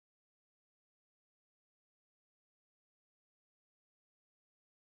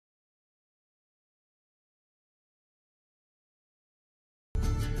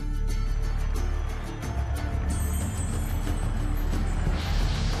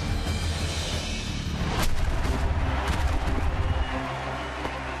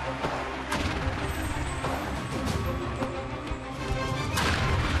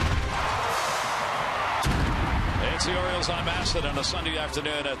I'm Acid on a Sunday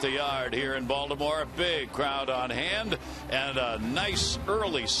afternoon at the Yard here in Baltimore. A big crowd on hand and a nice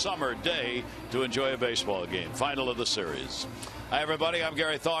early summer day to enjoy a baseball game. Final of the series. Hi, everybody. I'm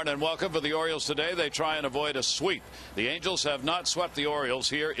Gary Thorne, and welcome for the Orioles today. They try and avoid a sweep. The Angels have not swept the Orioles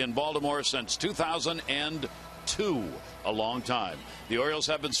here in Baltimore since 2002. A long time. The Orioles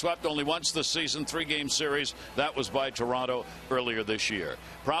have been swept only once this season, 3-game series. That was by Toronto earlier this year.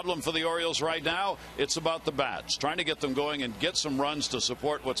 Problem for the Orioles right now, it's about the bats, trying to get them going and get some runs to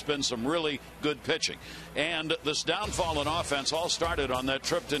support what's been some really good pitching. And this downfall in offense all started on that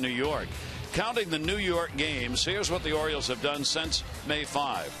trip to New York. Counting the New York games, here's what the Orioles have done since May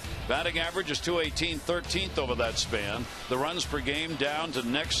 5. Batting average is .218, 13th over that span. The runs per game down to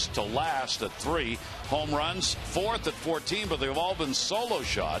next to last at 3. Home runs 4th at 14, but they've all been solo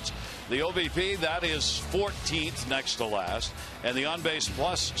shots. The OBP, that is 14th next to last. And the on-base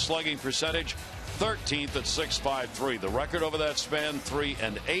plus slugging percentage 13th at .653. The record over that span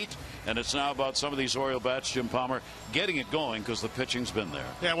 3-8. And it's now about some of these Oriole bats, Jim Palmer, getting it going because the pitching's been there.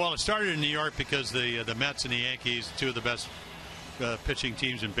 Yeah, well, it started in New York because the Mets and the Yankees, two of the best pitching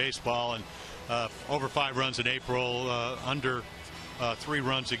teams in baseball, and over 5 runs in April, under 3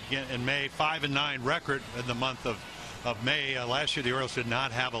 runs again in May. 5-9 record in the month of May. Last year, the Orioles did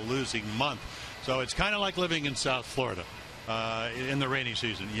not have a losing month. So it's kind of like living in South Florida. In the rainy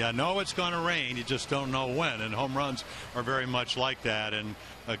season. You know it's going to rain, you just don't know when, and home runs are very much like that. And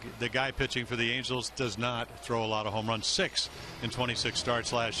the guy pitching for the Angels does not throw a lot of home runs. 6 in 26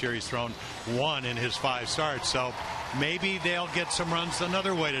 starts last year. He's thrown 1 in his 5 starts, so maybe they'll get some runs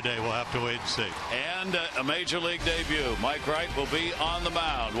another way today. We'll have to wait and see. And a major league debut. Mike Wright will be on the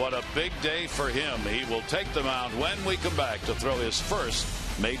mound. What a big day for him. He will take the mound when we come back to throw his first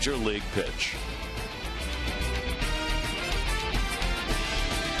major league pitch.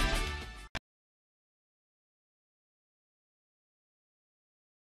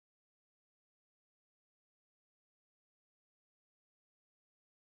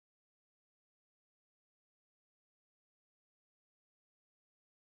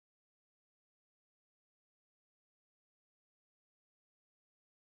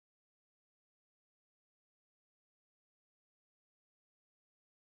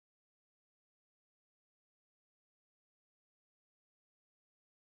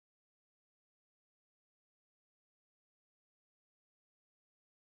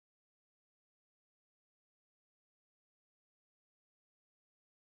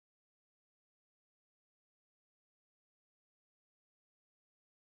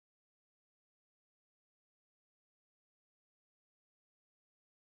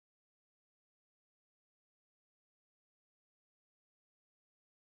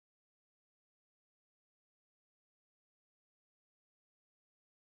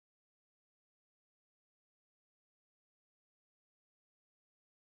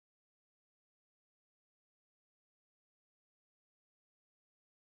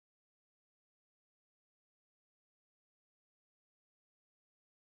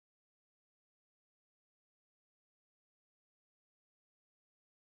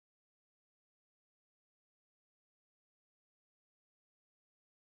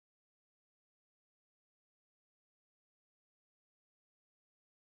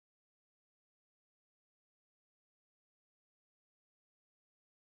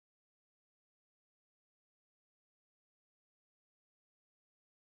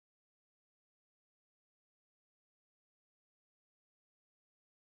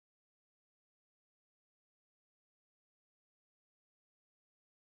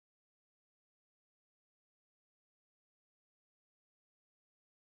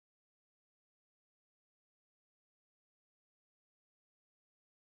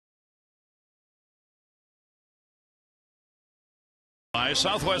 By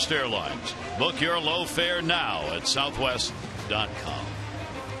Southwest Airlines. Book your low fare now at southwest.com.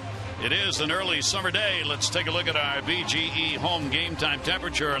 It is an early summer day. Let's take a look at our BGE home game time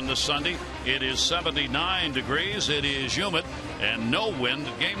temperature on this Sunday. It is 79 degrees. It is humid and no wind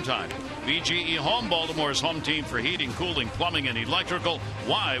at game time. BGE Home, Baltimore's home team for heating, cooling, plumbing, and electrical.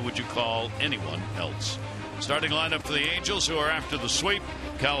 Why would you call anyone else? Starting lineup for the Angels, who are after the sweep: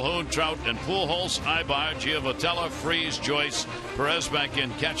 Calhoun, Trout, and Pujols, Ibar, Giovotella, Freese, Joyce, Perez back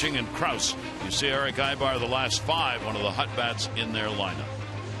in catching, and Kraus. You see Eric Ibar the last 5, one of the hot bats in their lineup.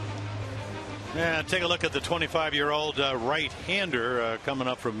 Yeah, take a look at the 25-year-old right-hander coming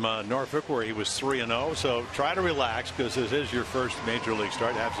up from Norfolk, where he was 3-0. So try to relax, because this is your first major league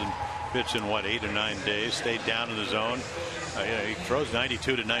start. Hasn't pitched in 8 or 9 days. Stayed down in the zone. He throws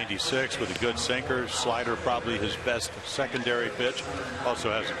 92 to 96 with a good sinker. Slider probably his best secondary pitch. Also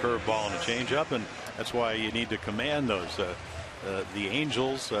has a curveball and a changeup, and that's why you need to command those. The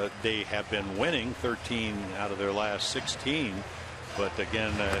Angels, they have been winning 13 out of their last 16. But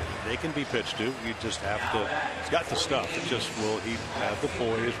again, they can be pitched to. You just have to. He's got the stuff. It's just, will he have the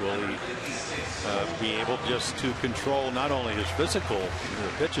poise? Will he be able just to control not only his physical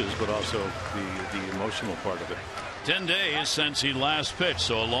pitches, but also the emotional part of it? 10 days since he last pitched,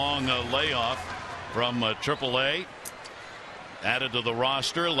 so a long layoff from AAA. Added to the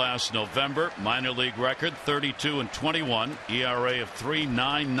roster last November. Minor league record 32-21, ERA of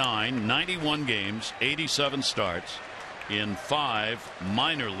 3.99, 91 games, 87 starts in 5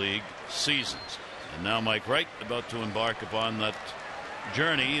 minor league seasons. And now Mike Wright about to embark upon that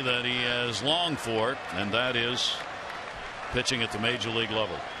journey that he has longed for, and that is pitching at the major league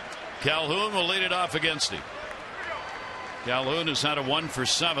level. Calhoun will lead it off against him. Calhoun has had a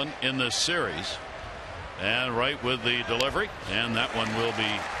 1-for-7 in this series, and Wright with the delivery, and that one will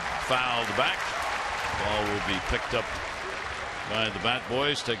be fouled back. Ball will be picked up by the Bat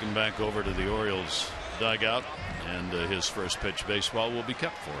Boys, taken back over to the Orioles dugout, and his first pitch baseball will be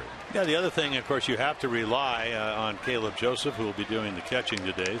kept for him. Yeah, the other thing, of course, you have to rely on Caleb Joseph, who will be doing the catching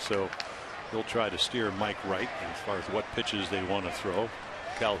today, so he'll try to steer Mike Wright as far as what pitches they want to throw.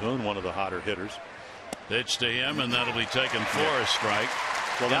 Calhoun, one of the hotter hitters. Pitch to him, and that'll be taken for a strike.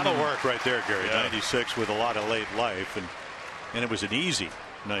 Well, that'll work right there, Gary. Yeah. 96 with a lot of late life, and it was an easy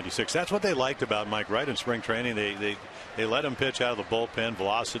 96. That's what they liked about Mike Wright in spring training. They let him pitch out of the bullpen.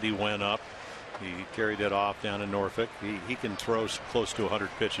 Velocity went up. He carried it off down in Norfolk. He can throw close to 100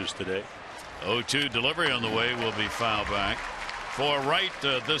 pitches today. 0-2 delivery on the way will be fouled back. For Wright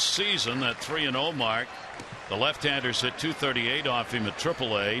this season, that 3-0 mark, the left-handers hit 238 off him at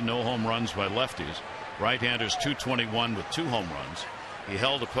AAA. No home runs by lefties. Right-handers 221 with 2 home runs. He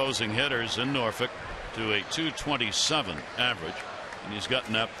held opposing hitters in Norfolk to a 227 average, and he's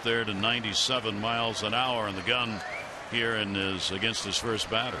gotten up there to 97 miles an hour in the gun here against his first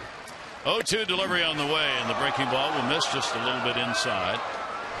batter. 0-2 delivery on the way, and the breaking ball will miss just a little bit inside.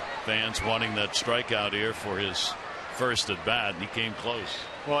 Fans wanting that strikeout here for his first at bat, and he came close.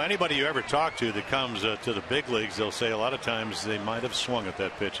 Well, anybody you ever talk to that comes to the big leagues, they'll say a lot of times they might have swung at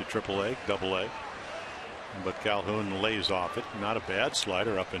that pitch at AAA, AA. But Calhoun lays off it. Not a bad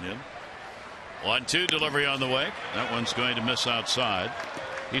slider up and in. 1-2 delivery on the way. That one's going to miss outside.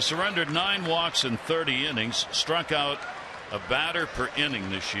 He surrendered 9 walks in 30 innings, struck out a batter per inning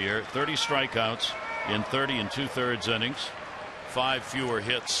this year. 30 strikeouts in 30 2/3 innings. 5 fewer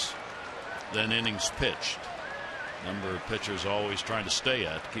hits than innings pitched. Number of pitchers always trying to stay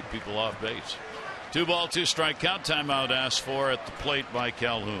at to keep people off base. 2-2 count. Timeout asked for at the plate by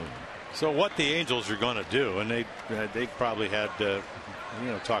Calhoun. So what the Angels are going to do, and they probably had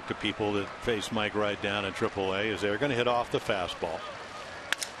talked to people that faced Mike Wright down in AAA, is they're going to hit off the fastball.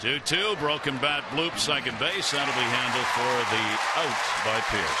 2-2 broken bat bloop second base. That'll be handled for the out by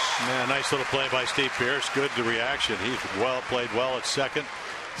Pierce. Yeah, nice little play by Steve Pierce. Good the reaction. He's played well at second.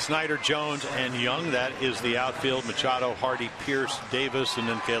 Snyder, Jones, and Young. That is the outfield. Machado, Hardy, Pierce, Davis, and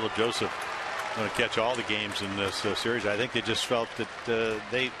then Caleb Joseph going to catch all the games in this series. I think they just felt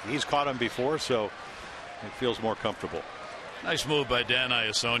that he's caught him before, so it feels more comfortable. Nice move by Dan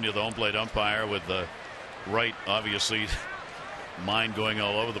Iasonia, the home plate umpire, with the right, obviously, mind going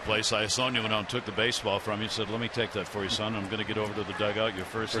all over the place. Iasonia went out and took the baseball from him. He said, "Let me take that for you, son. I'm going to get over to the dugout. Your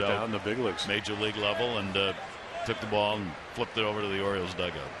first out down in the big leagues, major league level," and took the ball and flipped it over to the Orioles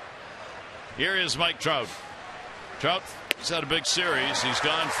dugout. Here is Mike Trout. Trout, he's had a big series. He's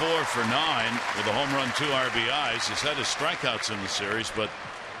gone 4 for 9 with a home run, 2 RBIs. He's had his strikeouts in the series, but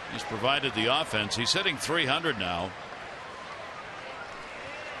he's provided the offense. He's hitting .300 now.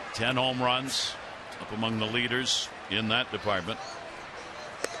 10 home runs, up among the leaders in that department.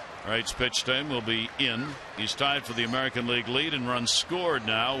 Wright's pitch to him will be in. He's tied for the American League lead in runs scored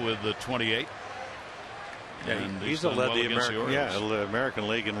now with the 28. Yeah, he's led the American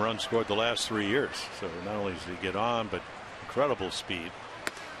League in runs scored the last 3 years. So not only does he get on, but incredible speed.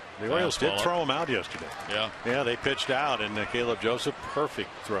 The Orioles did throw him out yesterday. Yeah, they pitched out, and Caleb Joseph, perfect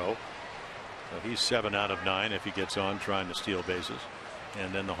throw. So he's 7 out of 9 if he gets on trying to steal bases.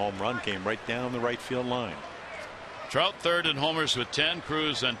 And then the home run came right down the right field line. Trout third in homers with 10.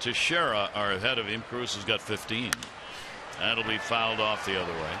 Cruz and Teixeira are ahead of him. Cruz has got 15. That'll be fouled off the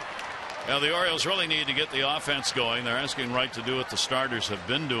other way. Now the Orioles really need to get the offense going. They're asking Wright to do what the starters have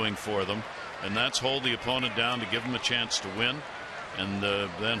been doing for them. and that's hold the opponent down to give them a chance to win, and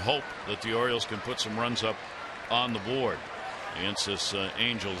then hope that the Orioles can put some runs up on the board against this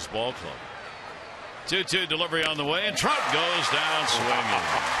Angels ball club. 2-2 delivery on the way, and Trout goes down swinging.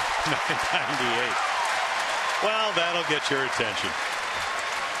 98. Well, that'll get your attention.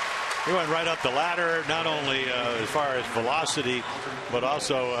 He went right up the ladder, not only as far as velocity, but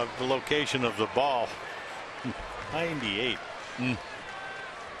also the location of the ball. 98.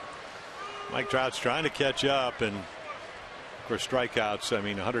 Mike Trout's trying to catch up, and of course strikeouts, I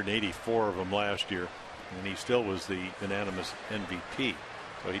mean 184 of them last year, and he still was the unanimous MVP.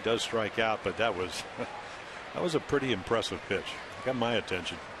 So he does strike out, but that was a pretty impressive pitch. Got my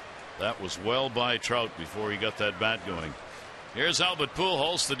attention. That was well by Trout before he got that bat going. Here's Albert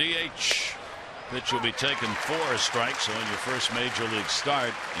Pujols, the DH. Pitch will be taken for a strike, so in your first major league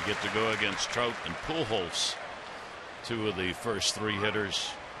start, you get to go against Trout and Pujols, two of the first three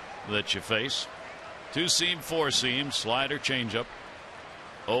hitters that you face. 2-seam, 4-seam, slider, changeup.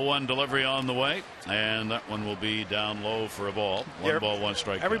 0-1 delivery on the way, and that one will be down low for a ball. One ball, one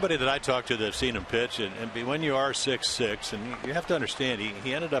strike. Everybody that I talked to that's seen him pitch, and when you are 6'6", and you have to understand,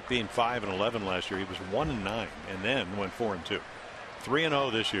 he ended up being 5-11 last year. He was 1-9, and then went 4-2.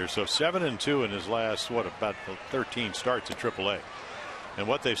 3-0 this year, so 7-2 in his last about 13 starts at AAA. And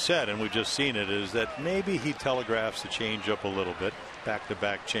what they've said, and we've just seen it, is that maybe he telegraphs the changeup a little bit,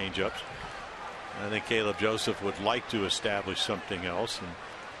 back-to-back changeups. I think Caleb Joseph would like to establish something else, and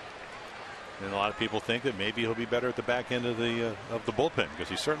a lot of people think that maybe he'll be better at the back end of the bullpen, because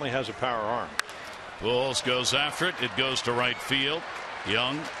he certainly has a power arm. Pujols goes after it. It goes to right field.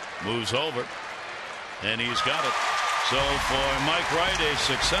 Young moves over, and he's got it. So for Mike Wright, a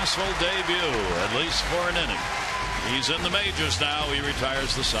successful debut, at least for an inning. He's in the majors now. He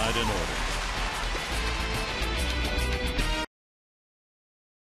retires the side in order.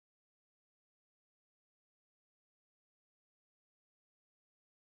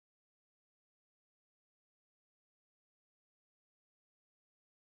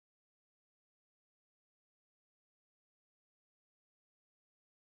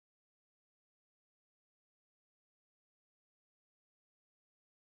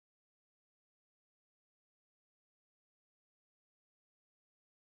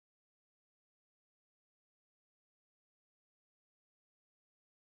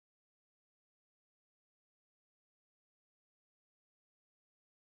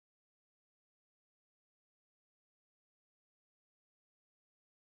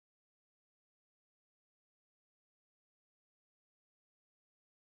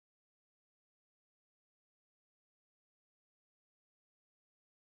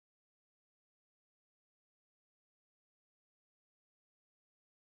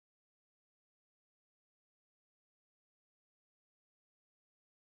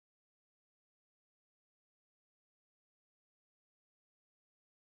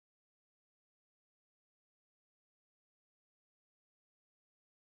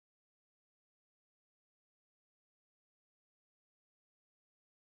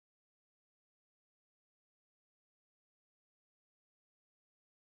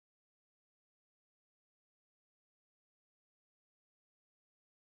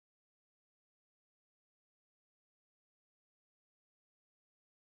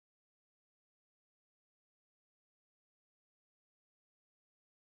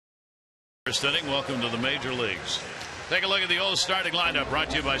 First inning. Welcome to the major leagues. Take a look at the old starting lineup,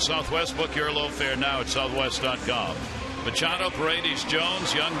 brought to you by Southwest. Book your low fare now at southwest.com. Machado, Paredes,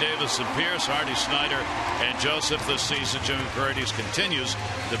 Jones, Young, Davis, and Pierce, Hardy, Snyder, and Joseph this season. Jimmy Paredes continues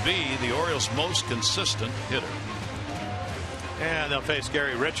to be the Orioles' most consistent hitter. And they'll face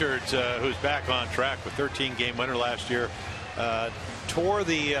Gary Richards, who's back on track with 13-game winner last year. Tore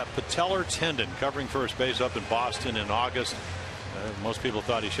the patellar tendon covering first base up in Boston in August. Most people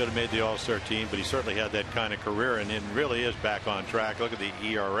thought he should have made the All-Star team, but he certainly had that kind of career, and it really is back on track. Look at the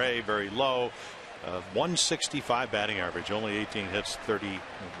ERA, very low. 165 batting average, only 18 hits,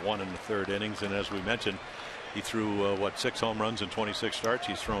 31 in the third innings. And as we mentioned, he threw 6 home runs in 26 starts.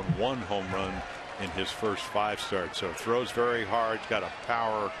 He's thrown 1 home run in his first 5 starts. So throws very hard. He's got a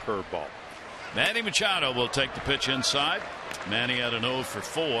power curveball. Manny Machado will take the pitch inside. Manny had an 0 for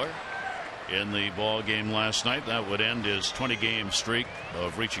 4 in the ball game last night. That would end his 20-game streak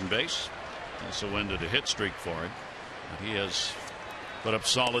of reaching base. Also ended a hit streak for him. But he has put up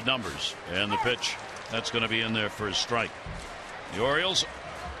solid numbers, and the pitch that's going to be in there for his strike. The Orioles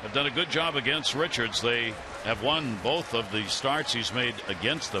have done a good job against Richards. They have won both of the starts he's made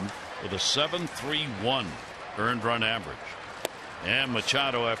against them with a 7.31 earned run average. And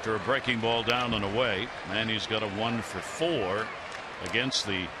Machado, after a breaking ball down and away, and he's got a 1 for 4 against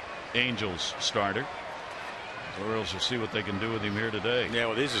the Angels starter. The Orioles will see what they can do with him here today. Yeah,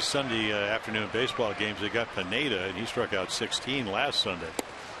 well, these are Sunday afternoon baseball games. They got Pineda, and he struck out 16 last Sunday.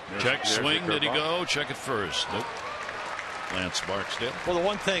 Check swing. Did he go? Check it first. Nope. Lance Barksdale. Well, the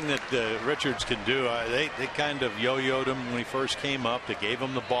one thing that Richards can do, they kind of yo-yoed him when he first came up. They gave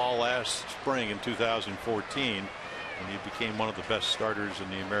him the ball last spring in 2014, and he became one of the best starters in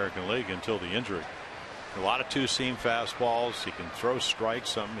the American League until the injury. A lot of two-seam fastballs. He can throw strikes,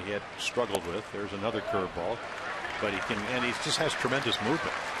 something he had struggled with. There's another curveball. But he can, and he just has tremendous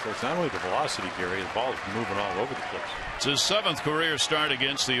movement. So it's not only the velocity, Gary, the ball is moving all over the place. It's his 7th career start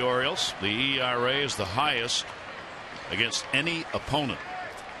against the Orioles. The ERA is the highest against any opponent.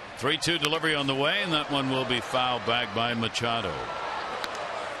 3-2 delivery on the way, and that one will be fouled back by Machado.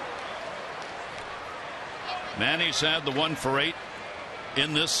 Manny's had the 1-for-8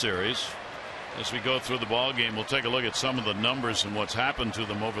 in this series. As we go through the ball game, we'll take a look at some of the numbers and what's happened to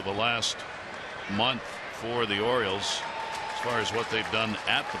them over the last month for the Orioles as far as what they've done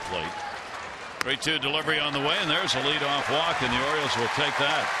at the plate. 3-2 delivery on the way, and there's a leadoff walk, and the Orioles will take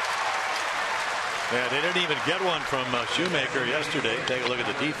that. Yeah, they didn't even get one from Shoemaker yesterday. Take a look at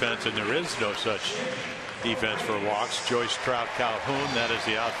the defense, and there is no such defense for walks. Joyce, Trout, Calhoun. That is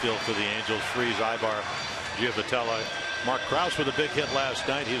the outfield for the Angels. Freeze, Ibar, Giavotella. Mark Krause with a big hit last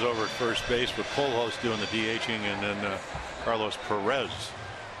night. He's over at first base with Pujols doing the DHing, and then Carlos Perez.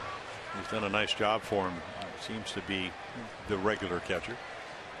 He's done a nice job for him. Seems to be the regular catcher.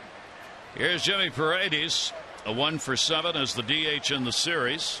 Here's Jimmy Paredes, a 1-for-7 as the DH in the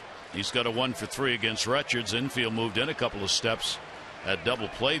series. He's got a 1-for-3 against Richards. Infield moved in a couple of steps at double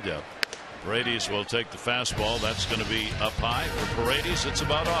play depth. Paredes will take the fastball. That's going to be up high for Paredes. It's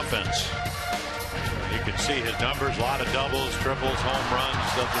about offense. You can see his numbers, a lot of doubles, triples, home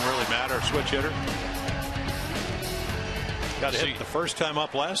runs, doesn't really matter. Switch hitter. Got hit the first time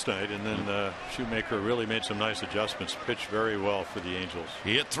up last night, and then Shoemaker really made some nice adjustments. Pitched very well for the Angels.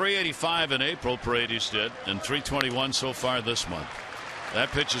 He hit .385 in April, Paredes did, and .321 so far this month.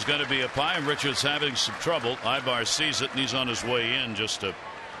 That pitch is going to be up high, and Richards having some trouble. Ibar sees it, and he's on his way in just to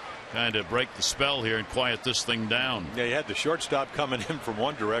kind of break the spell here and quiet this thing down. Yeah, you had the shortstop coming in from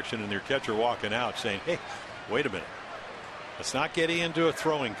one direction and their catcher walking out saying, hey, wait a minute. Let's not get into a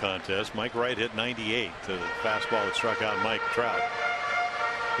throwing contest. Mike Wright hit 98 to the fastball that struck out Mike Trout.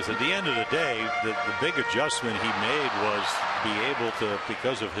 Because at the end of the day, the big adjustment he made was be able to,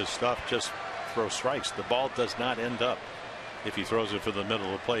 because of his stuff, just throw strikes. The ball does not end up, if he throws it for the middle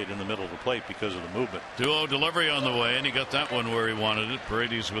of the plate, in the middle of the plate because of the movement. 2-0 delivery on the way, and he got that one where he wanted it.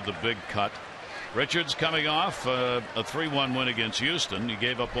 Paredes with the big cut. Richards coming off a 3-1 win against Houston. He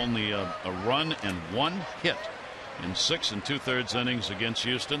gave up only a run and 1 hit in 6 2/3 innings against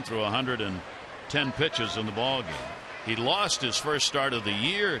Houston through 110 pitches in the ball game. He lost his first start of the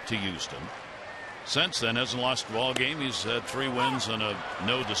year to Houston. Since then hasn't lost a ball game. He's had 3 wins and a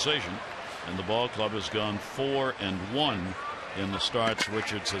no decision, and the ball club has gone 4-1 in the starts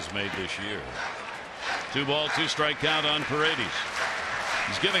Richards has made this year. 2-ball 2-strike count on Paredes.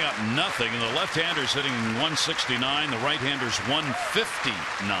 He's giving up nothing, and the left-hander's hitting 169, the right-hander's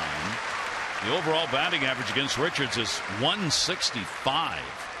 159. The overall batting average against Richards is 165.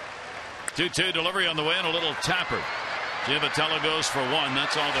 2-2 delivery on the way, and a little tapper. Giavotella goes for 1.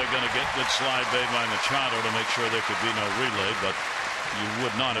 That's all they're going to get. Good slide made by Machado to make sure there could be no relay, but you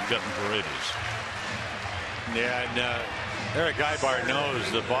would not have gotten Paredes. Yeah, and Eric Ibar knows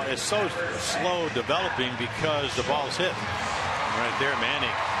the ball is so slow developing because the ball's hit. Right there, Manning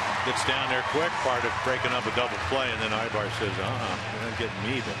gets down there quick, part of breaking up a double play, and then Ibar says, you're not getting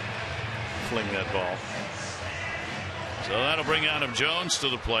me to fling that ball. So that'll bring Adam Jones to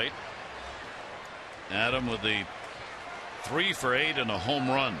the plate. Adam with the 3-for-8 and a home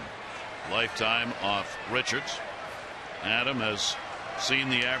run lifetime off Richards. Adam has seen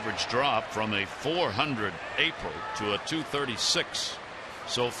the average drop from a 400 April to a 236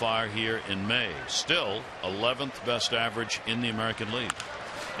 so far here in May. Still 11th best average in the American League.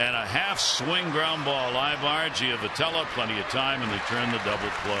 And a half swing ground ball. Ibar, Giavotella, plenty of time, and they turn the double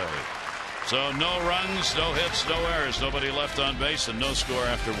play. So no runs, no hits, no errors, nobody left on base, and no score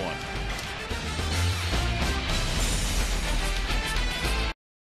after 1.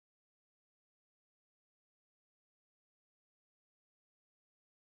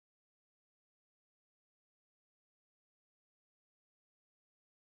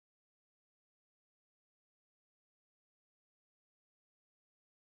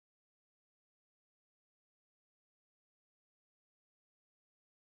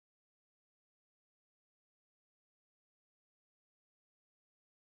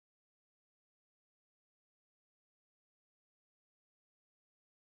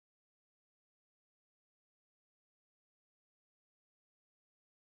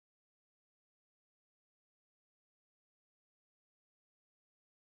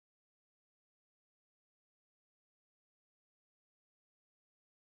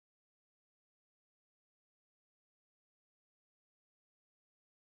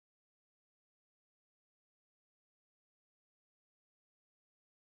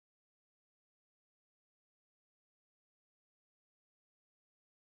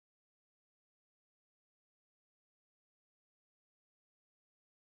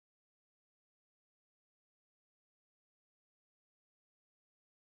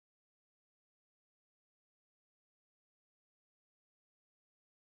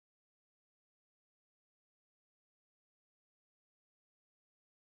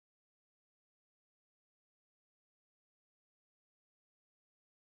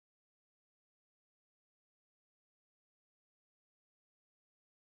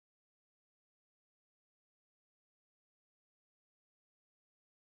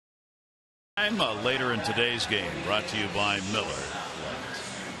 Later in today's game, brought to you by Miller.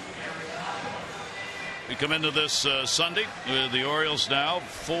 We come into this Sunday with the Orioles now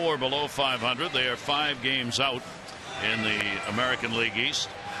 4 below 500. They are 5 games out in the American League East.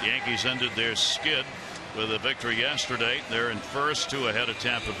 The Yankees ended their skid with a victory yesterday. They're in first, 2 ahead of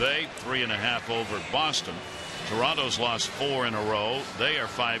Tampa Bay, 3.5 over Boston. Toronto's lost 4 in a row. They are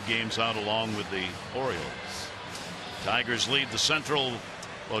 5 games out along with the Orioles. Tigers lead the Central,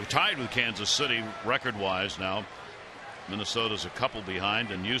 well, tied with Kansas City record-wise now. Minnesota's a couple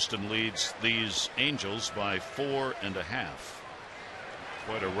behind, and Houston leads these Angels by 4.5.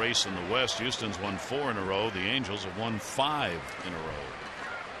 Quite a race in the West. Houston's won 4 in a row. The Angels have won 5 in a row.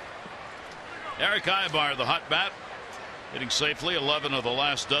 Eric Ibar, the hot bat, hitting safely 11 of the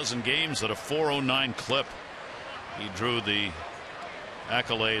last dozen games at a .409 clip. He drew the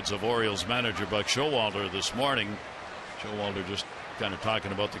accolades of Orioles manager Buck Showalter this morning. Showalter just kind of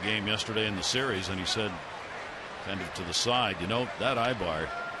talking about the game yesterday in the series, and he said, kind of to the side, you know, that Ibar,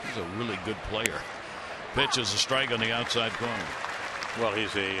 he's a really good player. Pitch is a strike on the outside corner. Well,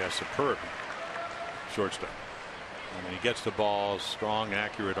 he's a superb shortstop. I mean, he gets the ball, strong,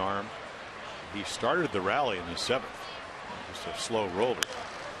 accurate arm. He started the rally in the 7th. Just a slow roller.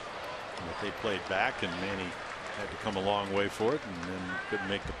 But they played back, and Manny had to come a long way for it, and then couldn't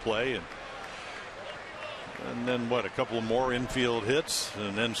make the play. And then what? A couple of more infield hits,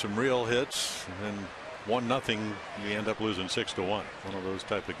 and then some real hits, and then 1-0. You end up losing 6-1. One of those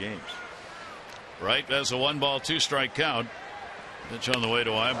type of games. Right, that's a 1-ball 2-strike count. Pitch on the way to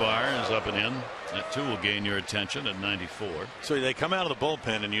Ibar is up and in. That 2 will gain your attention at 94. So they come out of the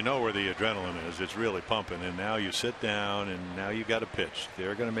bullpen, and you know where the adrenaline is. It's really pumping, and now you sit down, and now you got to pitch.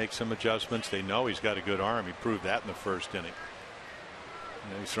 They're going to make some adjustments. They know he's got a good arm. He proved that in the first inning. You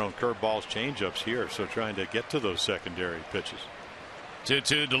know, he's throwing curveballs, changeups here, so trying to get to those secondary pitches.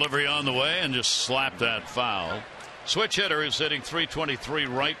 2-2 delivery on the way, and just slapped that foul. Switch hitter is hitting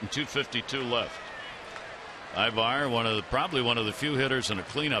 .323 right and .252 left. Ibar, probably one of the few hitters in a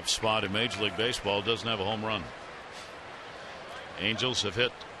cleanup spot in Major League Baseball, doesn't have a home run. Angels have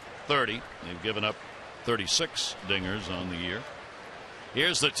hit 30. They've given up 36 dingers on the year.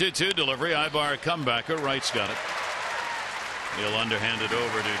 Here's the 2-2 delivery. Ibar, comebacker. Wright's got it. He'll underhand it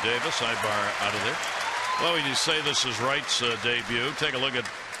over to Davis. Ibar out of there. Well, when you say this is Wright's debut, take a look at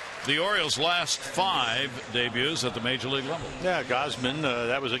the Orioles' last 5 debuts at the Major League level. Yeah, Gausman,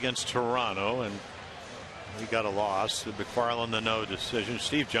 that was against Toronto, and he got a loss. McFarland, the no decision.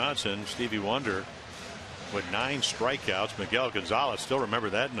 Steve Johnson, Stevie Wonder, with 9 strikeouts. Miguel Gonzalez, still remember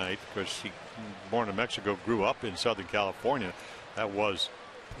that night because he, born in Mexico, grew up in Southern California. That was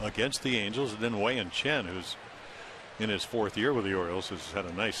against the Angels. And then Wei Chen, who's in his 4th year with the Orioles, has had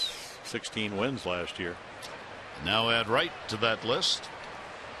a nice 16 wins last year. Now add Wright to that list.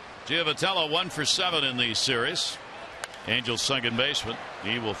 Giovatello 1 for 7 in the series. Angels second baseman.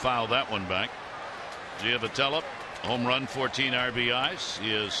 He will foul that one back. Giovatello, home run, 14 RBIs.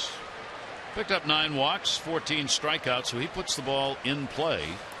 He has picked up 9 walks, 14 strikeouts, so he puts the ball in play,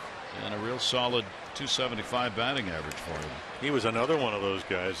 and a real solid .275 batting average for him. He was another one of those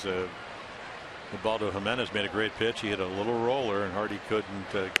guys. Ubaldo Jimenez made a great pitch. He hit a little roller, and Hardy couldn't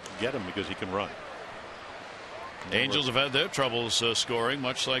get him because he can run. Angels have had their troubles scoring,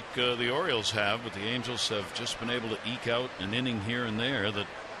 much like the Orioles have, but the Angels have just been able to eke out an inning here and there that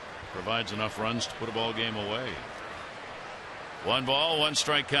provides enough runs to put a ball game away. 1 ball, 1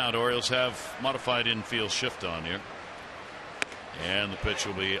 strike count. Orioles have modified infield shift on here, and the pitch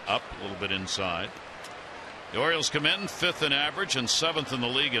will be up a little bit inside. The Orioles come in 5th in average and 7th in the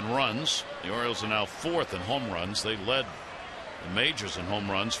league in runs. The Orioles are now 4th in home runs. They led the majors in home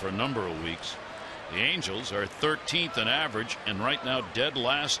runs for a number of weeks. The Angels are 13th in average and right now dead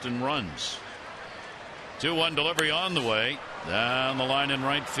last in runs. 2-1 delivery on the way. Down the line in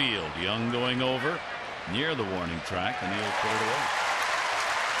right field. Young going over near the warning track, and he'll put it away.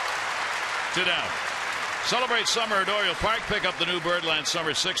 2 down. Celebrate summer at Oriole Park. Pick up the new Birdland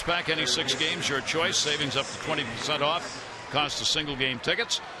Summer 6-pack. Any 6 games, your choice. Savings up to 20% off. Cost of single game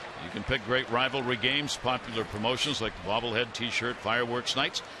tickets. You can pick great rivalry games, popular promotions like the bobblehead, t-shirt, fireworks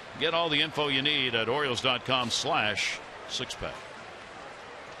nights. Get all the info you need at Orioles.com/6-pack.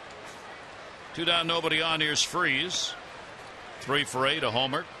 2 down, nobody on. Here's Freeze. 3 for 8, a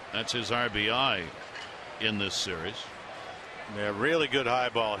homer. That's his RBI in this series. Yeah, really good high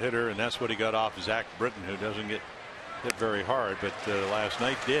ball hitter, and that's what he got off Zach Britton, who doesn't get hit very hard, but last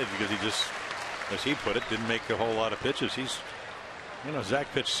night did, because he just, as he put it, didn't make a whole lot of pitches. He's, you know, Zach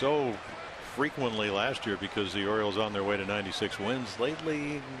pitched so frequently last year because the Orioles on their way to 96 wins.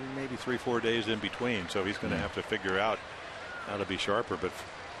 Lately, maybe 3-4 days in between, so he's going to have to figure out how to be sharper. But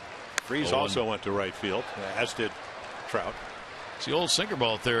Freese also went to right field, as did Trout. It's the old sinker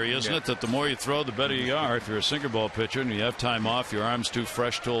ball theory, isn't it? That the more you throw, the better you are. If you're a sinker ball pitcher and you have time off, your arm's too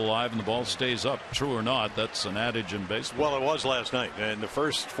fresh, too alive, and the ball stays up. True or not, that's an adage in baseball. Well, it was last night, and the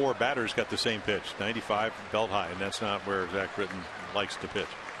first 4 batters got the same pitch, 95 belt high, and that's not where Zach Britton likes to pitch.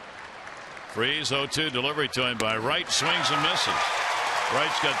 Freese 0-2 delivery to him by Wright, swings and misses.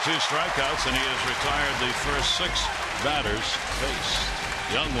 Wright's got 2 strikeouts, and he has retired the first 6 batters faced.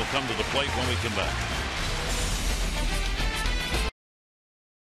 Young will come to the plate when we come back.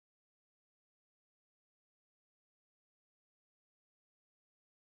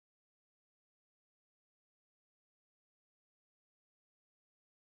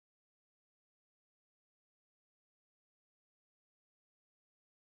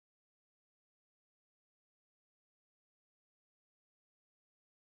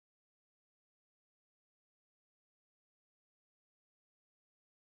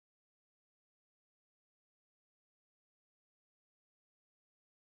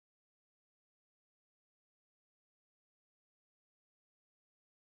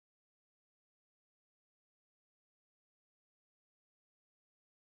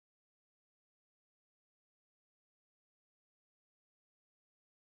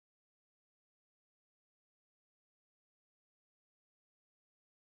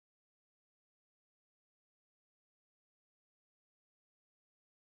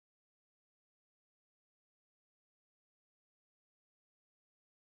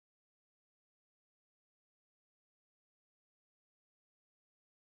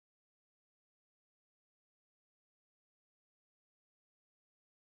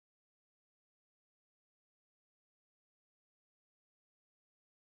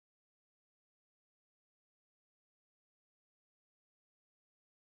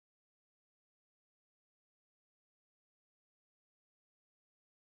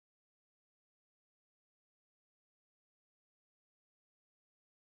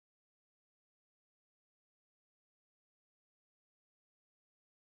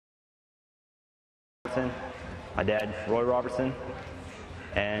 My dad, Roy Robertson,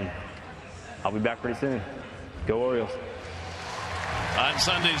 and I'll be back pretty soon. Go Orioles. On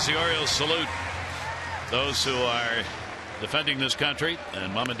Sundays, the Orioles salute those who are defending this country,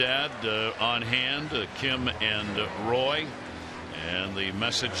 and Mom and Dad on hand, Kim and Roy, and the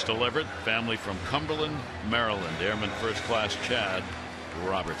message delivered, family from Cumberland, Maryland, Airman First Class Chad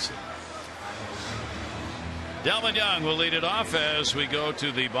Robertson. Delmon Young will lead it off as we go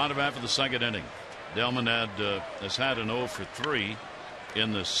to the bottom half of the second inning. Delmon has had an 0 for 3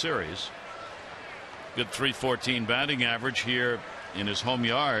 in this series. Good .314 batting average here in his home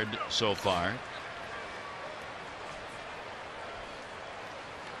yard so far.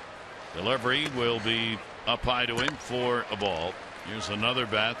 Delivery will be up high to him for a ball. Here's another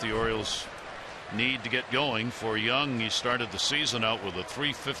bat the Orioles need to get going. For Young, he started the season out with a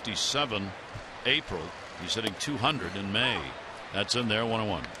 .357 April. He's hitting .200 in May. That's in there,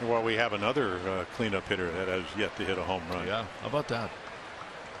 1-1. Well, we have another cleanup hitter that has yet to hit a home run. Yeah, how about that?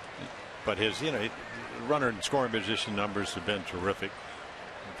 But his, runner and scoring position numbers have been terrific.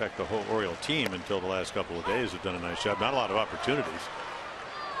 In fact, the whole Oriole team until the last couple of days have done a nice job. Not a lot of opportunities.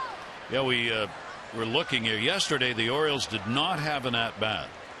 Yeah, we were looking here yesterday. The Orioles did not have an at-bat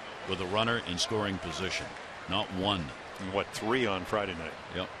with a runner in scoring position. Not one. And what, 3 on Friday night?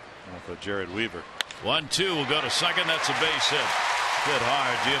 Yep. For Jared Weaver. 1-2 will go to second. That's a base hit. Hit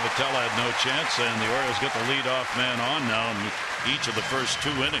hard. Giavotella had no chance, and the Orioles get the leadoff man on now in each of the first 2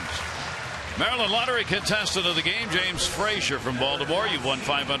 innings. Maryland Lottery contestant of the game, James Frazier from Baltimore. You've won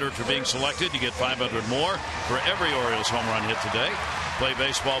 $500 for being selected. You get $500 more for every Orioles home run hit today. Play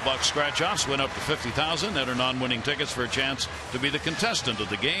baseball bucks scratch-offs. Win up to $50,000. Enter non-winning tickets for a chance to be the contestant of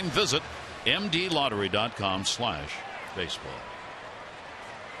the game. Visit mdlottery.com/baseball.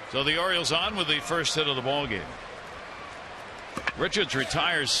 So the Orioles on with the first hit of the ball game. Richards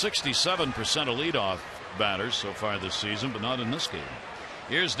retires 67% of leadoff batters so far this season, but not in this game.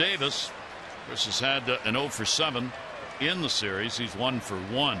 Here's Davis. Chris has had an 0 for 7 in the series. He's 1 for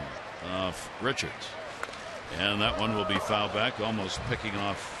 1 of Richards. And that one will be fouled back, almost picking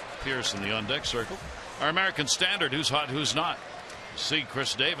off Pierce in the on-deck circle. Our American Standard, who's hot, who's not. See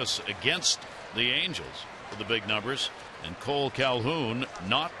Chris Davis against the Angels with the big numbers, and Cole Calhoun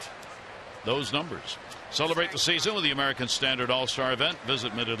not those numbers. Celebrate the season with the American Standard All-Star event.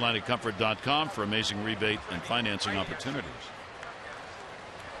 Visit MidAtlanticComfort.com for amazing rebate and financing opportunities.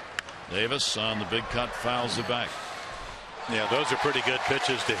 Davis on the big cut fouls it back. Yeah, those are pretty good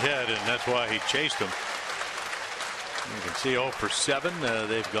pitches to hit, and that's why he chased them. You can see 0 for 7.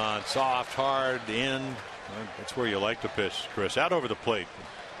 They've gone soft, hard, in. That's where you like to pitch, Chris. Out over the plate.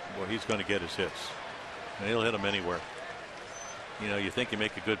 well, he's going to get his hits. And he'll hit them anywhere. You know, you think you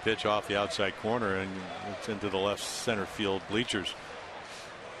make a good pitch off the outside corner and it's into the left center field bleachers.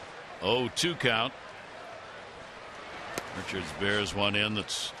 0-2 count. Richards bears one in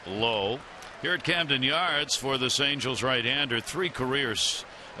that's low. Here at Camden Yards for this Angels right-hander, 3 career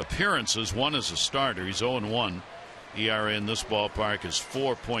appearances, 1 as a starter. He's 0-1. ERA in this ballpark is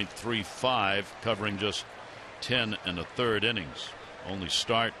 4.35, covering just 10 1/3 innings. Only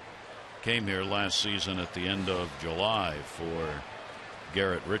start came here last season at the end of July for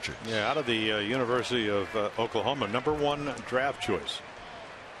Garrett Richards. Yeah, out of the University of Oklahoma, #1 draft choice.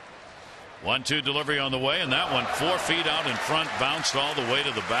 1-2 delivery on the way, and that one 4 feet out in front, bounced all the way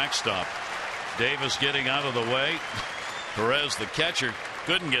to the backstop. Davis getting out of the way. Perez, the catcher,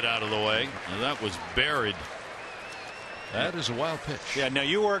 couldn't get out of the way, and that was buried. That is a wild pitch. Yeah, now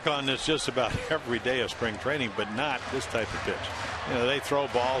you work on this just about every day of spring training, but not this type of pitch. You know, they throw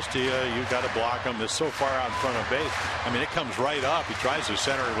balls to you. You've got to block them. It's so far out in front of base. I mean, it comes right up. He tries to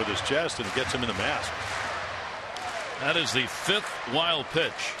center it with his chest and gets him in the mask. That is the 5th wild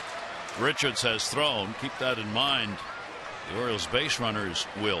pitch Richards has thrown. Keep that in mind. The Orioles base runners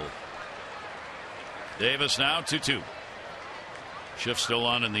will. Davis now 2-2. Shift still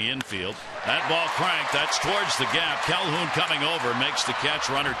on in the infield. That ball cranked. That's towards the gap. Calhoun coming over makes the catch.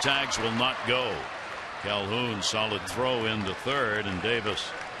 Runner tags will not go. Calhoun solid throw into third, and Davis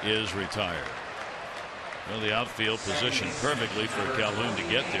is retired. Well, the outfield positioned perfectly for Calhoun to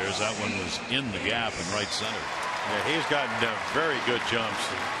get there, as that one was in the gap in right center. Yeah, he's gotten very good jumps.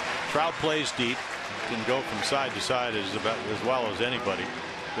 Trout plays deep, can go from side to side as well as anybody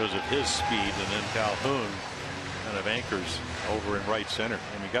because of his speed, and then Calhoun kind of anchors over in right center,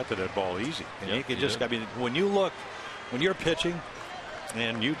 and he got to that ball easy. And yep, you can just, I mean, when you're pitching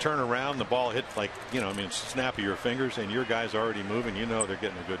and you turn around, the ball hit like, you know, I mean, snap of your fingers, and your guy's already moving, you know they're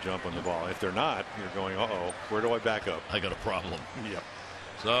getting a good jump on the ball. If they're not, you're going, uh-oh, where do I back up? I got a problem. Yep.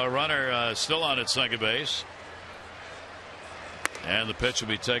 So runner still on at second base. And the pitch will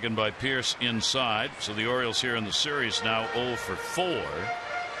be taken by Pierce inside. So the Orioles here in the series now 0 for 4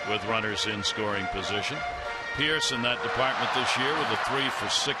 with runners in scoring position. Pierce in that department this year with a 3 for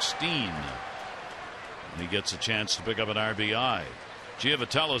 16. And he gets a chance to pick up an RBI.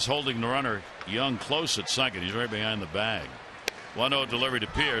 Giovatello's holding the runner Young close at second. He's right behind the bag. 1-0 delivery to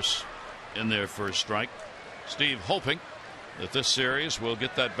Pierce in their first strike. Steve hoping that this series will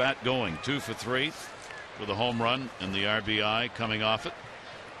get that bat going. 2 for 3 with a home run and the RBI coming off it.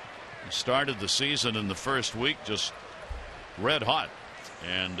 He started the season in the first week just red hot,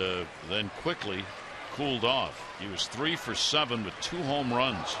 and then quickly cooled off. He was 3 for 7 with 2 home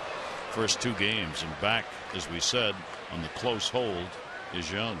runs first 2 games, and back, as we said, on the close hold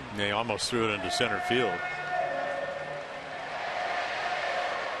is Young. Yeah, he almost threw it into center field.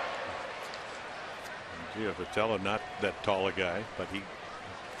 Giovatello, not that tall a guy, but he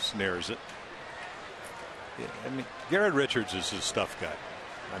snares it. Yeah, I mean, Garrett Richards is his stuff guy.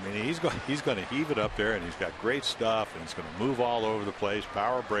 I mean, he's going to heave it up there, and he's got great stuff, and he's going to move all over the place.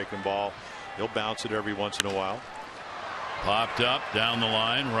 Power breaking ball. He'll bounce it every once in a while. Popped up down the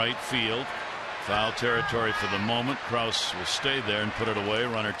line, right field. Foul territory for the moment. Krause will stay there and put it away.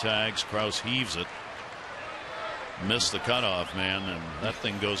 Runner tags. Krause heaves it. Missed the cutoff, man, and that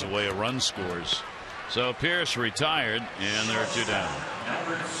thing goes away. A run scores. So Pierce retired, and there are 2 down.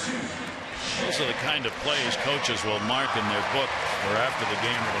 Those are the kind of plays coaches will mark in their book or after the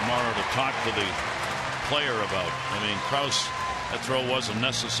game or tomorrow to talk to the player about. I mean, Krause, that throw wasn't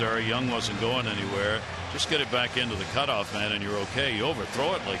necessary. Young wasn't going anywhere. Just get it back into the cutoff, man, and you're okay. You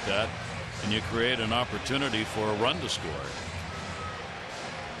overthrow it like that, and you create an opportunity for a run to score.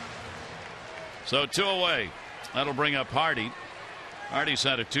 So 2 away. That'll bring up Hardy. Hardy's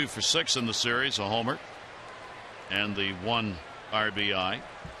had a 2 for 6 in the series, a homer, and the 1 RBI.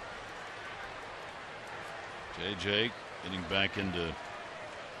 JJ getting back into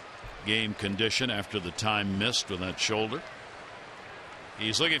game condition after the time missed with that shoulder.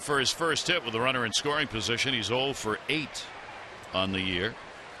 He's looking for his first hit with the runner in scoring position. He's 0 for 8 on the year.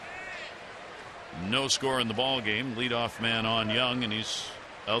 No score in the ball game. Leadoff man on Young, and he's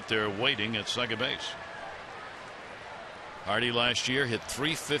out there waiting at second base. Hardy last year hit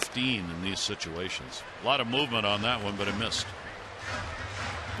 .315 in these situations. A lot of movement on that one, but it missed.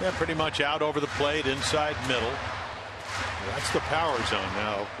 Yeah, pretty much out over the plate, inside middle. That's the power zone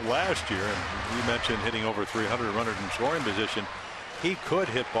now. Last year, and you mentioned hitting over 300 runners in scoring position, he could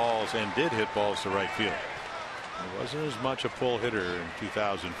hit balls and did hit balls to right field. He wasn't as much a pull hitter in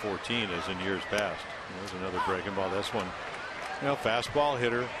 2014 as in years past. There's another breaking ball. This one, you know, fastball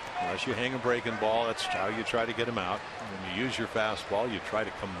hitter, Unless you hang a breaking ball, that's how you try to get him out. When you use your fastball, you try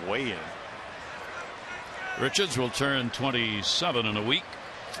to come way in. Richards will turn 27 in a week.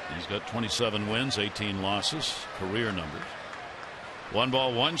 He's got 27 wins, 18 losses, career numbers. 1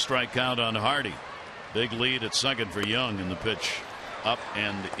 ball, 1 strike count on Hardy. Big lead at second for Young, in the pitch up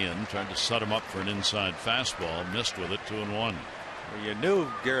and in. Tried to set him up for an inside fastball. Missed with it. 2-1. Well, you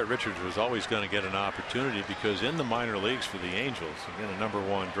knew Garrett Richards was always going to get an opportunity because in the minor leagues for the Angels, again, a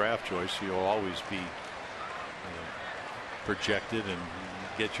 #1 draft choice, you'll always be projected and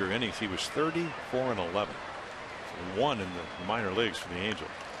get your innings. He was 34-11. So 1 in the minor leagues for the Angels.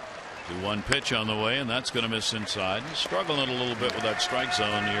 2-1 pitch on the way, and that's going to miss inside. He's struggling a little bit with that strike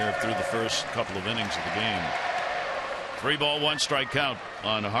zone here through the first couple of innings of the game. 3 ball, 1 strike count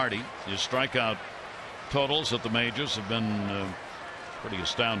on Hardy. His strikeout totals at the majors have been pretty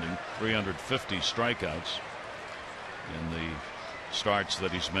astounding. 350 strikeouts in the starts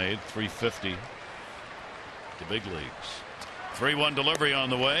that he's made. 350 the big leagues. 3-1 delivery on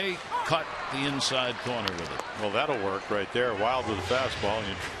the way. Cut the inside corner with it. Well, that'll work right there. Wild with a fastball, and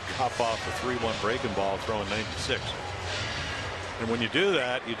you drop off a 3-1 breaking ball throwing 96. And when you do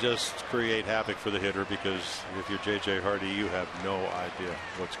that, you just create havoc for the hitter, because if you're J.J. Hardy, you have no idea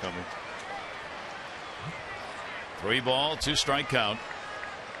what's coming. 3 ball, 2 strike count.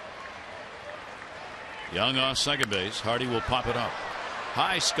 Young on second base. Hardy will pop it up.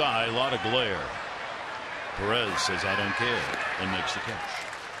 High sky, a lot of glare. Perez says, "I don't care," and makes the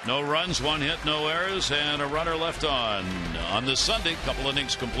catch. No runs, 1 hit, no errors, and a runner left on. On this Sunday, couple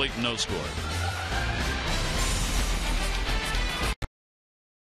innings complete, no score.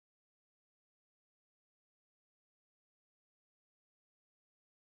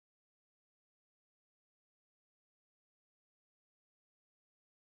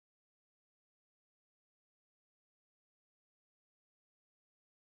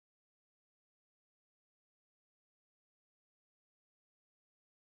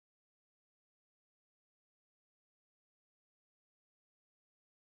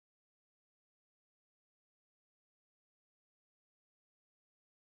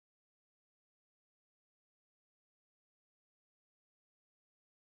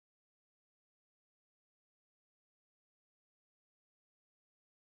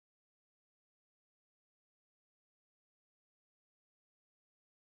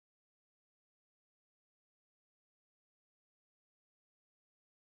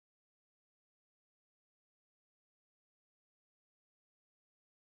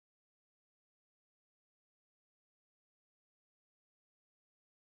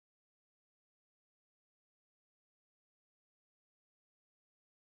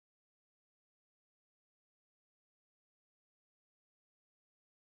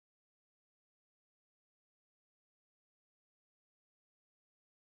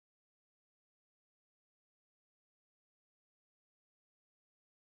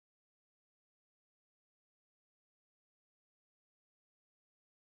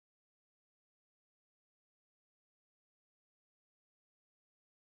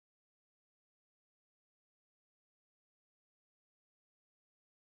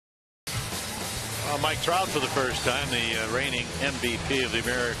 Mike Trout for the first time, the reigning MVP of the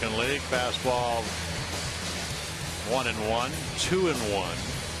American League. Fastball 1-1, 2-1.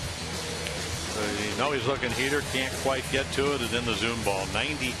 You know he's looking heater, can't quite get to it, and then the zoom ball.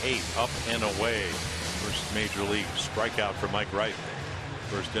 98 up and away. First major league strikeout for Mike Wright.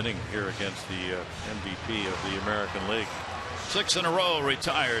 First inning here against the MVP of the American League. 6 in a row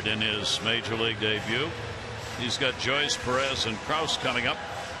retired in his major league debut. He's got Joyce, Perez, and Krause coming up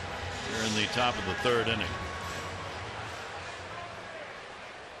here in the top of the 3rd inning.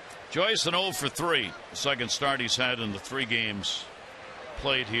 Joyce an 0 for 3. The second start he's had in the 3 games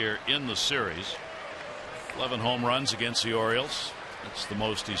played here in the series. 11 home runs against the Orioles. That's the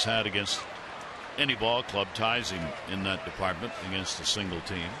most he's had against any ball club. Ties him in that department against a single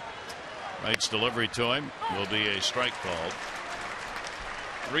team. Wright's delivery to him will be a strike called.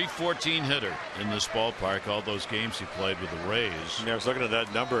 .314 hitter in this ballpark. All those games he played with the Rays. I was looking at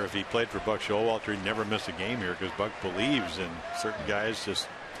that number. If he played for Buck Showalter, he'd never miss a game here, because Buck believes in certain guys just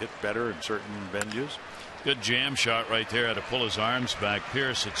hit better in certain venues. Good jam shot right there. Had to pull his arms back.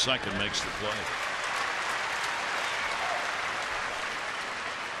 Pierce at second makes the play.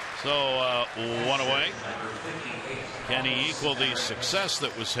 So 1 away. Can he equal the success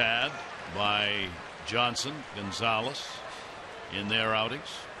that was had by Johnson, Gonzalez in their outings?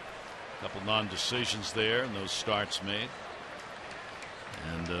 A couple non-decisions there and those starts made.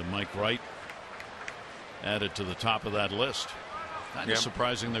 And Mike Wright added to the top of that list. Kind of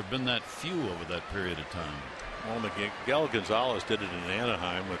surprising there have been that few over that period of time. Well, Miguel Gonzalez did it in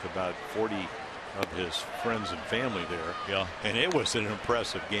Anaheim with about 40 of his friends and family there. Yeah. And it was an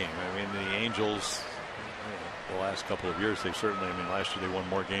impressive game. I mean, the Angels, the last couple of years, they certainly, I mean, last year they won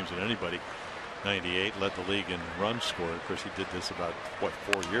more games than anybody. 98, led the league in runs scored. Of course, he did this about, what,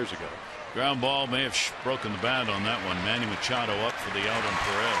 4 years ago. Ground ball may have broken the bat on that one. Manny Machado up for the out on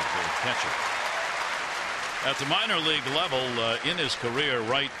Perez to catch it. At the minor league level, in his career,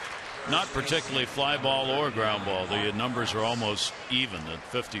 Wright, not particularly fly ball or ground ball. The numbers are almost even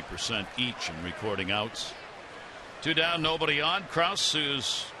at 50% each in recording outs. 2 down, nobody on. Krause,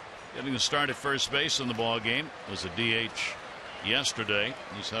 who's getting the start at first base in the ball game, was a DH yesterday.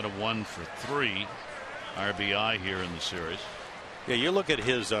 He's had a 1 for 3 RBI here in the series. Yeah, you look at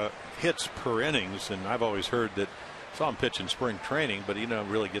his hits per innings, and I've always heard that, saw him pitch in spring training, but you don't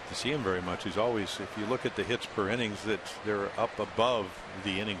really get to see him very much. He's always, if you look at the hits per innings, that they're up above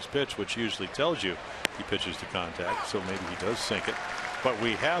the innings pitch, which usually tells you he pitches to contact, so maybe he does sink it. But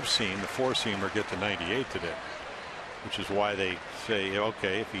we have seen the four-seamer get to 98 today, which is why they say,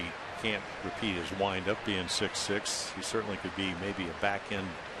 okay, if he can't repeat his windup being 6'6", he certainly could be maybe a back end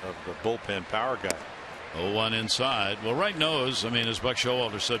of the bullpen power guy. 0-1 inside. Well, Wright knows. I mean, as Buck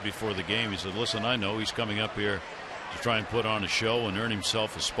Showalter said before the game, he said, listen, I know he's coming up here to try and put on a show and earn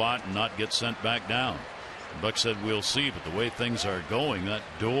himself a spot and not get sent back down. And Buck said, we'll see, but the way things are going, that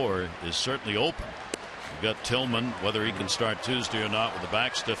door is certainly open. You've got Tillman, whether he can start Tuesday or not with the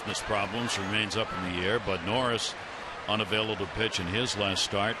back stiffness problems remains up in the air. Bud Norris unavailable to pitch in his last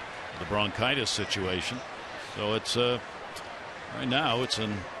start, the bronchitis situation. So it's right now it's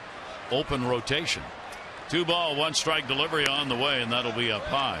an open rotation. 2 ball, 1 strike delivery on the way, and that'll be up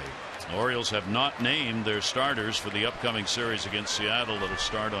high. The Orioles have not named their starters for the upcoming series against Seattle that'll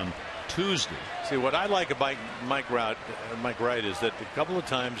start on Tuesday. See, what I like about Mike Wright is that a couple of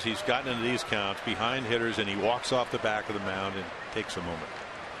times he's gotten into these counts behind hitters and he walks off the back of the mound and takes a moment.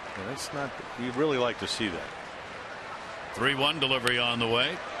 And that's not, you'd really like to see that. 3-1 delivery on the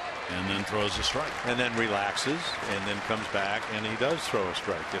way, and then throws a strike. And then relaxes and then comes back and he does throw a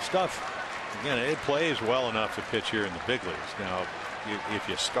strike. The stuff, again, it plays well enough to pitch here in the big leagues. Now, if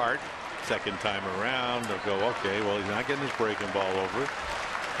you start second time around, they'll go, okay, well, he's not getting his breaking ball over,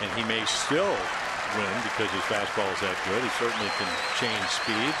 and he may still win because his fastball is that good. He certainly can change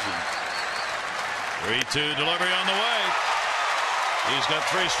speeds. 3-2 delivery on the way. He's got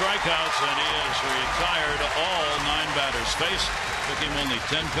 3 strikeouts, and he has retired all 9 batters faced. Took him only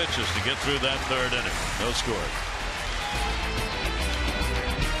 10 pitches to get through that 3rd inning. No score.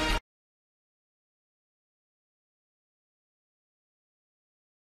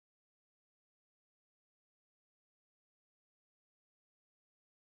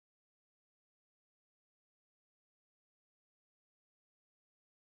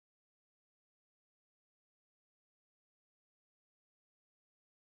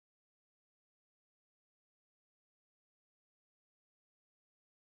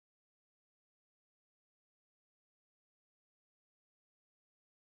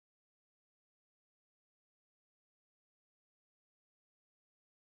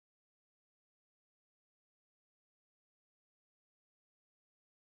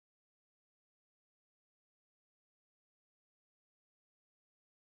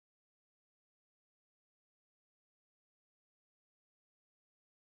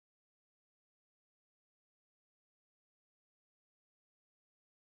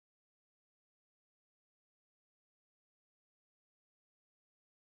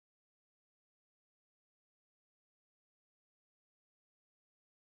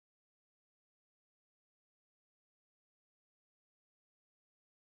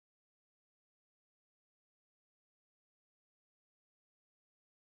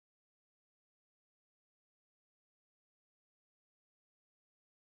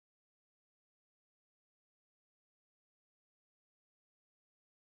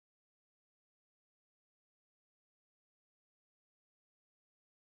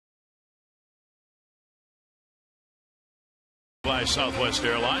 By Southwest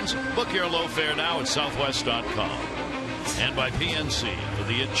Airlines. Book your low fare now at southwest.com. And by PNC for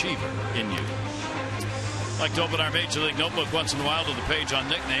the achiever in you. Like to open our Major League Notebook once in a while to the page on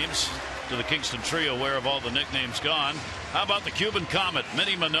nicknames. To the Kingston Trio, where have all the nicknames gone? How about the Cuban Comet,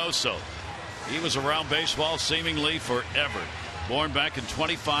 Minnie Minoso? He was around baseball seemingly forever. Born back in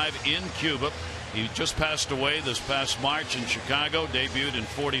 25 in Cuba. He just passed away this past March in Chicago. Debuted in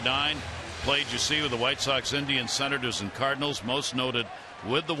 49. Played, you see, with the White Sox, Indians, Senators, and Cardinals. Most noted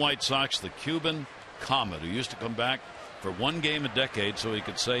with the White Sox, the Cuban Comet, who used to come back for 1 game a decade so he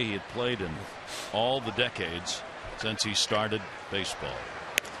could say he had played in all the decades since he started baseball.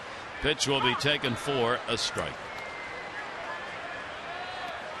 Pitch will be taken for a strike.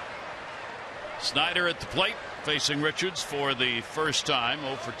 Snyder at the plate, facing Richards for the first time.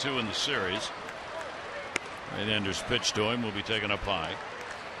 0 for 2 in the series. Right-hander's pitch to him will be taken up high.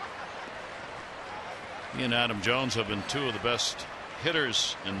 He and Adam Jones have been two of the best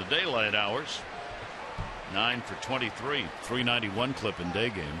hitters in the daylight hours. 9 for 23, 391 clip in day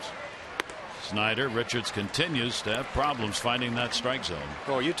games. Snyder, Richards continues to have problems finding that strike zone.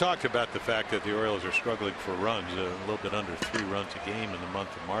 Well, you talked about the fact that the Orioles are struggling for runs, a little bit under 3 runs a game in the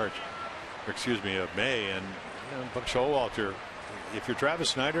month of March, or excuse me, of May. And Buck Showalter, if you're Travis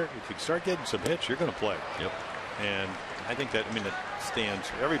Snyder, if you start getting some hits, you're going to play. Yep. And I think that, it stands.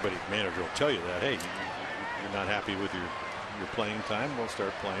 Everybody, manager will tell you that. Hey, you're not happy with your playing time. We'll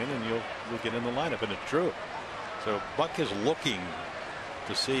start playing, and you'll get in the lineup, and it's true. So Buck is looking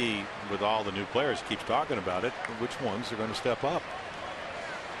to see, with all the new players, keeps talking about it, which ones are going to step up.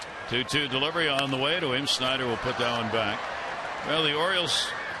 2-2 delivery on the way to him. Snyder will put that one back. Well, the Orioles,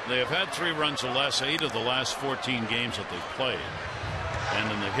 they have had 3 runs or less 8 of the last 14 games that they've played.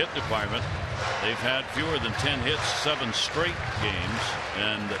 And in the hit department, they've had fewer than 10 hits 7 straight games,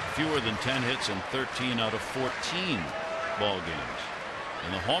 and fewer than 10 hits in 13 out of 14 ball games.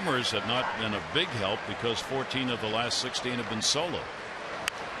 And the homers have not been a big help because 14 of the last 16 have been solo.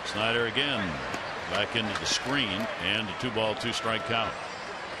 Snyder again back into the screen, and a 2-ball 2-strike count.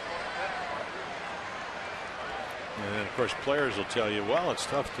 And of course, players will tell you, well, it's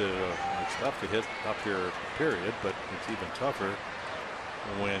tough to hit up here, period, but it's even tougher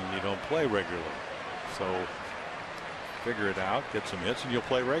when you don't play regularly. So figure it out, get some hits, and you'll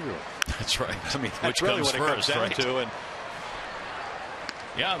play regularly. That's right. I mean, that's which really comes what it comes first, down right? to. And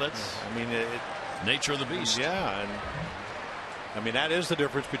yeah, that's nature of the beast. Yeah, and that is the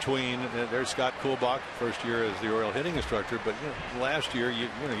difference between there's Scott Kuhlbach, first year as the Oriole hitting instructor, but last year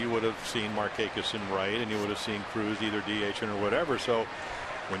you would have seen Markakis and Wright, and you would have seen Cruz either DHing or whatever. So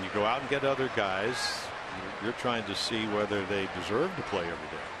when you go out and get other guys, you're trying to see whether they deserve to play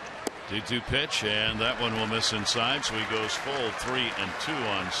every day. 2-2 pitch, and that one will miss inside, so he goes full 3-2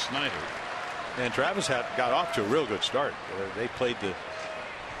 on Snyder. And Travis got off to a real good start. They played the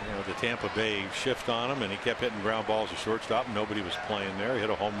Tampa Bay shift on him, and he kept hitting ground balls to shortstop, and nobody was playing there. He hit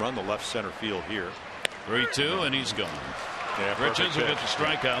a home run the left center field here. 3-2, and he's gone. Yeah, Richards will get the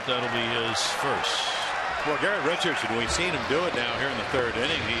strikeout. That'll be his first. Well, Garrett Richards, and we've seen him do it now here in the 3rd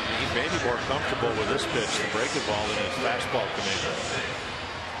inning. He may be more comfortable with this pitch, the breaking ball, than his fastball command.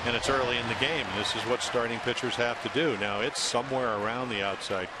 And it's early in the game. This is what starting pitchers have to do. Now it's somewhere around the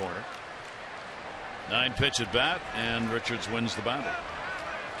outside corner. 9-pitch at bat, and Richards wins the battle.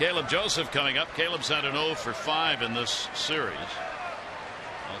 Caleb Joseph coming up. Caleb's had an 0 for 5 in this series.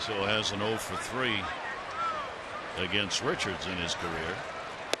 Also has an 0 for 3 against Richards in his career.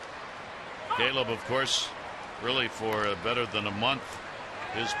 Caleb, of course, really for better than a month,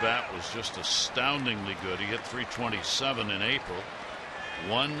 his bat was just astoundingly good. He hit 327 in April,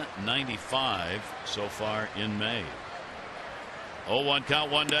 195 so far in May. 0-1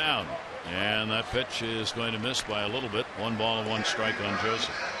 count, 1 down. And that pitch is going to miss by a little bit. 1 ball and 1 strike on Joseph.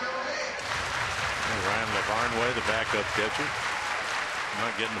 And Ryan LaVarnway, the backup catcher,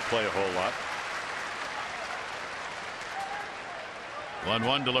 not getting to play a whole lot.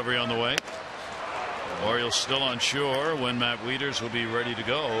 1-1 delivery on the way. Orioles still unsure when Matt Wieters will be ready to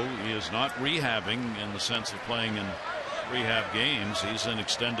go. He is not rehabbing in the sense of playing in rehab games. He's in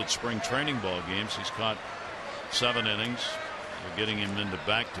extended spring training ball games. He's caught 7 innings. They're getting him into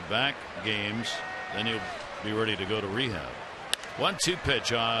back-to-back games. Then he'll be ready to go to rehab. 1-2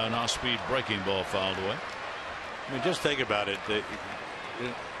 pitch on off-speed breaking ball fouled away. I mean, just think about it.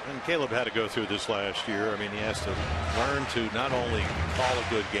 And Caleb had to go through this last year. I mean, he has to learn to not only call a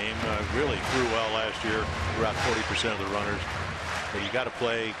good game, really threw well last year, threw out 40% of the runners. But you got to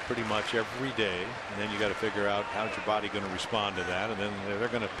play pretty much every day, and then you got to figure out how's your body going to respond to that, and then they're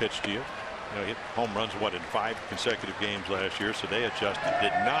going to pitch to you. Hit home runs in 5 consecutive games last year, so they adjusted.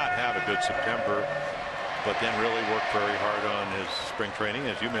 Did not have a good September, but then really worked very hard on his spring training.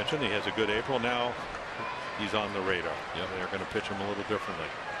 As you mentioned, he has a good April. Now he's on the radar. Yep. They're going to pitch him a little differently.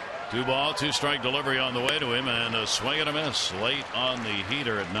 2 ball 2 strike delivery on the way to him, and a swing and a miss late on the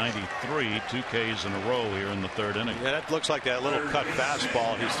heater at 93. 2 Ks in a row here in the 3rd inning. Yeah, that looks like that little cut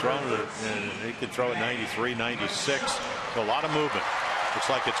fastball he's thrown it, and he could throw it 93, 96. So a lot of movement. Looks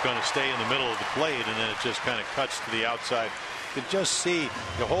like it's going to stay in the middle of the plate, and then it just kind of cuts to the outside. You can just see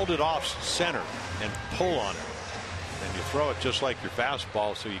you hold it off center and pull on it, and you throw it just like your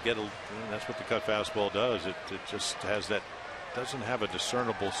fastball. So you get that's what the cut fastball does. It just has that, doesn't have a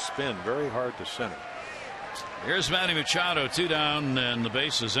discernible spin. Very hard to center. Here's Manny Machado, 2 down and the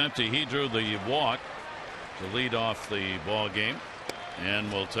base is empty. He drew the walk to lead off the ball game,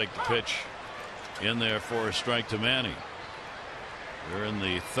 and will take the pitch in there for a strike to Manny. We're in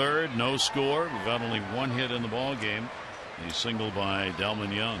the third, no score. We've got only 1 hit in the ball game. A single by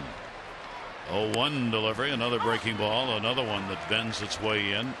Delman Young. 0-1 delivery, another breaking ball, another one that bends its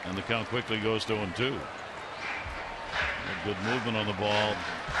way in, and the count quickly goes to 0-2. Good movement on the ball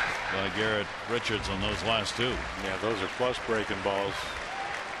by Garrett Richards on those last 2. Yeah, those are plus breaking balls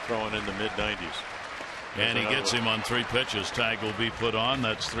throwing in the mid-90s. And he gets him on 3 pitches. Tag will be put on.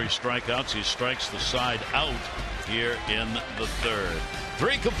 That's 3 strikeouts. He strikes the side out here in the third.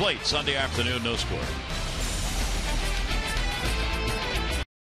 3 complete Sunday afternoon, no score.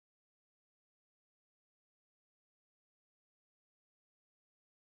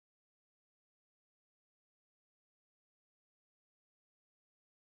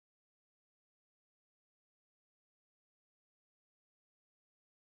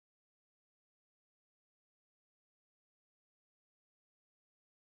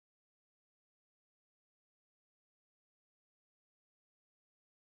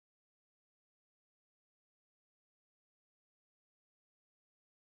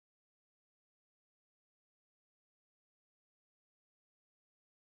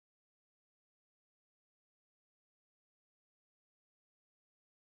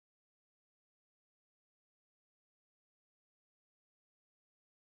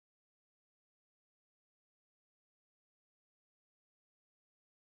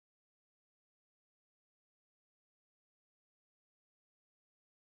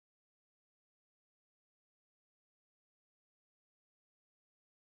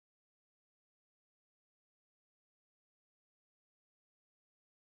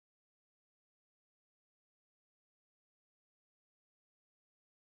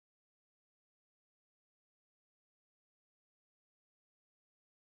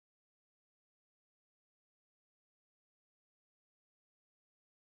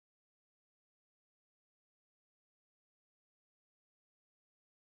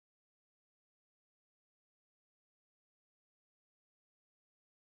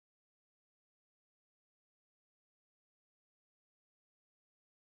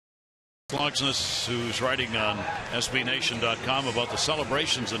 Longsness, who's writing on SBNation.com about the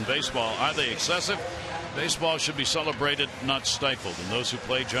celebrations in baseball. Are they excessive? Baseball should be celebrated, not stifled. And those who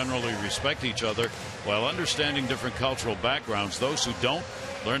play generally respect each other while understanding different cultural backgrounds. Those who don't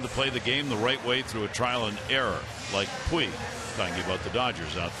learn to play the game the right way through a trial and error, like Puig, talking about the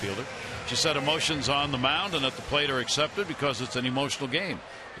Dodgers outfielder. She said emotions on the mound and at the plate are accepted because it's an emotional game.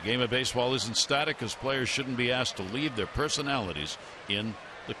 The game of baseball isn't static, as players shouldn't be asked to leave their personalities in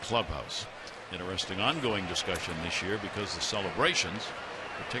the clubhouse. Interesting ongoing discussion this year because the celebrations,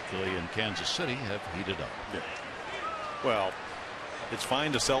 particularly in Kansas City, have heated up. Yeah. Well, it's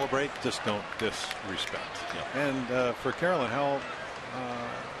fine to celebrate, just don't disrespect. Yeah. And for Carolyn, how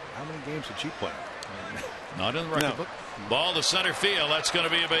many games did she play? Not in the record book. Ball to center field. That's going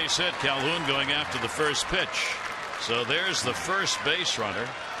to be a base hit. Calhoun going after the first pitch. So there's the first base runner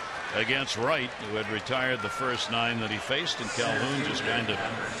against Wright, who had retired the first 9 that he faced, and Calhoun just kind of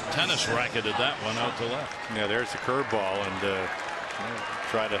tennis racketed that one out to left. Yeah, there's the curveball, and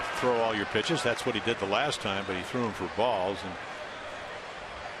try to throw all your pitches. That's what he did the last time, but he threw them for balls. And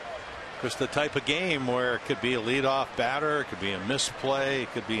it's the type of game where it could be a leadoff batter, it could be a misplay,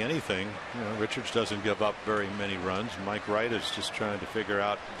 it could be anything. Richards doesn't give up very many runs. Mike Wright is just trying to figure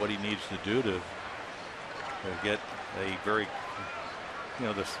out what he needs to do to get a very,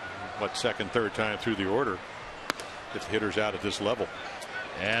 second, third time through the order, if the hitter's out at this level.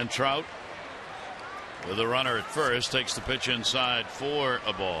 And Trout, with a runner at first, takes the pitch inside for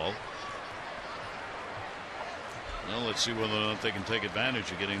a ball. Well, let's see whether or not they can take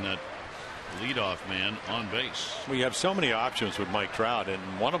advantage of getting that leadoff man on base. We have so many options with Mike Trout, and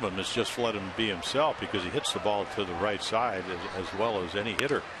one of them is just let him be himself, because he hits the ball to the right side as well as any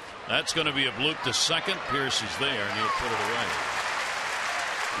hitter. That's going to be a bloop to second. Pierce is there, and he'll put it away.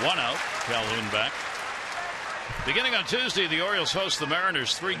 1 out. Calhoun back. Beginning on Tuesday, the Orioles host the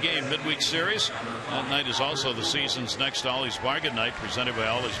Mariners' 3-game midweek series. That night is also the season's next Ollie's Bargain Night, presented by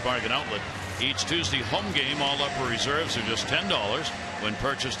Ollie's Bargain Outlet. Each Tuesday home game, all upper reserves are just $10 when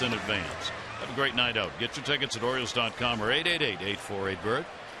purchased in advance. Have a great night out. Get your tickets at Orioles.com or 888-848-BIRD.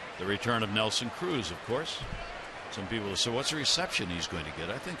 The return of Nelson Cruz, of course. Some people will say, what's the reception he's going to get?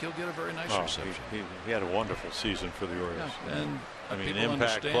 I think he'll get a very nice reception. He had a wonderful season for the Orioles. Yeah, and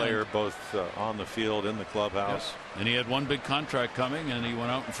impact player, both on the field, in the clubhouse. Yes. And he had one big contract coming, and he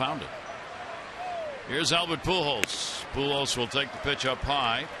went out and found it. Here's Albert Pujols. Pujols will take the pitch up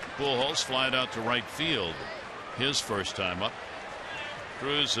high. Pujols flying out to right field. His first time up.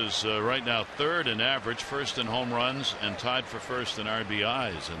 Cruz is right now third in average, first in home runs, and tied for first in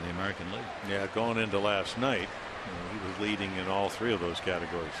RBIs in the American League. Yeah, going into last night, he was leading in all three of those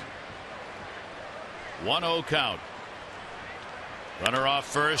categories. 1-0 count. Runner off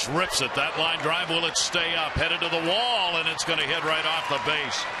first, rips it. That line drive, will it stay up? Headed to the wall, and it's going to hit right off the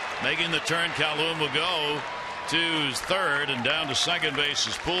base. Making the turn, Calhoun will go to third, and down to second base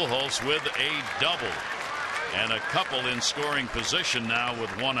is Pujols with a double. And a couple in scoring position now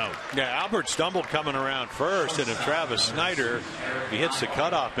with one out. Yeah, Albert stumbled coming around first, and if Travis Snyder, he hits the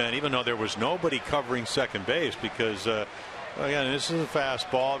cutoff man, even though there was nobody covering second base, because again, this is a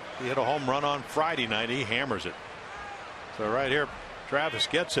fastball. He hit a home run on Friday night. He hammers it. So right here, Travis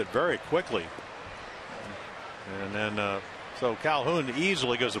gets it very quickly, and then so Calhoun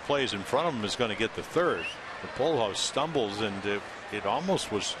easily goes to plays in front of him is going to get the third. The Pujols stumbles, and it almost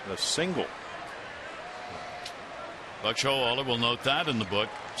was a single. Buck Showalter will note that in the book.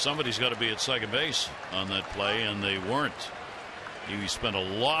 Somebody's got to be at second base on that play, and they weren't. He spent a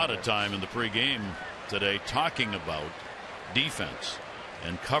lot of time in the pregame today talking about defense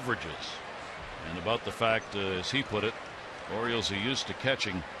and coverages, and about the fact, as he put it, Orioles are used to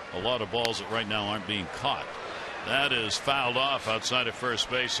catching a lot of balls that right now aren't being caught. That is fouled off outside of first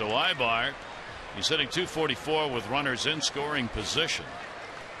base. So Ibar, he's hitting .244 with runners in scoring position.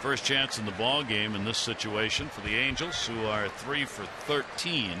 First chance in the ball game in this situation for the Angels, who are 3 for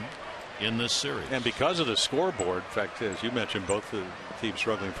 13 in this series. And because of the scoreboard, in fact, as you mentioned, both the teams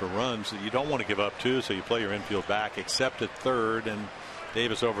struggling for runs, you don't want to give up two, so you play your infield back, except at third, and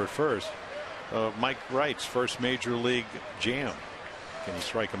Davis over at first. Mike Wright's first major league jam. Can he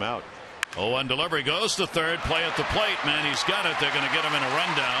strike him out? 0-1 delivery, goes to third, play at the plate. Man, he's got it. They're going to get him in a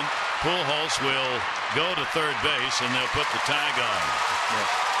rundown. Pujols will go to third base, and they'll put the tag on. Yeah.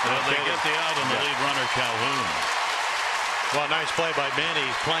 They get the out on the lead runner, Calhoun. Well, nice play by Manny,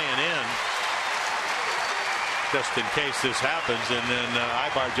 playing in just in case this happens, and then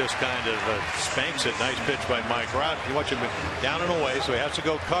Ibar just kind of spanks it. Nice pitch by Mike Wright. You watch him down and away, so he has to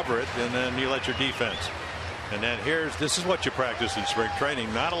go cover it, and then you let your defense. And then this is what you practice in spring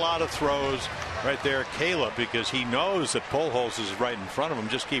training. Not a lot of throws right there, Caleb, because he knows that Pujols is right in front of him.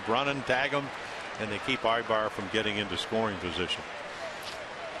 Just keep running, tag him, and they keep Ibar from getting into scoring position.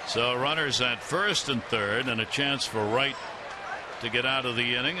 So runners at first and third, and a chance for Wright to get out of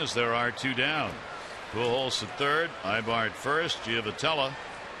the inning as there are two down. Pujols at third, Ibar at first, Giovitella.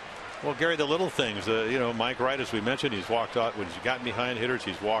 Well, Gary, the little things, Mike Wright, as we mentioned, he's walked off when he's gotten behind hitters.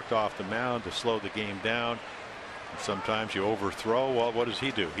 He's walked off the mound to slow the game down. Sometimes you overthrow. Well, what does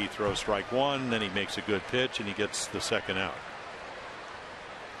he do? He throws strike one, then he makes a good pitch, and he gets the second out.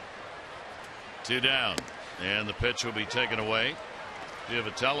 Two down, and the pitch will be taken away.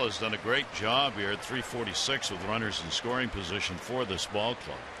 Giovitella has done a great job here at .346 with runners in scoring position for this ball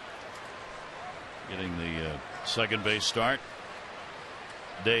club. Getting the second base start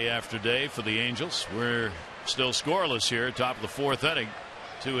day after day for the Angels. We're still scoreless here, top of the fourth inning.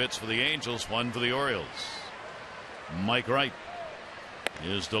 2 hits for the Angels, 1 for the Orioles. Mike Wright,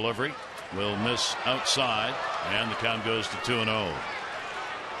 his delivery will miss outside, and the count goes to 2-0.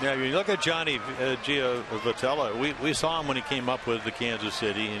 Yeah, when you look at Johnny Giovitella, we saw him when he came up with the Kansas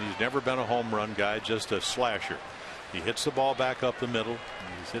City, and he's never been a home run guy, just a slasher. He hits the ball back up the middle.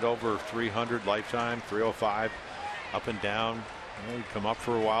 He's hit over 300 lifetime, 305 up and down. He'd come up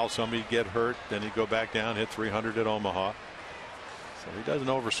for a while, somebody'd get hurt, then he'd go back down, hit 300 at Omaha. So he doesn't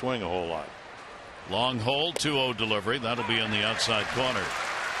overswing a whole lot. Long hold, 2-0 delivery. That'll be in the outside corner.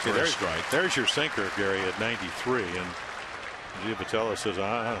 See, there's your sinker, Gary, at 93, and Giovitella says,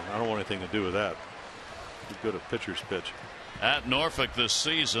 I don't want anything to do with that. He's good at pitcher's pitch. At Norfolk this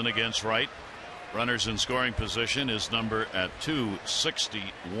season against Wright, runners in scoring position, his number at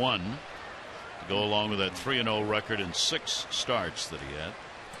 261 to go along with that 3-0 record in 6 starts that he had.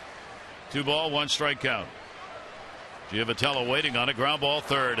 2 ball, 1 strike count. Giovitella waiting on a ground ball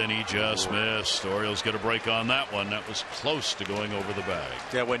third, and he just missed. Orioles get a break on that one. That was close to going over the bag.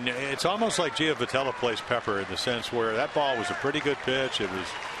 Yeah, when it's almost like Giovitella plays Pepper in the sense where that ball was a pretty good pitch. It was,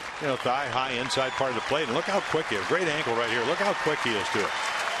 thigh high inside part of the plate, and look how quick he is. Great angle right here. Look how quick he is to it.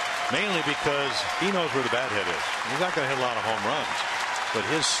 Mainly because he knows where the bat head is. He's not going to hit a lot of home runs, but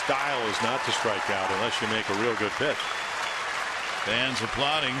his style is not to strike out unless you make a real good pitch. Fans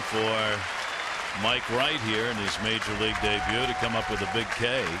applauding for Mike Wright here in his major league debut to come up with a big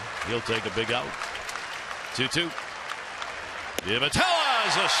K. He'll take a big out. 2-2. Giovitella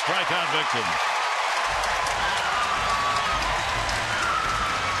is a strikeout victim.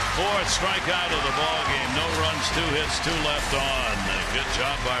 Fourth strikeout of the ball game. No runs, 2 hits, 2 left on. Good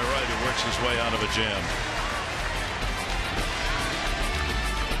job by Wright, who works his way out of a jam.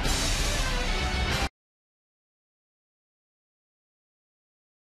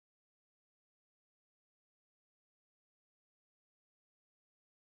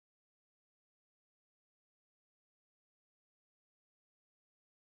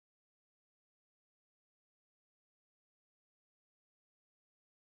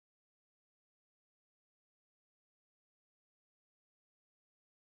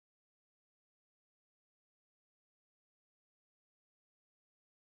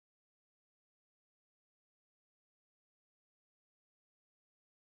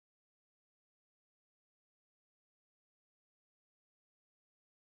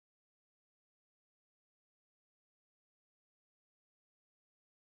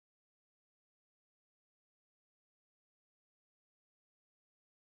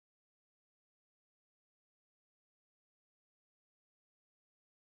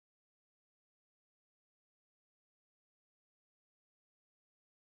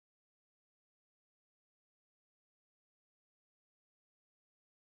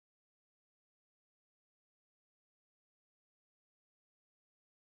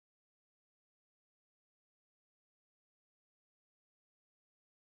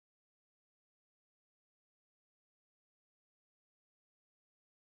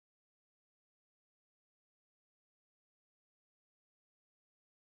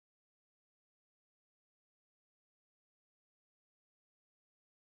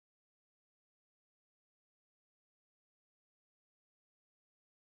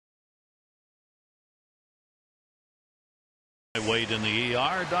 Wade in the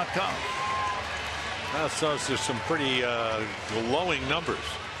ER.com. So there's some pretty glowing numbers.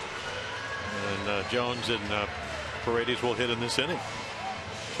 And Jones and Paredes will hit in this inning.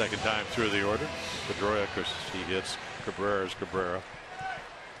 Second time through the order. Pedroia, of course, he hits. Cabrera's Cabrera.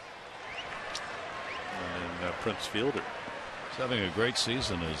 And Prince Fielder. He's having a great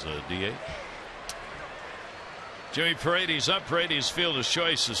season as a DH. Jimmy Paredes up. Paredes fielder's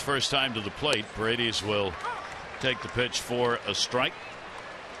choice, his first time to the plate. Paredes will take the pitch for a strike.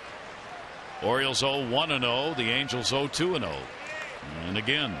 Orioles 0-1-0. The Angels 0-2-0. And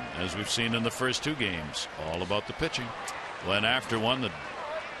again, as we've seen in the first 2 games, all about the pitching. Went after one that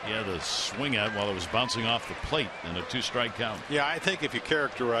he had to swing at while it was bouncing off the plate in a 2-strike count. Yeah, I think if you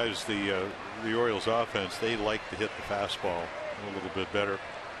characterize the Orioles offense, they like to hit the fastball a little bit better.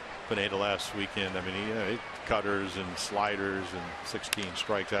 Pineda last weekend, I mean, he cutters and sliders and 16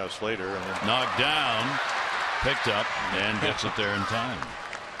 strikeouts later. And then knocked down, picked up, and gets it there in time.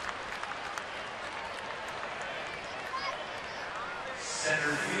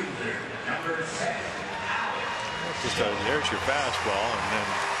 Center fielder, number 7. Just there's your fastball, and then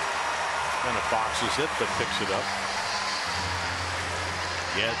kind of boxes it, but picks it up.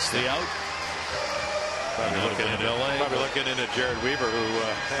 Gets the out. Probably looking into Jared Weaver, who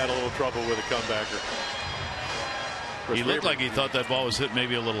had a little trouble with a comebacker. He looked like he thought that ball was hit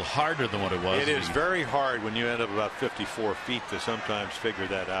maybe a little harder than what it was. It is very hard when you end up about 54 feet to sometimes figure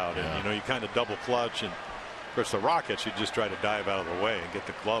that out. Yeah. And you know, you kind of double clutch, and of course the Rockets, you just try to dive out of the way and get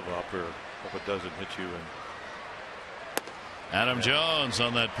the glove up, or hope it doesn't hit you. And Adam Jones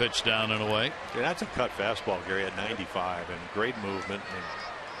on that pitch down and away. Yeah, that's a cut fastball, Gary, at 95, and great movement.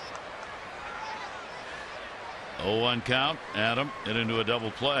 0-1 count. Adam hit into a double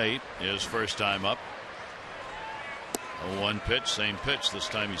play. His first time up. 0-1 pitch, same pitch. This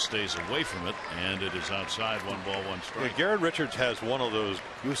time he stays away from it, and it is outside. 1 ball, 1 strike. Yeah, Garrett Richards has one of those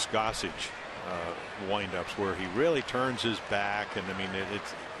Goose Gossage windups where he really turns his back, and I mean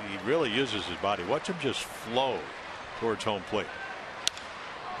he really uses his body. Watch him just flow towards home plate.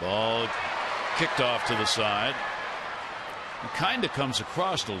 Ball Kicked off to the side. It kind of comes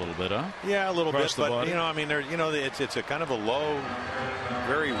across a little bit, huh? Yeah, a little across bit, but you know, I mean, there, you know, it's a kind of a low,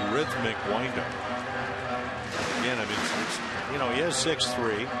 very rhythmic windup. Again, I mean, it's, you know, he is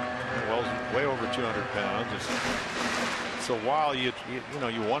 6'3", well, way over 200 pounds. So while you know,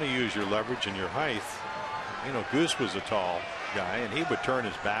 you want to use your leverage and your height, you know, Goose was a tall guy, and he would turn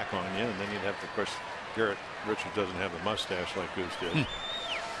his back on you, and then you'd have to, of course, Garrett Richards doesn't have a mustache like Goose did.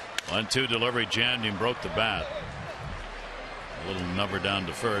 1-2 delivery, jammed him, broke the bat. A little number down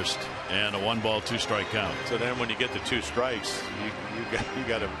to first, and a 1 ball, 2 strike count. So then when you get the 2 strikes, you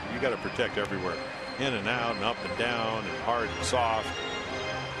got to protect everywhere, in and out and up and down and hard and soft.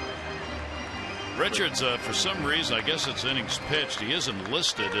 Richards, for some reason, I guess it's innings pitched, he isn't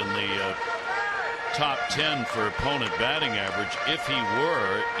listed in the top 10 for opponent batting average. If he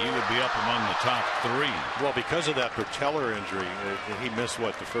were, he would be up among the top 3. Well, because of that patellar injury, he missed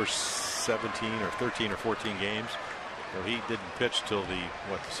what, the first 17 or 13 or 14 games. So he didn't pitch till the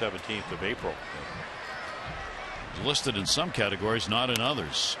 17th of April. He's listed in some categories, not in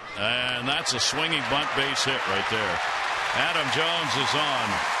others. And that's a swinging bunt base hit right there. Adam Jones is on.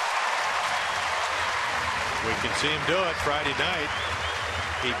 We can see him do it Friday night.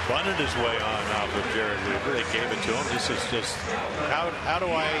 He bunted his way on out with Jared Weaver. They gave it to him. This is just how do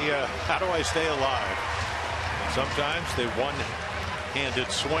I stay alive? And sometimes they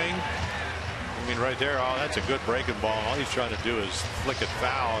one-handed swing. I mean, right there, oh, that's a good breaking ball. All he's trying to do is flick it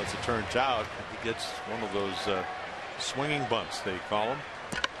foul as it turns out. He gets one of those swinging bunts, they call them.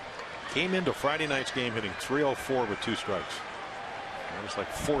 Came into Friday night's game hitting .304 with 2 strikes. That was like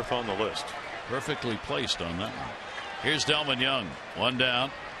 4th on the list. Perfectly placed on that one. Here's Delman Young, 1 down.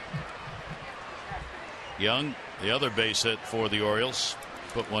 Young, the other base hit for the Orioles,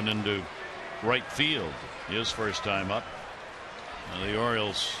 put one into right field. His first time up. Now the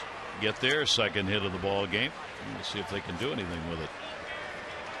Orioles get their second hit of the ball game. We'll see if they can do anything with it.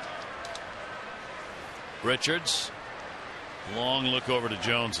 Richards, long look over to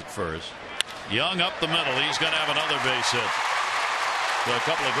Jones at first. Young up the middle. He's going to have another base hit. So a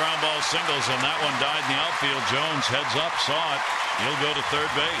couple of ground ball singles, and that one died in the outfield. Jones heads up, saw it. He'll go to third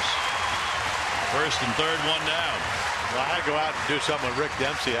base. First and third, 1 down. Well, I had to go out and do something with Rick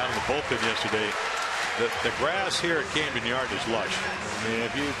Dempsey out in the bullpen yesterday. The grass here at Camden Yard is lush. I mean,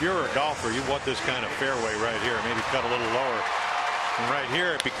 if you're a golfer, you want this kind of fairway right here. Maybe cut a little lower. And right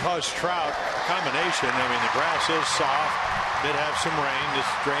here, because Trout, combination, I mean, the grass is soft. Did have some rain. This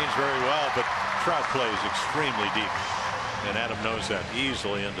drains very well, but Trout plays extremely deep. And Adam knows that,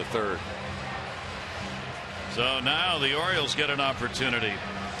 easily into third. So now the Orioles get an opportunity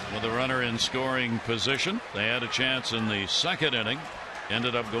with a runner in scoring position. They had a chance in the second inning.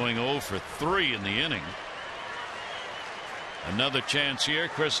 Ended up going 0 for 3 in the inning. Another chance here.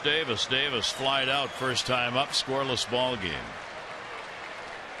 Chris Davis. Davis flied out first time up. Scoreless ball game.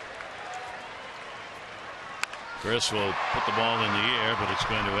 Chris will put the ball in the air, but it's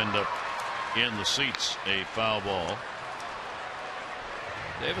going to end up in the seats. A foul ball.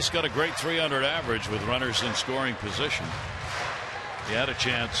 Davis got a great 300 average with runners in scoring position. He had a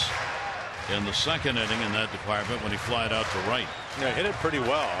chance in the second inning in that department when he flied out to right. Yeah, hit it pretty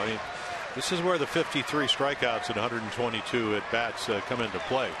well. I mean, this is where the 53 strikeouts and 122 at bats come into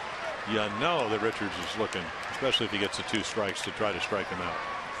play. You know that Richards is looking, especially if he gets the 2 strikes, to try to strike him out.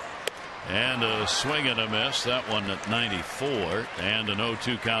 And a swing and a miss. That one at 94, and an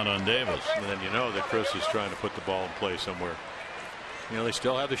 0-2 count on Davis. And then you know that Chris is trying to put the ball in play somewhere. You know, they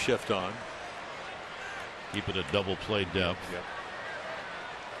still have the shift on. Keep it at double play depth. Yep.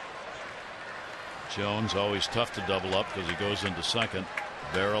 Jones always tough to double up because he goes into second,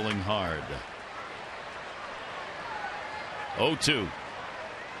 barreling hard. 0-2.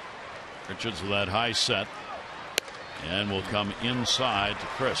 Richards with that high set, and will come inside to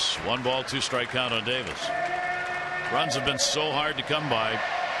Chris. 1 ball, 2 strike count on Davis. Runs have been so hard to come by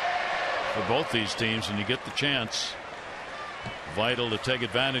for both these teams, and you get the chance. Vital to take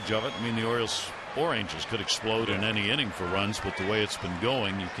advantage of it. I mean, the Orioles or Angels could explode in any inning for runs, but the way it's been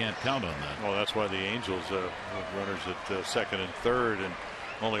going, you can't count on that. Well, that's why the Angels runners at second and third and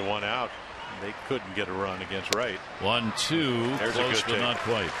only 1 out. They couldn't get a run against Wright. 1-2. There's close, a good but take. not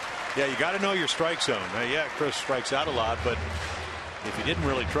quite. Yeah, you got to know your strike zone. Yeah, Chris strikes out a lot, but if he didn't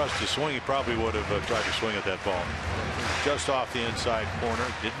really trust his swing, he probably would have tried to swing at that ball. Just off the inside corner,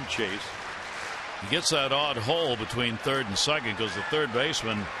 didn't chase. He gets that odd hole between third and second because the third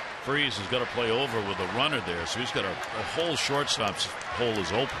baseman, Freese, has got to play over with a runner there. So he's got a whole shortstop's hole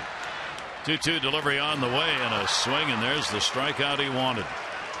is open. 2-2 delivery on the way and a swing, and there's the strikeout he wanted.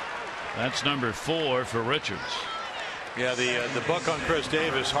 That's number 4 for Richards. Yeah, the buck on Chris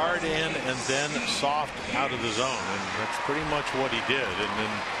Davis, hard in and then soft out of the zone, and that's pretty much what he did. And then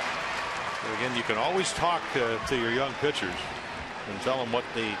again, you can always talk to your young pitchers and tell them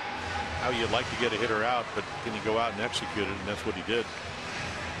how you'd like to get a hitter out, but can you go out and execute it? And that's what he did.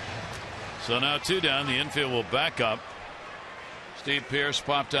 So now 2 down. The infield will back up. Steve Pearce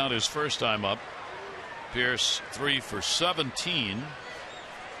popped out his first time up. Pearce 3 for 17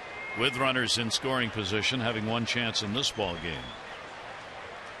 with runners in scoring position, having 1 chance in this ball game.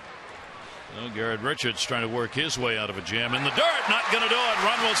 So Garrett Richards trying to work his way out of a jam in the dirt. Not going to do it.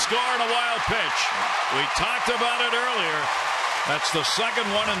 Run will score on a wild pitch. We talked about it earlier. That's the second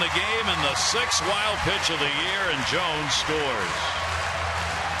one in the game and the 6th wild pitch of the year, and Jones scores.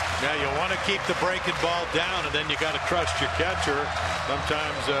 Now you want to keep the breaking ball down, and then you got to trust your catcher.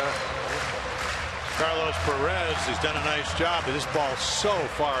 Sometimes Carlos Perez has done a nice job, but this ball's so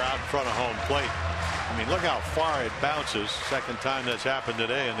far out in front of home plate. I mean, look how far it bounces. Second time that's happened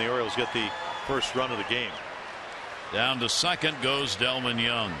today, and the Orioles get the first run of the game. Down to second goes Delman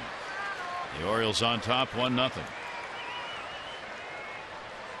Young. The Orioles on top 1-0.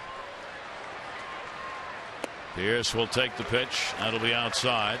 Pierce will take the pitch. That'll be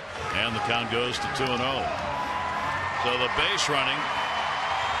outside, and the count goes to 2-0. So the base running,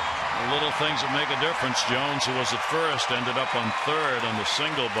 the little things that make a difference. Jones, who was at first, ended up on third on the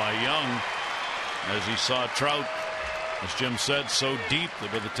single by Young, as he saw Trout, as Jim said, so deep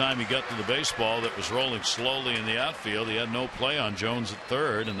that by the time he got to the baseball that was rolling slowly in the outfield, he had no play on Jones at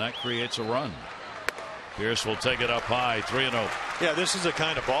third, and that creates a run. Pierce will take it up high, 3-0. Yeah, this is a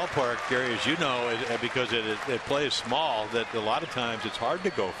kind of ballpark, Gary, as you know, because it plays small, that a lot of times it's hard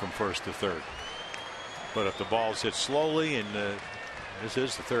to go from first to third. But if the ball's hit slowly, and this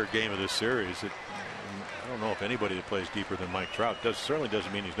is the third game of this series, I don't know if anybody that plays deeper than Mike Trout certainly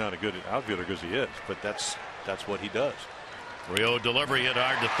doesn't mean he's not a good outfielder, because he is, but that's what he does. Rio delivery hit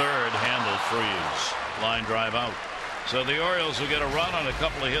hard to third, handled Freeze. Line drive out. So the Orioles will get a run on a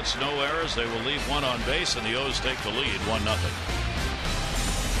couple of hits, no errors. They will leave one on base, and the O's take the lead 1-0.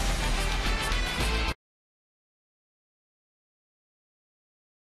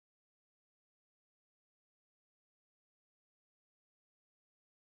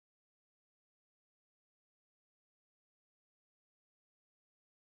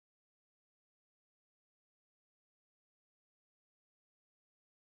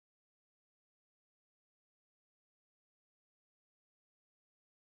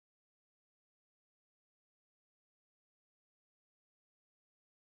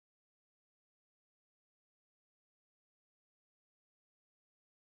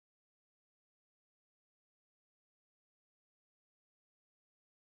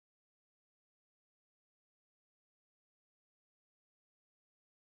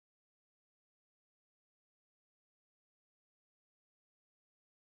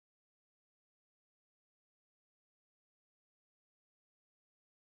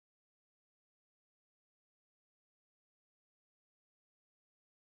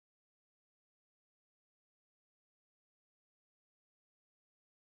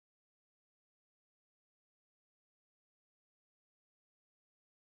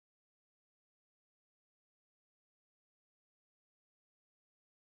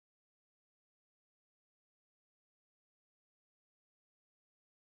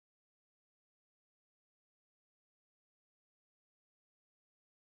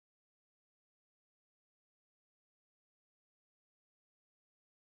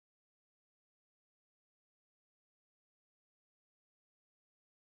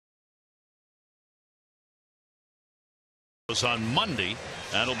 On Monday.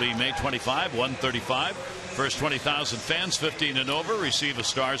 That'll be May 25, 1:35. First 20,000 fans 15 and over receive a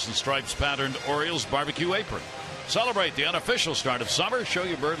Stars and Stripes patterned Orioles barbecue apron. Celebrate the unofficial start of summer. Show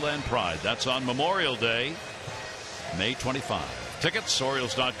your Birdland pride. That's on Memorial Day, May 25. Tickets,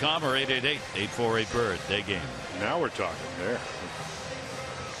 Orioles.com or 888-848-BIRD. Day game. Now we're talking there.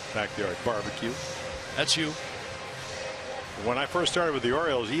 Backyard barbecue. That's you. When I first started with the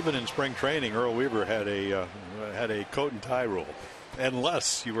Orioles, even in spring training, Earl Weaver had a coat and tie rule,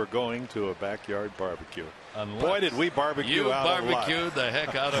 unless you were going to a backyard barbecue. Boy, did we barbecue you out barbecued the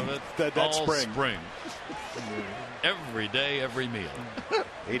heck out of it that all spring. Every day, every meal.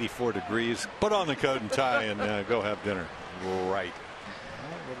 84 degrees. Put on the coat and tie and go have dinner. Right.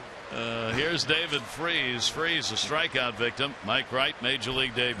 Here's David Freese. Freese, a strikeout victim. Mike Wright, major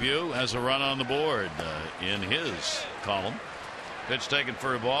league debut, has a run on the board in his column. Pitch taken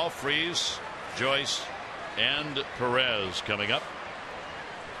for a ball. Freese, Joyce, and Perez coming up.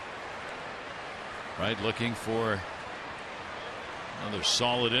 Wright looking for another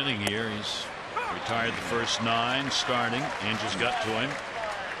solid inning here. He's retired the first 9 starting. Angels got to him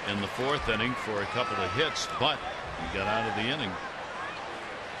in the 4th inning for a couple of hits, but he got out of the inning.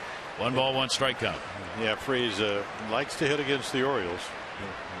 1 ball, 1 strikeout. Yeah, Freese likes to hit against the Orioles,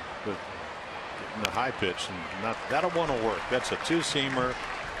 but in the high pitch, and that'll want to work. That's a 2-seamer.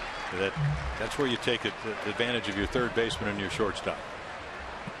 That's where you take advantage of your third baseman and your shortstop,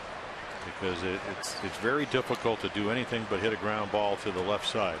 because it's very difficult to do anything but hit a ground ball to the left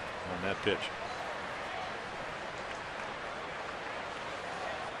side on that pitch.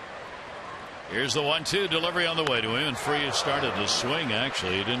 Here's the 1-2 delivery on the way to him, and Freese started to swing.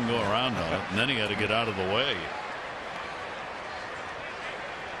 Actually, he didn't go around on it, and then he had to get out of the way.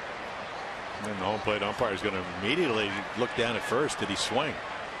 And the home plate umpire is going to immediately look down at first. Did he swing?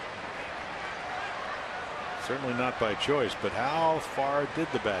 Certainly not by choice, but how far did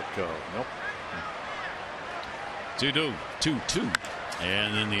the bat go? Nope. 2-2.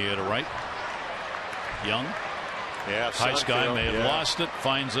 And in the air to right. Young. Yeah, high sky may have lost it,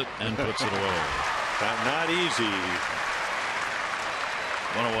 finds it, and puts it away. Not easy.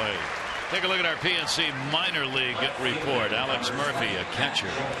 One away. Take a look at our PNC minor league report. Alex Murphy, a catcher.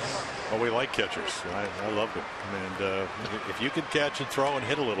 Well, we like catchers. I love them. And if you can catch and throw and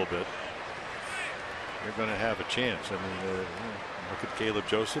hit a little bit, you're going to have a chance. I mean, look at Caleb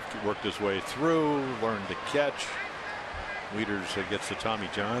Joseph. Worked his way through, learned to catch. Wieters gets the Tommy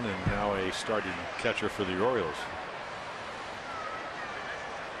John, and now a starting catcher for the Orioles.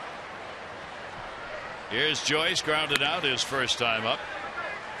 Here's Joyce, grounded out, his first time up.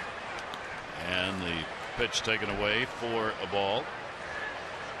 And the pitch taken away for a ball.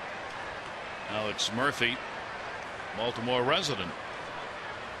 Alex Murphy, Baltimore resident.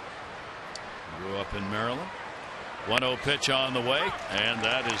 Grew up in Maryland. 1-0 pitch on the way, and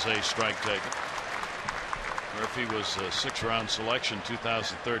that is a strike taken. Murphy was a 6th-round selection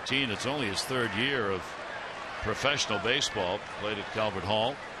 2013. It's only his 3rd year of professional baseball. Played at Calvert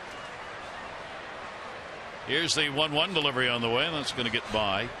Hall. Here's the 1-1 delivery on the way, and that's going to get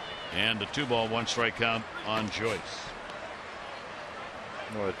by. And a 2-ball, 1-strike count on Joyce.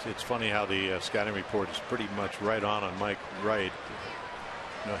 Well, it's funny how the scouting report is pretty much right on Mike Wright.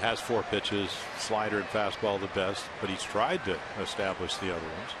 You know, has 4 pitches, slider and fastball the best, but he's tried to establish the other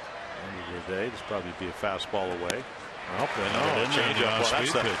ones. End of the day, this probably be a fastball away. Changeup.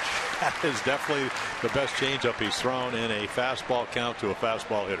 That is definitely the best changeup he's thrown in a fastball count to a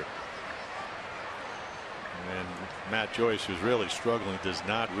fastball hitter. And Matt Joyce, who's really struggling, does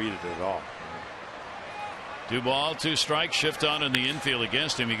not read it at all. 2 ball, 2 strikes. Shift on in the infield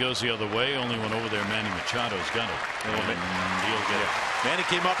against him. He goes the other way. Only one over there. Manny Machado's got it. And he'll get it. Manny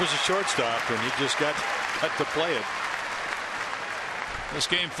came up as a shortstop, and he just got to play it. This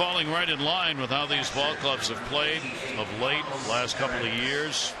game falling right in line with how these ball clubs have played of late, last couple of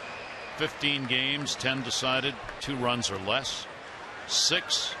years. 15 games, 10 decided, 2 runs or less.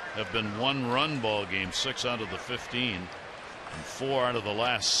 6 have been 1-run ball games, 6 out of the 15, and 4 out of the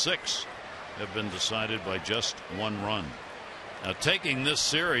last 6 have been decided by just 1 run. Now, taking this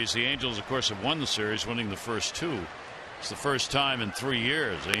series, the Angels, of course, have won the series, winning the first 2. It's the first time in 3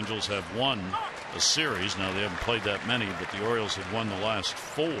 years Angels have won a series. Now, they haven't played that many, but the Orioles have won the last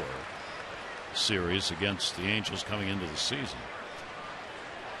 4 series against the Angels coming into the season.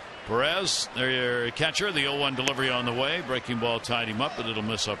 Perez, their catcher, the 0-1 delivery on the way. Breaking ball tied him up, but it'll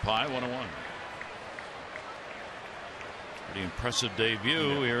miss up high. 1-1. Pretty impressive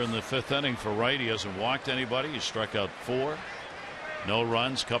debut here in the 5th inning for Wright. He hasn't walked anybody. He struck out 4. No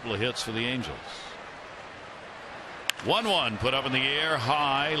runs, couple of hits for the Angels. 1-1 put up in the air,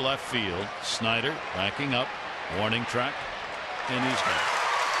 high left field. Snyder backing up, warning track, and he's gone.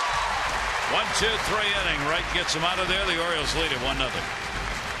 1-2-3 inning. Wright gets him out of there. The Orioles lead it 1-0.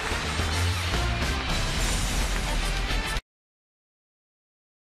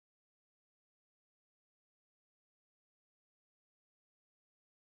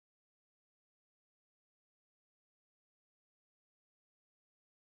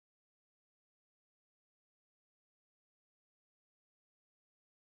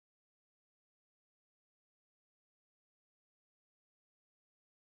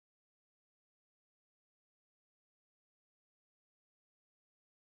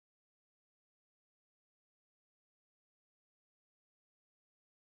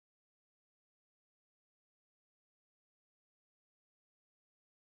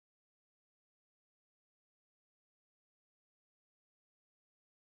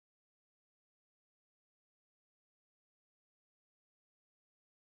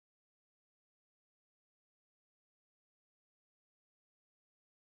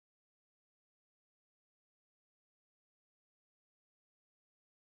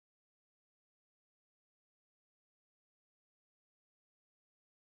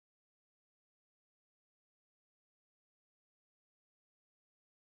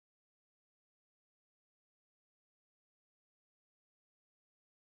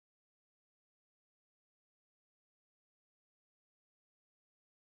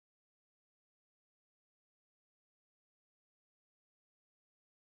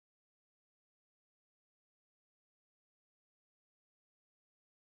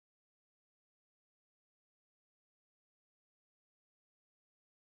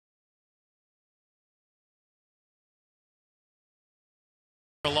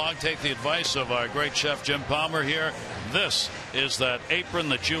 Along, take the advice of our great chef Jim Palmer here. This is that apron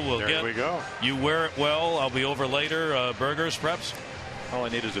that you will get. There we go. You wear it well. I'll be over later. Burgers, preps. All I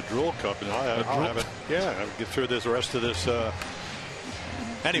need is a drool cup, and I'll have it. Yeah, I'll get through this rest of this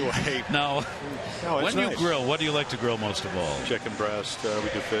Anyway. Now, when you nice. grill, what do you like to grill most of all? Chicken breast. We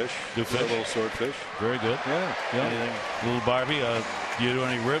do fish. Do fish? A little swordfish. Very good. Yeah. Anything? Little Barbie. Do you do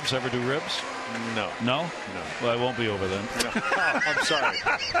any ribs? Ever do ribs? No. No? No. Well, I won't be over then. No. I'm sorry.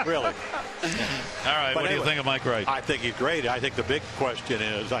 Really. All right. But what do you think of Mike Wright? I think he's great. I think the big question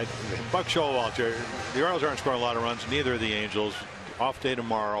is, Buck Showalter, the Orioles aren't scoring a lot of runs. Neither are the Angels. Off day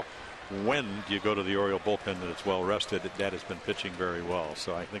tomorrow. When do you go to the Oriole bullpen that it's well rested? That has been pitching very well.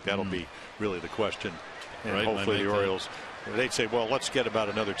 So I think that'll be really the question. And right, hopefully the Orioles, they'd say, well, let's get about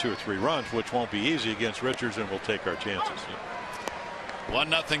another 2 or 3 runs, which won't be easy against Richards, and we'll take our chances.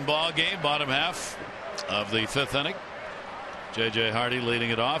 1-0 ball game, bottom half of the 5th inning. J.J. Hardy leading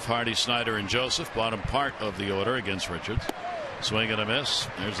it off. Hardy, Snyder, and Joseph, bottom part of the order against Richards. Swing and a miss.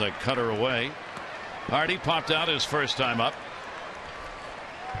 There's a cutter away. Hardy popped out his first time up.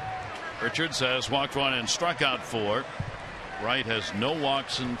 Richards has walked 1 and struck out 4. Wright has no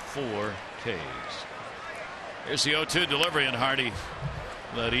walks and 4 Ks. Here's the 0-2 delivery, and Hardy,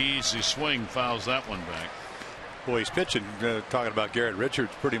 that easy swing, fouls that one back. Well, he's pitching, talking about Garrett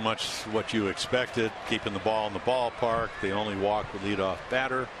Richards, pretty much what you expected, keeping the ball in the ballpark. The only walk with leadoff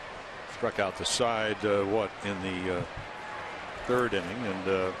batter. Struck out the side, in the 3rd inning,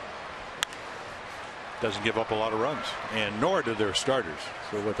 and doesn't give up a lot of runs, and nor do their starters.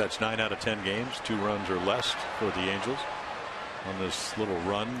 So that's 9 out of 10 games, 2 runs or less for the Angels on this little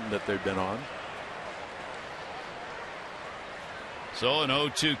run that they've been on. So an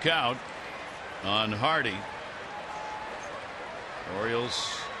 0-2 count on Hardy.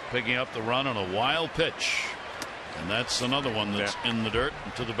 Orioles picking up the run on a wild pitch, and that's another one that's in the dirt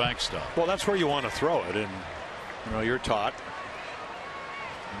to the backstop. Well, that's where you want to throw it, and you're taught.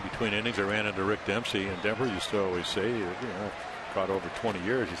 In between innings, I ran into Rick Dempsey in Denver. Used to always say, I've caught over 20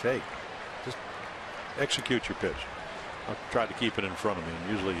 years. He said, hey, just execute your pitch. I tried to keep it in front of me,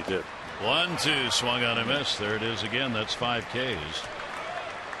 and usually you did. 1-2, swung on a miss. There it is again. That's 5 Ks.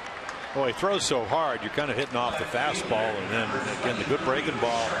 Well, he throws so hard, you're kind of hitting off the fastball, and then again the good breaking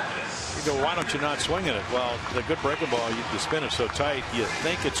ball. You go, why don't you not swing at it? Well, the good breaking ball, the spin is so tight, you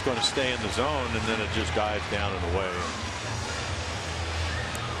think it's going to stay in the zone, and then it just dives down and away.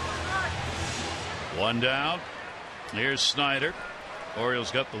 1 down. Here's Snyder.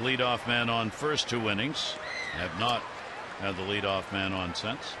 Orioles got the leadoff man on first 2 innings. Have not had the leadoff man on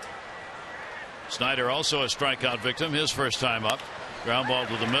since. Snyder also a strikeout victim his first time up. Ground ball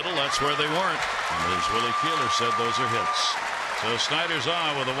to the middle. That's where they weren't. And as Willie Keeler said, those are hits. So Snyder's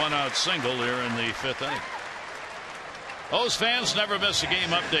on with a 1-out single here in the 5th inning. O's fans never miss a game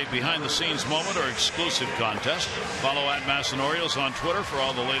update, behind the scenes moment, or exclusive contest. Follow at Masson Orioles on Twitter for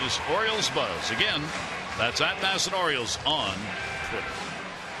all the latest Orioles buzz. Again, that's at Masson Orioles on Twitter.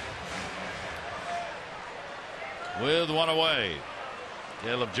 With 1 away,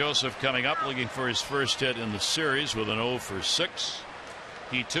 Caleb Joseph coming up, looking for his first hit in the series with an 0 for 6.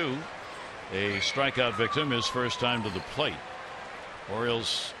 He too a strikeout victim his first time to the plate.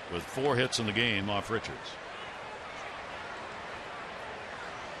 Orioles with 4 hits in the game off Richards.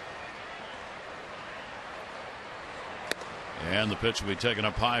 And the pitch will be taken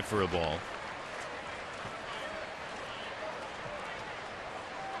up high for a ball.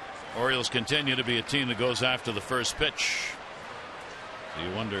 Orioles continue to be a team that goes after the first pitch. So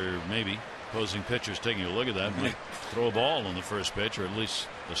you wonder, maybe opposing pitchers taking a look at that might throw a ball on the first pitch, or at least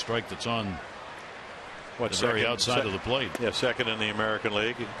a strike that's on the very outside of the plate. Yeah, second in the American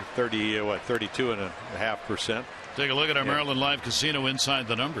League, 32.5%. Take a look at our Maryland Live Casino inside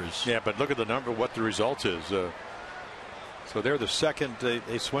the numbers. Yeah, but look at the number, what the result is. So they're the second.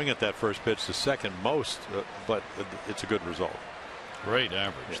 They swing at that first pitch, the second most, but it's a good result. Great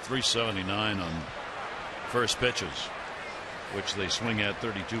average, 379 on first pitches, which they swing at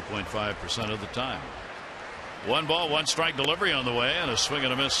 32.5% of the time. 1 ball, 1 strike delivery on the way, and a swing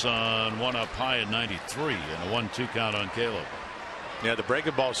and a miss on 1 up high at 93, and a 1-2 count on Caleb. Yeah, the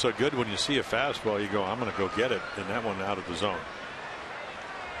breaking ball is so good. When you see a fastball, you go, I'm going to go get it, and that one out of the zone.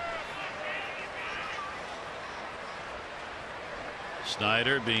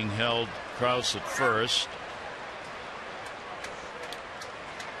 Snyder being held, Krause at first.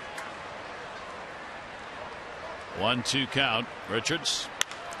 One-two count. Richards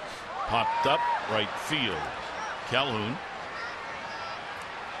popped up right field. Calhoun,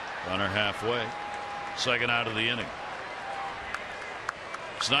 runner halfway, second out of the inning.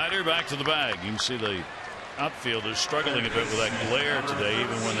 Snyder back to the bag. You can see the outfielders struggling a bit with that glare today,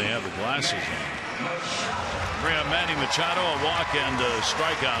 even when they have the glasses on. Bring up Manny Machado, a walk and a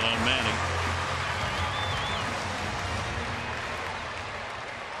strikeout on Manny.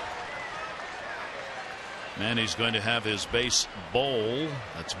 And he's going to have his base bowl,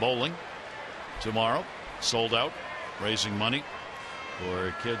 that's bowling, tomorrow. Sold out, raising money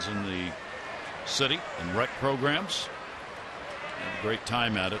for kids in the city and rec programs. Have a great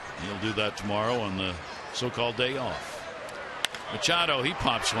time at it. He'll do that tomorrow on the so-called day off. Machado, he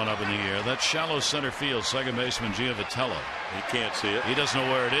pops one up in the air. That's shallow center field. Second baseman Giovitello. He can't see it. He doesn't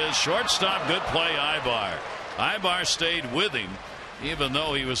know where it is. Shortstop, good play, Ibar. Ibar stayed with him, even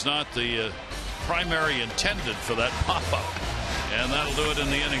though he was not the primary intended for that pop-up. And that'll do it in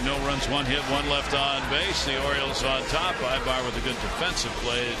the inning. No runs, 1 hit, 1 left on base. The Orioles on top. Ibar with a good defensive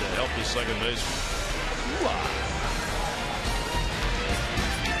play to help his second baseman. Ooh-ah.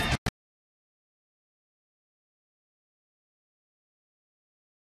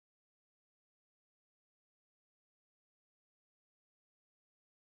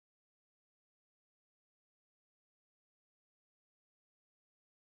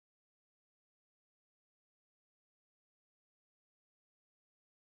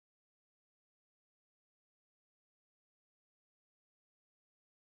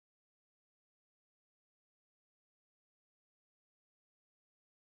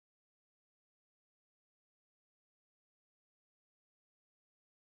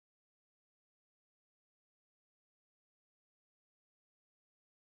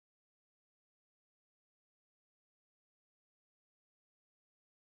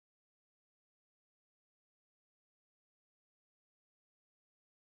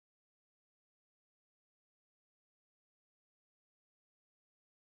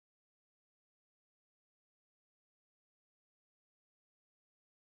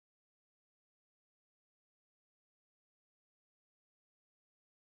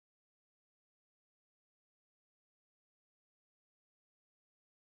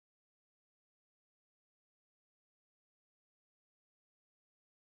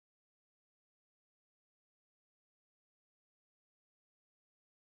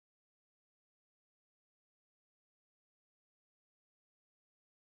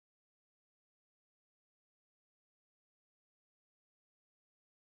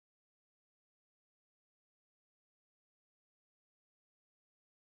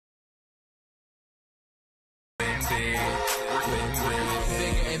 Bigger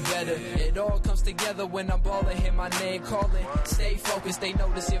and better, it all comes together when I'm balling, hear my name calling. Stay focused, they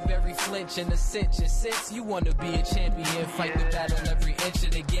notice you're very flinch in the cinch. And since you want to be a champion, fight the battle every inch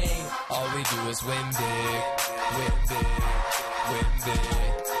of the game. All we do is win big, win big, win big,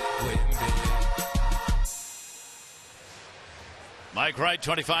 win big. Mike Wright,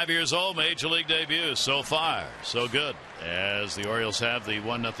 25 years old, Major League debut. So far, so good. As the Orioles have the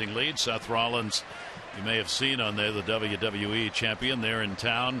 1-0 lead. Seth Rollins, you may have seen on there, the WWE champion, there in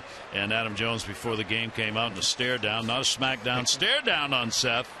town. And Adam Jones, before the game, came out in a stare down, not a smackdown, stare down on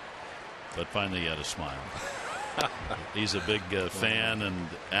Seth. But finally he had a smile. He's a big fan, and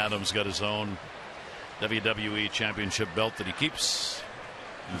Adam's got his own WWE championship belt that he keeps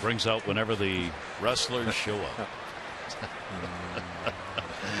and brings out whenever the wrestlers show up.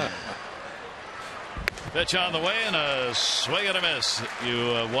 Pitch on the way and a swing and a miss.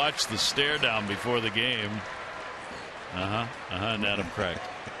 You watched the stare down before the game. And Adam cracked.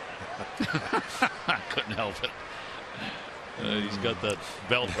 I couldn't help it. He's got that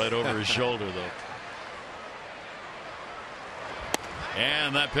belt right over his shoulder, though.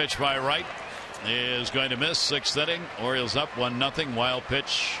 And that pitch by Wright is going to miss. 6th inning. Orioles up 1-0. Wild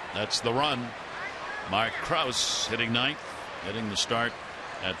pitch. That's the run. Mark Krause hitting 9th, hitting the start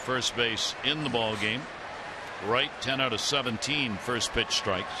at first base in the ball game. Wright 10 out of 17 first pitch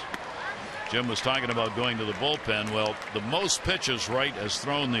strikes. Jim was talking about going to the bullpen. Well, the most pitches Wright has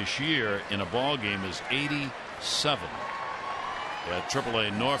thrown this year in a ball game is 87 at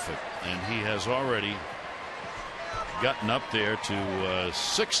AAA Norfolk, and he has already gotten up there to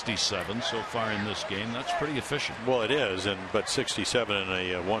 67 so far in this game. That's pretty efficient. Well, it is, but 67 in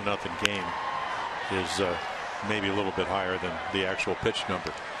a 1-0 game is maybe a little bit higher than the actual pitch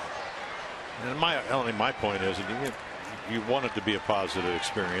number. And my point is, you want it to be a positive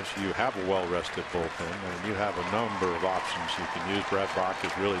experience. You have a well-rested bullpen, and you have a number of options you can use. Brad Bach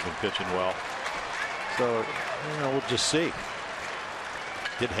has really been pitching well, so we'll just see.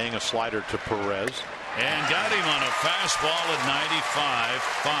 Did hang a slider to Perez. And got him on a fastball at 95,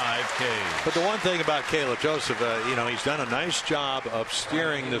 5 Ks. But the one thing about Caleb Joseph, he's done a nice job of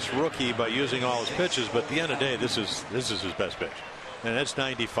steering this rookie by using all his pitches. But at the end of the day, this is his best pitch, and it's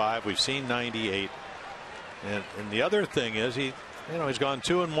 95. We've seen 98. And the other thing is he's gone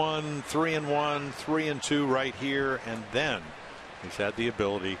 2-1, 3-1, 3-2 right here, and then he's had the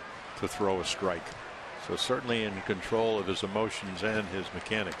ability to throw a strike. So certainly in control of his emotions and his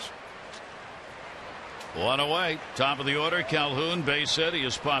mechanics. One away. Top of the order. Calhoun, base hit. He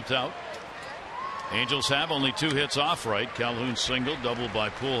is popped out. Angels have only 2 hits off Wright. Calhoun single, double by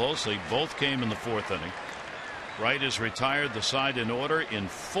Pujols. They both came in the 4th inning. Wright has retired the side in order in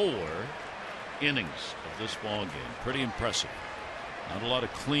 4 innings of this ball game. Pretty impressive. Not a lot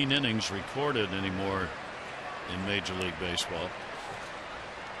of clean innings recorded anymore in Major League Baseball.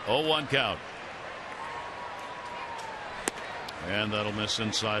 0-1 count. And that'll miss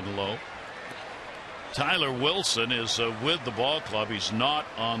inside and low. Tyler Wilson is with the ball club. He's not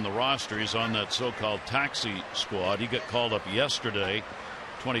on the roster. He's on that so-called taxi squad. He got called up yesterday.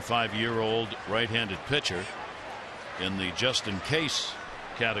 25-year-old right-handed pitcher in the just in case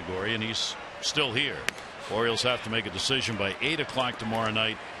category, and he's still here. Orioles have to make a decision by 8 o'clock tomorrow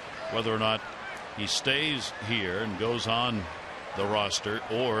night whether or not he stays here and goes on the roster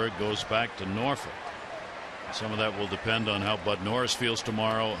or goes back to Norfolk. Some of that will depend on how Bud Norris feels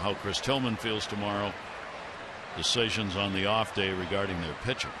tomorrow, how Chris Tillman feels tomorrow. Decisions on the off day regarding their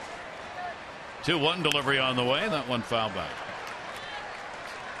pitching. 2-1 delivery on the way. That one foul back.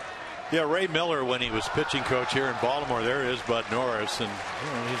 Yeah, Ray Miller, when he was pitching coach here in Baltimore, there is Bud Norris, and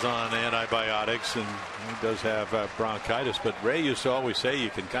he's on antibiotics, and he does have bronchitis. But Ray used to always say you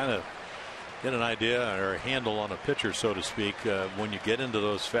can kind of get an idea or a handle on a pitcher, so to speak, when you get into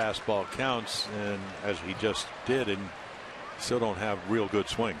those fastball counts, and as he just did, and still don't have real good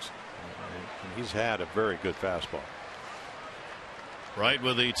swings. And he's had a very good fastball. Right,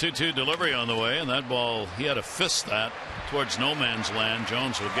 with the 2-2 delivery on the way, and that ball, he had to fist that towards no man's land.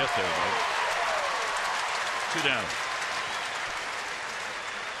 Jones will get there, though. 2 down.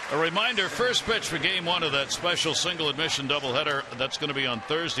 A reminder, first pitch for game 1 of that special single admission doubleheader that's going to be on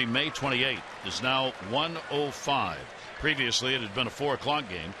Thursday, May 28th, is now 1:05. Previously, it had been a 4 o'clock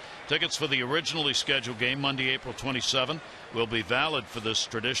game. Tickets for the originally scheduled game, Monday, April 27, will be valid for this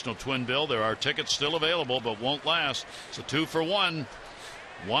traditional twin bill. There are tickets still available, but won't last. It's a 2-for-1.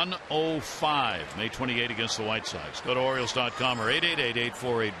 1:05, May 28 against the White Sox. Go to Orioles.com or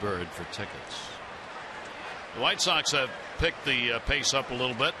 888-848-BIRD for tickets. The White Sox have picked the pace up a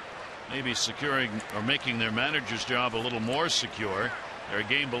little bit, maybe securing or making their manager's job a little more secure. They're a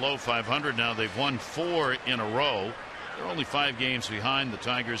game below 500 now. They've won 4 in a row. They're only 5 games behind the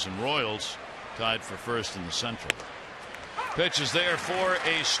Tigers and Royals, tied for first in the Central. Pitch is there for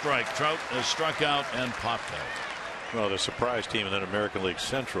a strike. Trout has struck out and popped out. Well, the surprise team in that American League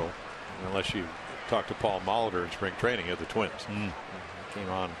Central, unless you talk to Paul Molitor in spring training, are the Twins. Came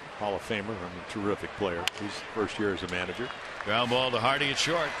on Hall of Famer, terrific player. His first year as a manager. Ground ball to Hardy at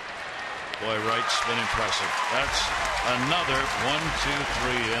short. Boy, Wright's been impressive. That's another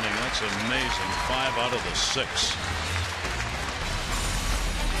 1-2-3 inning. That's amazing. 5 out of the 6.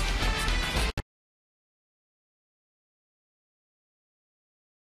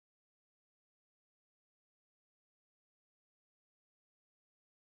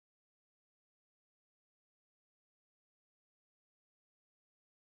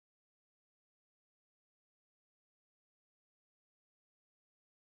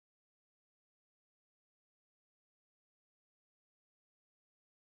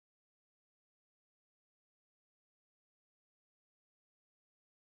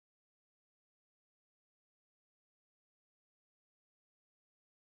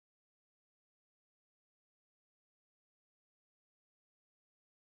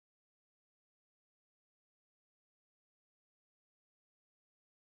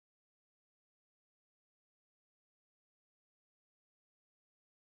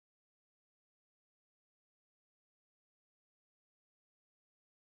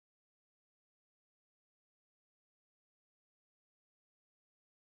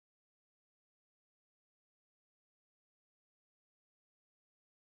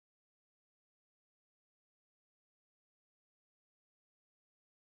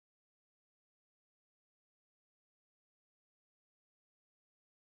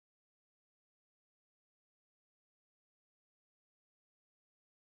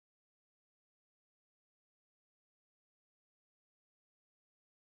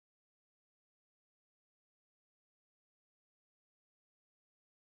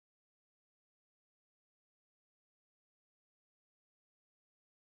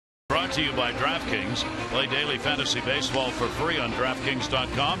 Brought to you by DraftKings. Play daily fantasy baseball for free on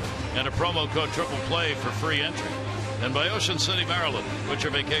DraftKings.com and a promo code TRIPLEPLAY for free entry. And by Ocean City, Maryland. Put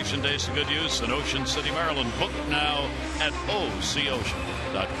your vacation days to good use in Ocean City, Maryland. Book now at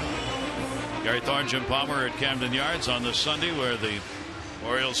OCOcean.com. Gary Thorne, Jim Palmer at Camden Yards on this Sunday where the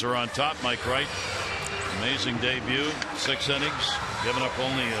Orioles are on top. Mike Wright, amazing debut. 6 innings, giving up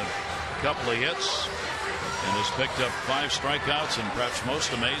only a couple of hits. and has picked up 5 strikeouts, and perhaps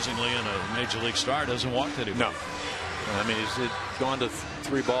most amazingly in a major league start hasn't walked anybody. No. I mean, he's gone to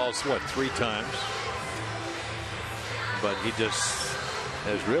 3 balls, 3 times? But he just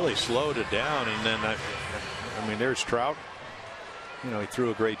has really slowed it down. And then, I mean, there's Trout. You know, he threw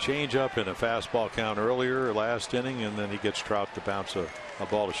a great changeup in a fastball count earlier last inning, and then he gets Trout to bounce a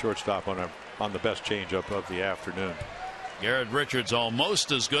ball to shortstop on the best changeup of the afternoon. Garrett Richards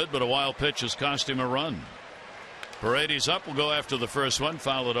almost as good, but a wild pitch has cost him a run. Paredes up, will go after the first one,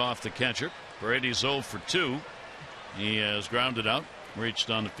 foul it off the catcher. Paredes 0 for 2. He has grounded out, reached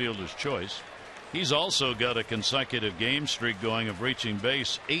on the fielder's choice. He's also got a consecutive game streak going of reaching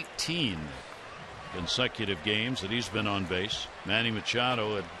base, 18 consecutive games that he's been on base. Manny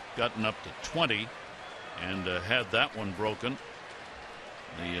Machado had gotten up to 20 and had that one broken.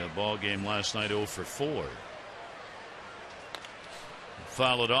 The ball game last night 0 for 4.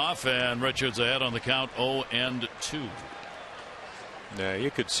 Foul it off, and Richards ahead on the count 0-2. Now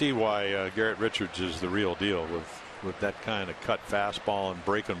you could see why Garrett Richards is the real deal with that kind of cut fastball and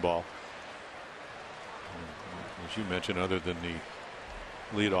breaking ball. As you mentioned, other than the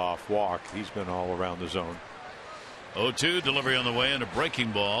leadoff walk, he's been all around the zone. 0-2, delivery on the way, and a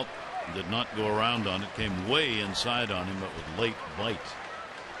breaking ball. Did not go around on it, came way inside on him, but with late bite.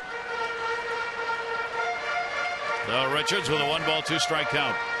 So Richards with a 1-ball 2-strike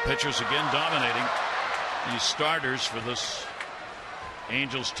count. Pitchers again dominating. These starters for this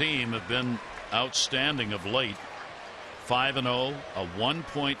Angels team have been outstanding of late. 5-0, a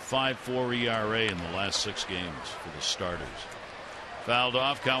 1.54 ERA in the last 6 games for the starters. Fouled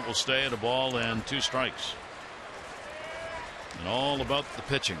off, count will stay at a ball and 2 strikes. And all about the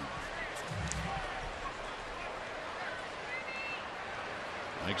pitching.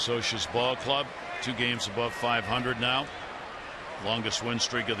 Mike Scioscia's ball club, 2 games above 500 now. Longest win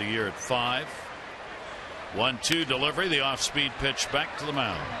streak of the year at 5. 1-2 delivery, the off-speed pitch back to the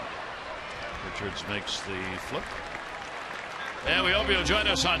mound. Richards makes the flip. And we hope you'll join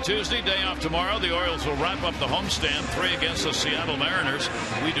us on Tuesday, day off tomorrow. The Orioles will wrap up the homestand, 3 against the Seattle Mariners.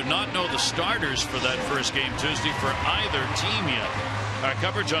 We do not know the starters for that first game Tuesday for either team yet. Our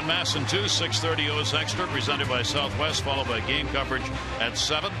coverage on MASN 2, 6:30 O's Extra, presented by Southwest, followed by game coverage at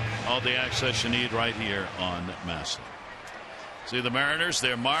 7. All the access you need right here on MASN. See the Mariners,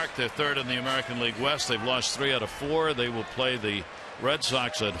 they're marked. They're 3rd in the American League West. They've lost 3 out of 4. They will play the Red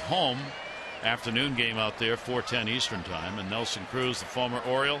Sox at home. Afternoon game out there, 4:10 Eastern time. And Nelson Cruz, the former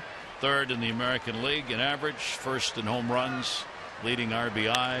Oriole, 3rd in the American League in average, 1st in home runs, leading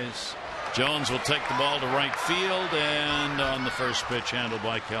RBIs. Jones will take the ball to right field, and on the first pitch handled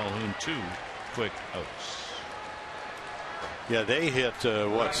by Calhoun, 2 quick outs. Yeah, they hit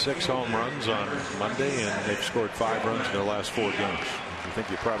 6 home runs on Monday, and they've scored 5 runs in their last 4 games. I think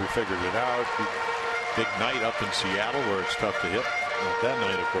you probably figured it out. Big night up in Seattle where it's tough to hit. Not that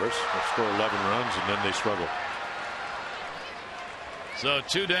night, of course. They score 11 runs and then they struggle. So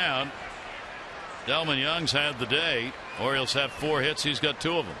 2 down. Delman Young's had the day. Orioles have 4 hits. He's got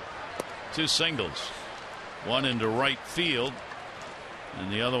 2 of them. 2 singles. 1 into right field,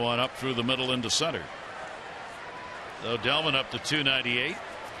 and the other one up through the middle into center. So Delman up to 298.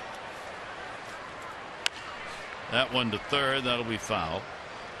 That one to 3rd. That'll be foul.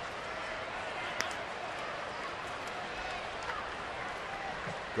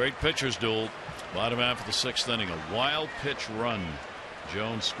 Great pitchers duel. Bottom half of the 6th inning. A wild pitch run.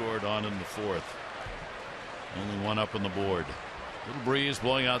 Jones scored on in the 4th. Only 1 up on the board. Little breeze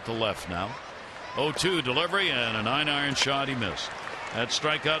blowing out to left now. 0-2 delivery and a 9-iron shot he missed. That's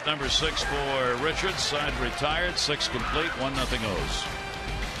strikeout number 6 for Richards. Side retired. 6 complete. 1-0 O's.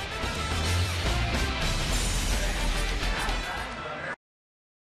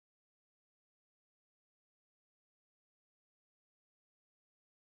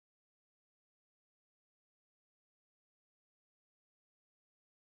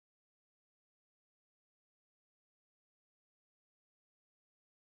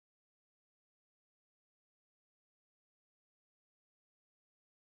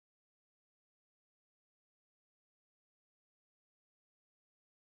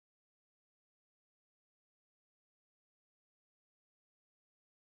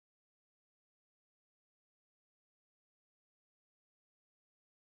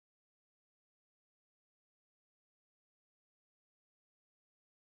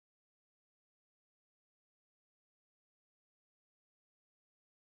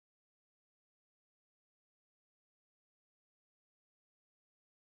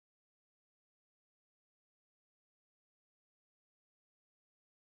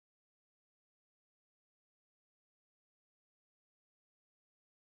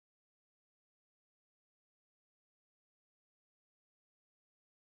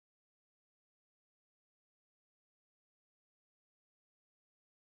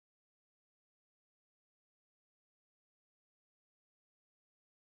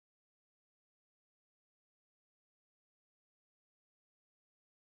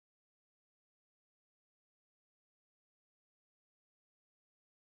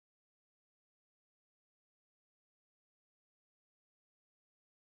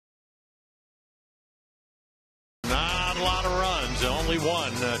 only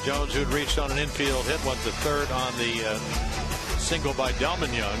one. Jones, who'd reached on an infield hit, went to third on the single by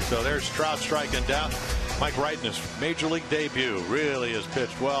Delman Young. So there's Trout striking down. Mike Wright in his major league debut really has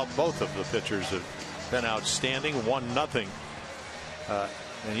pitched well. Both of the pitchers have been outstanding. 1-0.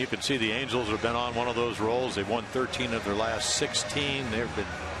 And you can see the Angels have been on one of those rolls. They've won 13 of their last 16. They've been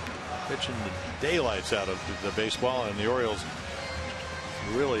pitching the daylights out of the baseball, and the Orioles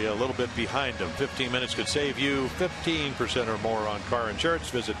really a little bit behind them. 15 minutes could save you 15% or more on car insurance.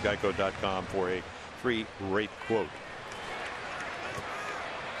 Visit geico.com for a free rate quote.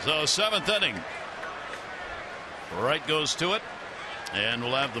 So 7th inning. Wright goes to it, and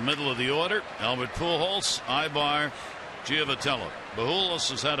we'll have the middle of the order. Albert Pujols, Ibar, Giovatello. Pujols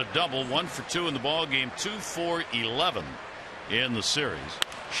has had a double, 1 for 2 in the ball game, 2 for 11 in the series.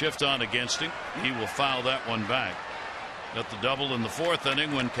 Shift on against him. He will foul that one back. Got the double in the 4th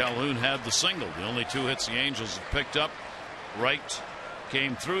inning when Calhoun had the single. The only 2 hits the Angels have picked up. Wright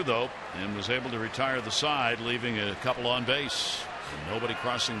came through, though, and was able to retire the side, leaving a couple on base and nobody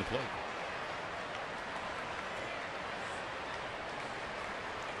crossing the plate.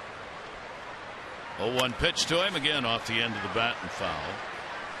 Oh, 1 pitch to him again off the end of the bat and foul.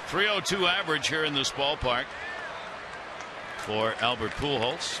 302 average here in this ballpark for Albert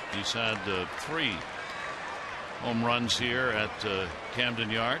Pujols. He's had 3 home runs here at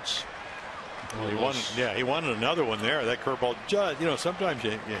Camden Yards. Well, he wanted another one there. That curveball, just, sometimes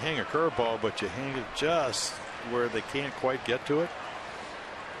you hang a curveball, but you hang it just where they can't quite get to it.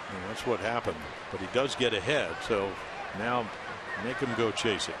 And that's what happened. But he does get ahead, so now make him go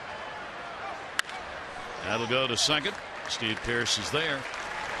chase it. That'll go to second. Steve Pearce is there.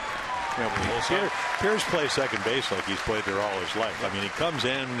 Pearce plays second base like he's played there all his life. I mean, he comes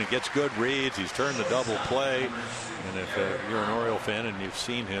in and he gets good reads. He's turned the double play. And if you're an Oriole fan and you've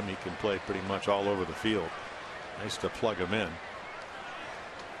seen him, he can play pretty much all over the field. Nice to plug him in.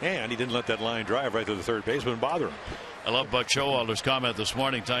 And he didn't let that line drive right to the third baseman bother him. I love Buck Showalter's comment this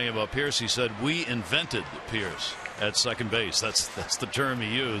morning telling about Pearce. He said, "We invented Pearce at second base." That's the term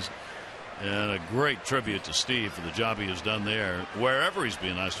he used. And a great tribute to Steve for the job he has done there, wherever he's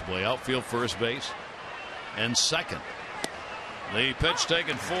been asked to play, outfield, first base, and second. The pitch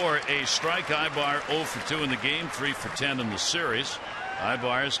taken for a strike. Ibar 0 for 2 in the game, 3 for 10 in the series.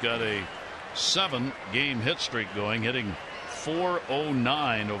 Ibar's got a 7-game hit streak going, hitting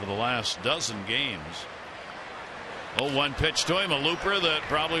 .409 over the last dozen games. 0-1 pitch to him, a looper that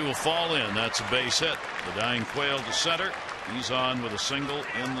probably will fall in. That's a base hit. The dying Quail to center. He's on with a single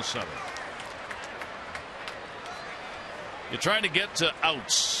in the 7th. You're trying to get to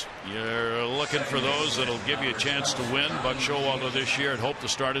outs. You're looking for those that'll give you a chance to win. Buck Showalter this year had hoped the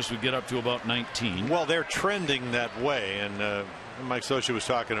starters would get up to about 19. Well, they're trending that way, and Mike Scioscia was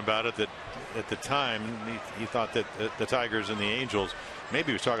talking about it, that at the time he thought that the Tigers and the Angels, maybe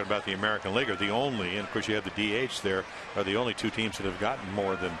he was talking about the American League, are the only, and of course you have the DH there, are the only 2 teams that have gotten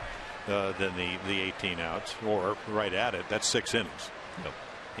more than the 18 outs, or right at it. That's 6 innings. Yep.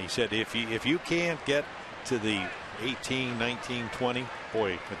 He said if you can't get to the 18, 19, 20,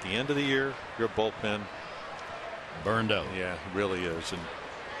 boy, at the end of the year, your bullpen burned out. Yeah, it really is. And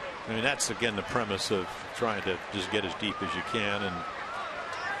I mean, that's again the premise of trying to just get as deep as you can. And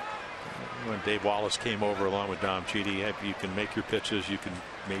when Dave Wallace came over along with Dom Chidi, you can make your pitches, you can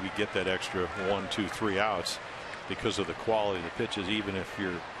maybe get that extra 1, 2, 3 outs because of the quality of the pitches, even if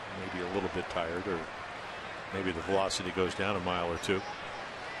you're maybe a little bit tired or maybe the velocity goes down a mile or 2.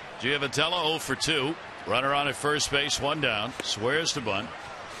 Giovatello 0 for 2. Runner on at first base, 1 down. Swears to bunt.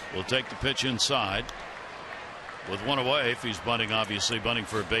 Will take the pitch inside. With 1 away, if he's bunting, obviously bunting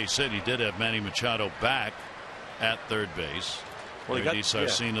for a base hit. He did have Manny Machado back at third base. Well,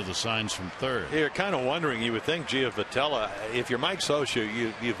 I've seen of the signs from third. You're kind of wondering, you would think Giovatello, if you're Mike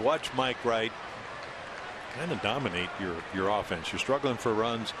Scioscia, you've watched Mike Wright kind of dominate your offense. You're struggling for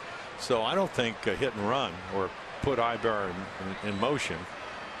runs. So I don't think a hit and run or put Ibar in motion,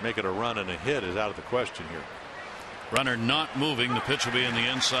 make it a run and a hit, is out of the question here. Runner not moving. The pitch will be in the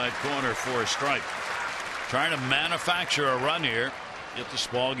inside corner for a strike. Trying to manufacture a run here, get this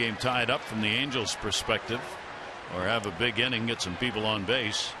ball game tied up from the Angels' perspective, or have a big inning, get some people on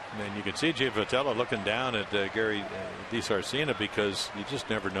base. And you can see Giovatello looking down at Gary DiSarcina, because you just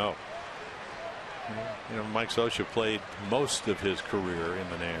never know. Mike Scioscia played most of his career in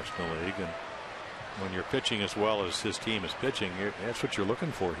the National League, and when you're pitching as well as his team is pitching, that's what you're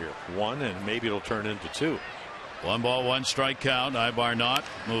looking for here. 1, and maybe it'll turn into 2. 1 ball, 1 strike count. Ibar not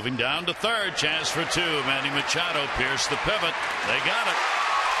moving down to third. Chance for 2. Manny Machado pierced the pivot. They got it.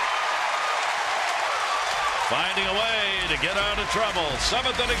 Finding a way to get out of trouble.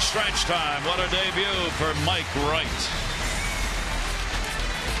 7th inning stretch time. What a debut for Mike Wright.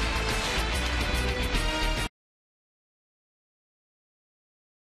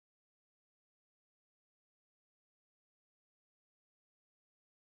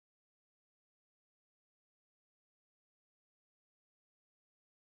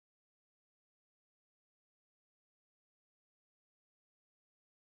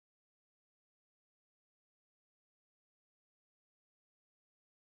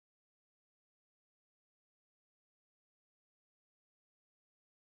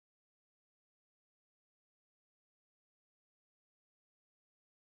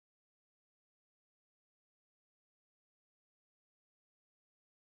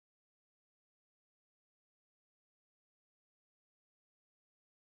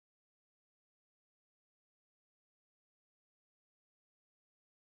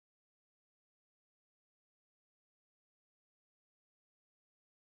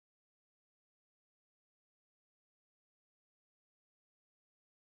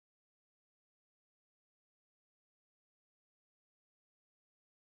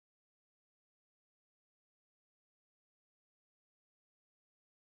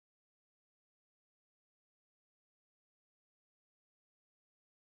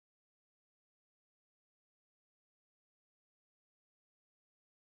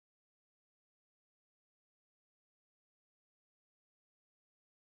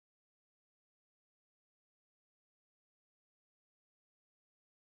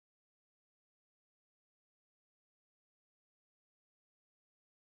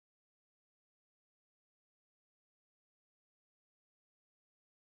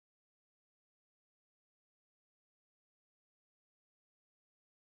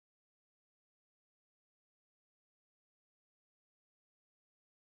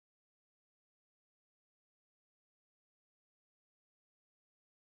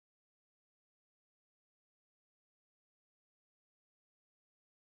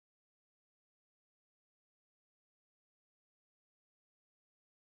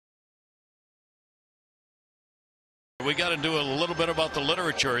 We got to do a little bit about the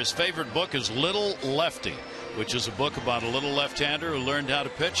literature. His favorite book is Little Lefty, which is a book about a little left-hander who learned how to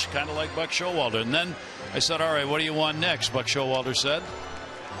pitch, kind of like Buck Showalter. And then I said, all right, what do you want next? Buck Showalter said.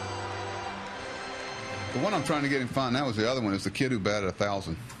 The one I'm trying to get him to find now is the other one. Is the kid who batted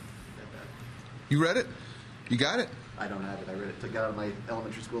 1,000. You read it? You got it? I don't have it. I read it. Took it out of my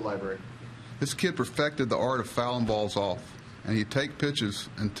elementary school library. This kid perfected the art of fouling balls off. And he'd take pitches,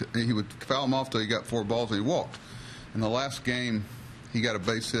 and he would foul them off till he got 4 balls, and he walked. In the last game, he got a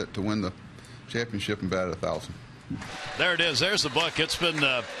base hit to win the championship and batted 1,000. There it is. There's the book. It's been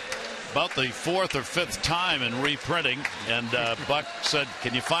about the 4th or 5th time in reprinting. And Buck said,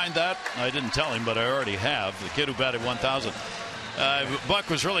 can you find that? I didn't tell him, but I already have. The kid who batted 1,000. Buck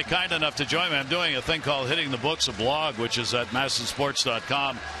was really kind enough to join me. I'm doing a thing called Hitting the Books, a blog, which is at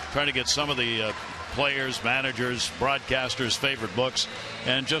MASNsports.com, trying to get some of the players, managers, broadcasters' favorite books,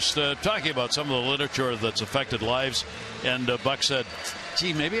 and just talking about some of the literature that's affected lives. And Buck said,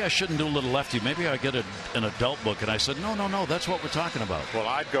 gee, maybe I shouldn't do Little Lefty. Maybe I get an adult book. And I said, no, that's what we're talking about. Well,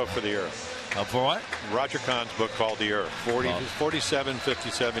 I'd go for the era. For what? Roger Kahn's book called The Era. 47,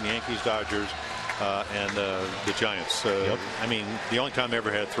 57, Yankees, Dodgers, and the Giants. Yep. I mean, the only time I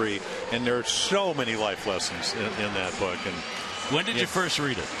ever had 3. And there are so many life lessons in that book. And when did you first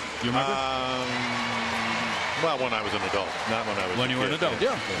read it? Do you remember? Well, when I was an adult, not when I was when a you were kid. an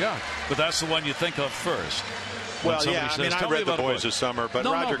adult. Yeah. But that's the one you think of first. Well, yeah. I mean, I read The Boys this summer, but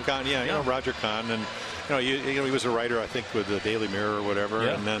Roger Kahn, you know, Roger Kahn, and you know, he was a writer, I think, with the Daily Mirror or whatever,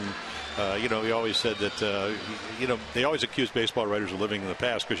 and then. You know, he always said that, you know, they always accuse baseball writers of living in the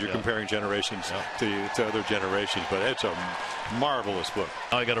past because you're comparing generations to other generations. But it's a marvelous book.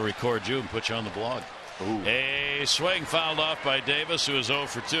 I got to record you and put you on the blog. Ooh. A swing fouled off by Davis, who is 0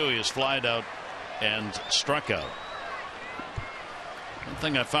 for 2. He has flied out and struck out. One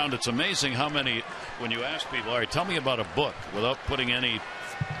thing I found, it's amazing how many, when you ask people, all right, tell me about a book without putting any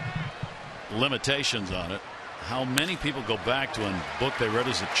limitations on it, how many people go back to a book they read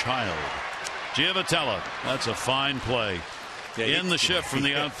as a child. Giavotella, that's a fine play. In the shift from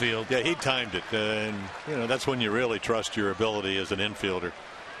the outfield. Yeah, he timed it. And, you know, that's when you really trust your ability as an infielder.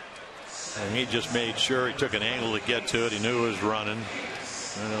 And he just made sure he took an angle to get to it. He knew it was running.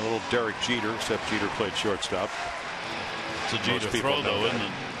 And a little Derek Jeter, except Jeter played shortstop. It's a Jeter throw, though, isn't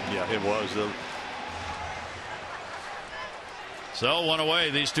it? Yeah, it was. So, one away.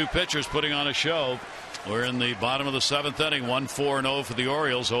 These two pitchers putting on a show. We're in the bottom of the 7th inning. 1-4-0 for the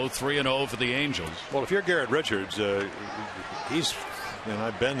Orioles. 0-3-0 for the Angels. Well, if you're Garrett Richards, he's, and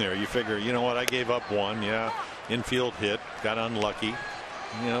I've been there. You figure, you know what? I gave up one. Yeah, infield hit, got unlucky.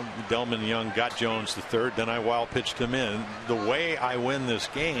 You know, Delman Young got Jones the 3rd. Then I wild pitched him in. The way I win this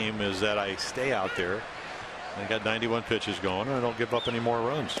game is that I stay out there. I got 91 pitches going, and I don't give up any more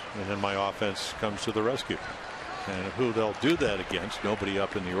runs. And then my offense comes to the rescue. And who they'll do that against? Nobody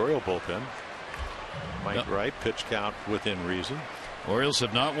up in the Oriole bullpen. Mike Wright, pitch count within reason. Orioles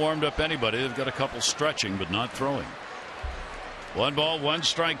have not warmed up anybody. They've got a couple stretching, but not throwing. 1 ball, 1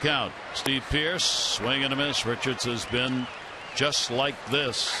 strike count. Steve Pearce, swing and a miss. Richards has been just like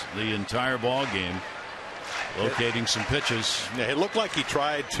this the entire ball game, locating some pitches. Yeah, it looked like he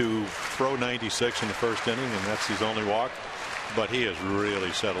tried to throw 96 in the 1st inning, and that's his only walk. But he has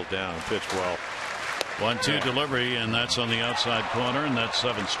really settled down and pitched well. 1-2 delivery, and that's on the outside corner, and that's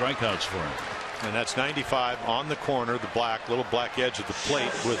 7 strikeouts for him. And that's 95 on the corner, the little black edge of the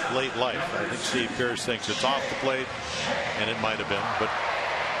plate with late life. I think Steve Pearce thinks it's off the plate, and it might have been. But,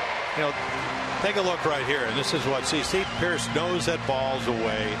 you know, take a look right here. And this is what, Steve Pearce knows that ball's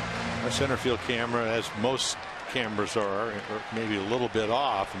away. Our center field camera, as most cameras are, maybe a little bit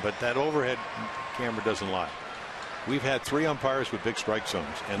off, but that overhead camera doesn't lie. We've had 3 umpires with big strike zones,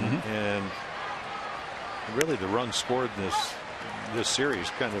 and really the runs scored in this series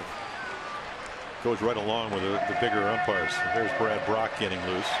kind of goes right along with the bigger umpires. There's Brad Brock getting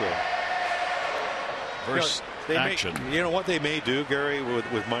loose. First action. You know what they may do, Gary,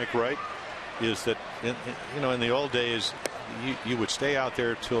 with Mike Wright, is that in the old days you would stay out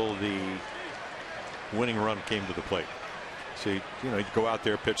there till the winning run came to the plate. So you'd go out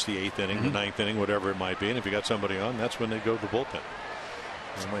there, pitch the 8th inning, the 9th inning, whatever it might be, and if you got somebody on, that's when they go to the bullpen.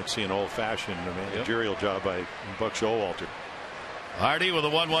 You might see an old-fashioned managerial job by Buck Showalter. Hardy with a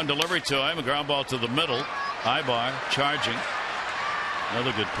 1-1 delivery to him. A ground ball to the middle. Ibar charging.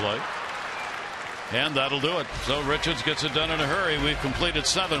 Another good play. And that'll do it. So Richards gets it done in a hurry. We've completed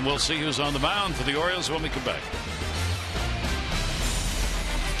 7. We'll see who's on the mound for the Orioles when we come back.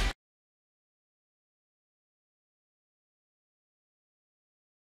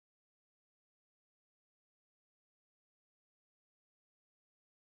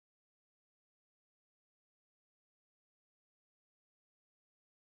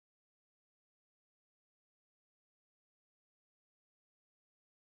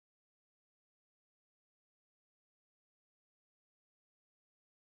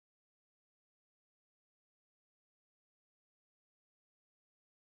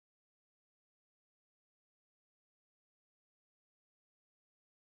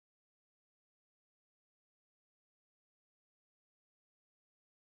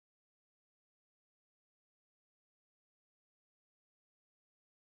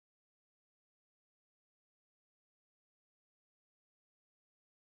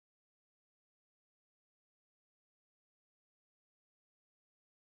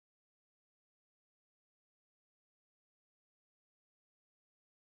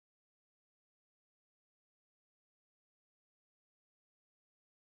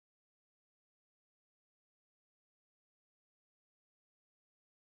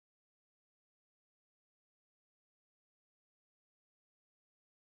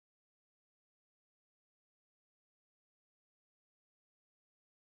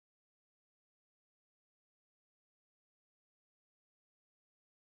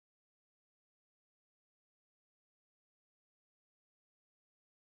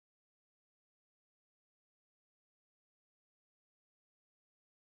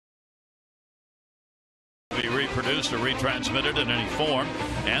 reproduced or retransmitted in any form,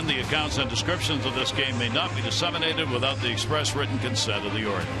 and the accounts and descriptions of this game may not be disseminated without the express written consent of the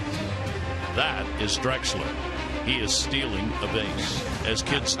Orioles. That is Drexler. He is stealing a base, as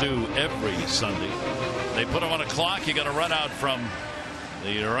kids do every Sunday. They put him on a clock. You got to run out from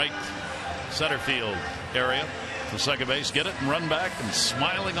the right center field area to second base, get it, and run back, and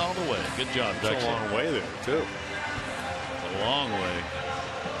smiling all the way. Good job, Drexler. It's a long way there, too. A long way.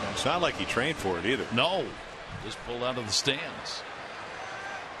 It's not like he trained for it either. No, just pulled out of the stands.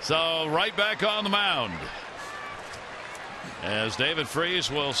 So right back on the mound, as David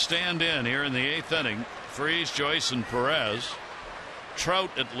Freese will stand in here in the 8th inning. Freese, Joyce, and Perez. Trout,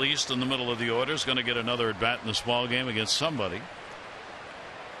 at least in the middle of the order, is going to get another at bat in this ball game against somebody.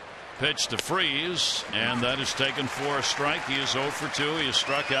 Pitch to Freese, and that is taken for a strike. He is 0 for 2. He is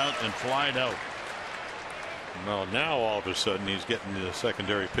struck out and flied out. Well, now all of a sudden he's getting the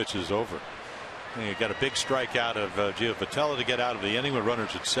secondary pitches over. And he got a big strike out of Gio Vitella to get out of the inning with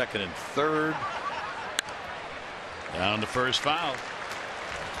runners at second and third. Down to first, foul.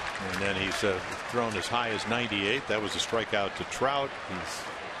 And then he's thrown as high as 98. That was a strikeout to Trout. He's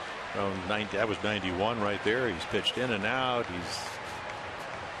thrown 90. That was 91 right there. He's pitched in and out. He's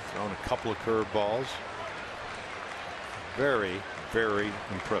thrown a couple of curveballs. Very, very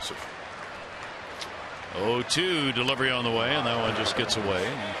impressive. 0-2 delivery on the way, and that one just gets away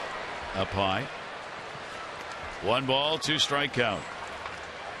up high. 1 ball, 2 strike count.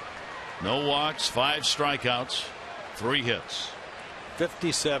 No walks, 5 strikeouts, 3 hits.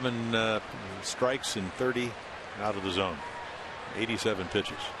 57 strikes and 30 out of the zone. 87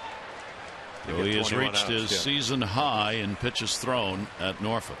 pitches. So he has reached his season high in pitches thrown at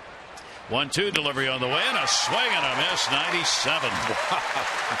Norfolk. 1-2 delivery on the way, and a swing and a miss. 97.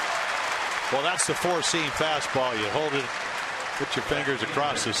 Well, that's the 4-seam fastball. You hold it, put your fingers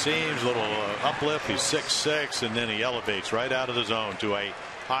across the seams, little uplift. He's 6'6", and then he elevates right out of the zone to a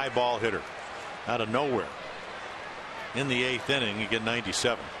high ball hitter out of nowhere. In the 8th inning, you get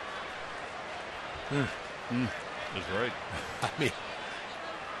 97. That's right. I mean,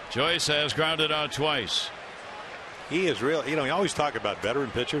 Joyce has grounded out twice. He is real. You know, you always talk about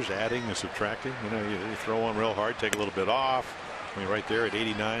veteran pitchers adding and subtracting. You know, you throw one real hard, take a little bit off. I mean, right there at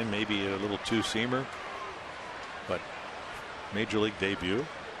 89, maybe a little two-seamer. But major league debut. You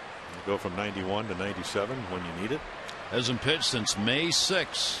go from 91 to 97 when you need it. Hasn't pitched since May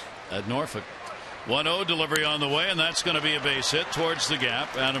 6 at Norfolk. 1-0 delivery on the way, and that's going to be a base hit towards the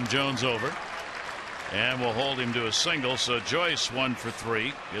gap. Adam Jones over. And we'll hold him to a single. So Joyce 1 for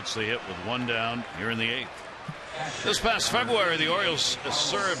 3 gets the hit with 1 down here in the 8th. This past February, the Orioles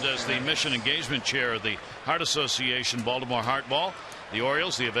served as the mission engagement chair of the Heart Association Baltimore Heart Ball. The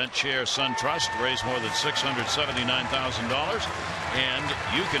Orioles, the event chair, Sun Trust, raised more than $679,000, and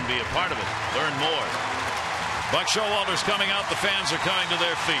you can be a part of it. Learn more. Buck Showalter's coming out. The fans are coming to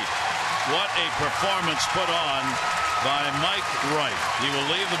their feet. What a performance put on by Mike Wright. He will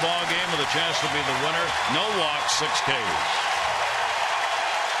leave the ball game with a chance to be the winner. No walks, 6 Ks.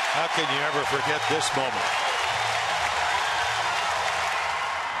 How can you ever forget this moment?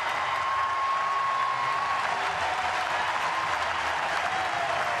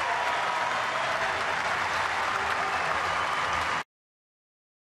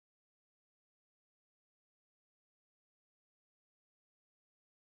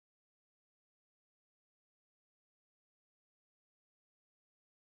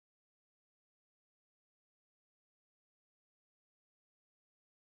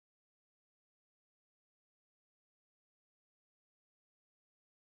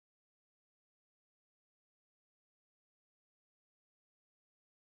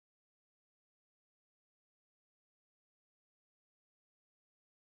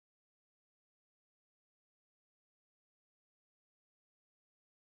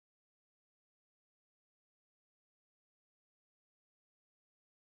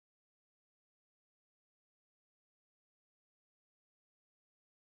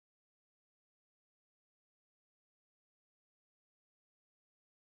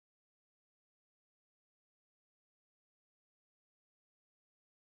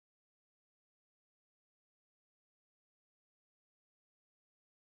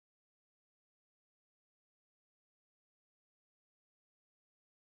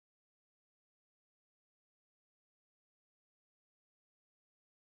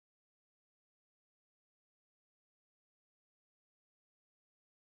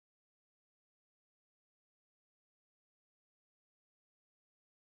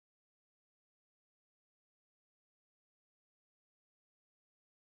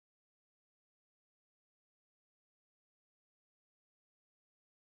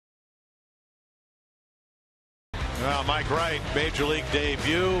 Well, Mike Wright, major league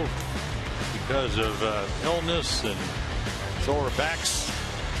debut because of illness and sore backs.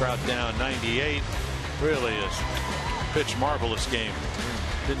 Trout down 98. Really is pitched marvelous game.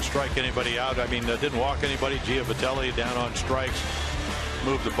 Didn't strike anybody out. I mean, didn't walk anybody. Giovatelli down on strikes.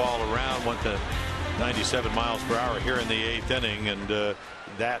 Moved the ball around. Went to 97 miles per hour here in the 8th inning, and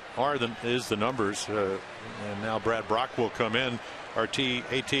that is the numbers. And now Brad Brock will come in. Our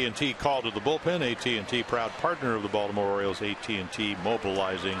AT&T call to the bullpen. AT&T, proud partner of the Baltimore Orioles. AT&T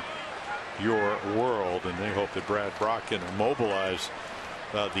mobilizing your world, and they hope that Brad Brock can mobilize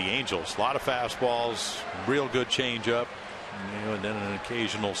the Angels. A lot of fastballs, real good changeup, and then an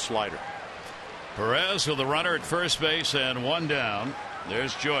occasional slider. Perez with a runner at first base and one down.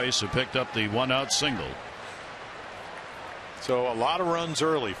 There's Joyce, who picked up the 1-out single. So a lot of runs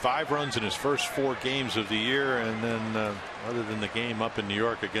early, 5 runs in his first 4 games of the year, and then other than the game up in New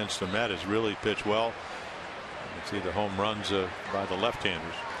York against the Mets, has really pitched well. You can see the home runs by the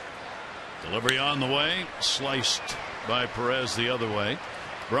left-handers. Delivery on the way, sliced by Perez the other way.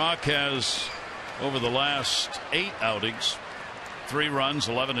 Brock has, over the last 8 outings, 3 runs,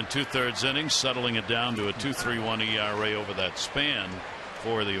 11 2/3 innings, settling it down to a 2.31 ERA over that span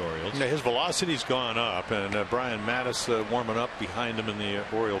for the Orioles. Yeah, his velocity's gone up, and Brian Mattis warming up behind him in the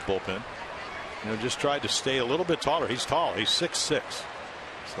Oriole bullpen. Just tried to stay a little bit taller. He's tall. He's 6'6",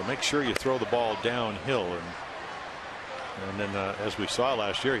 so make sure you throw the ball downhill. And then as we saw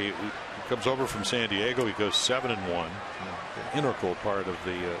last year, he comes over from San Diego. He goes 7-1, an integral part of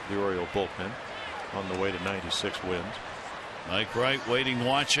the Oriole bullpen on the way to 96 wins. Mike Wright waiting,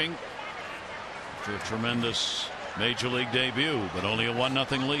 watching after a tremendous major league debut, but only a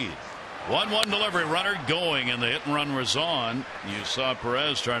 1-0 lead. 1-1 delivery, runner going, and the hit and run was on. You saw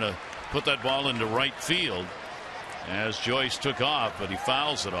Perez trying to put that ball into right field as Joyce took off, but he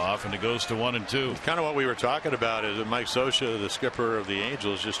fouls it off, and it goes to 1-2. Kind of what we were talking about is that Mike Scioscia, the skipper of the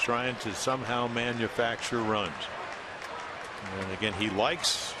Angels, just trying to somehow manufacture runs. And again, he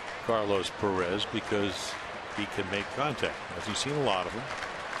likes Carlos Perez because he can make contact, as he's seen a lot of them.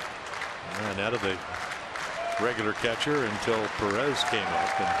 And out of the regular catcher until Perez came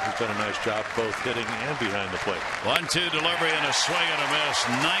up, and he's done a nice job both hitting and behind the plate. 1-2 delivery and a swing and a miss.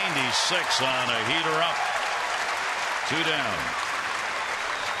 96 on a heater up. 2 down.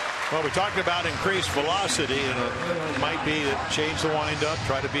 Well, we're talking about increased velocity, and it might be that change the windup,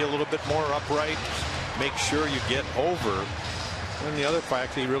 try to be a little bit more upright, make sure you get over. And the other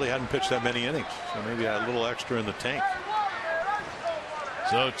fact, he really hadn't pitched that many innings, so maybe a little extra in the tank.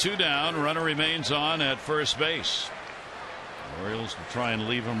 So 2 down, runner remains on at first base. The Orioles will try and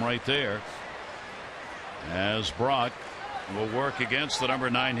leave him right there, as Brock will work against the number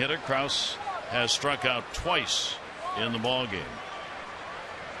 9 hitter. Krause has struck out twice in the ball game,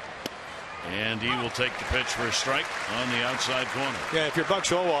 and he will take the pitch for a strike on the outside corner. Yeah, if you're Buck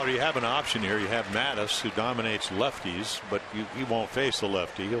Showalter, you have an option here. You have Mattis, who dominates lefties, but he won't face a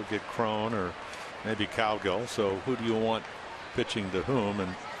lefty. He'll get Crone or maybe Cowgill. So who do you want pitching to whom?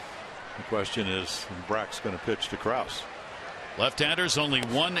 And the question is, Brock's going to pitch to Krause. Left-handers only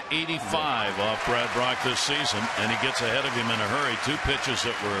 185 off Brad Brock this season, and he gets ahead of him in a hurry. 2 pitches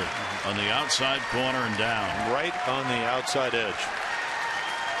that were on the outside corner and down. Right on the outside edge.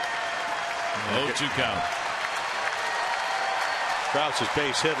 0-2 count. Krause's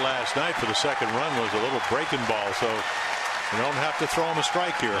base hit last night for the second run was a little breaking ball, so you don't have to throw him a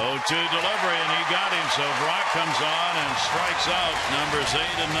strike here. 0-2 delivery, and he got him. So Brock comes on and strikes out numbers 8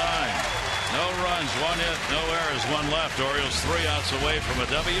 and 9. No runs, 1 hit, no errors, 1 left. Orioles 3 outs away from a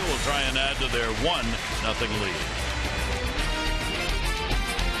W. Will try and add to their 1-0 lead.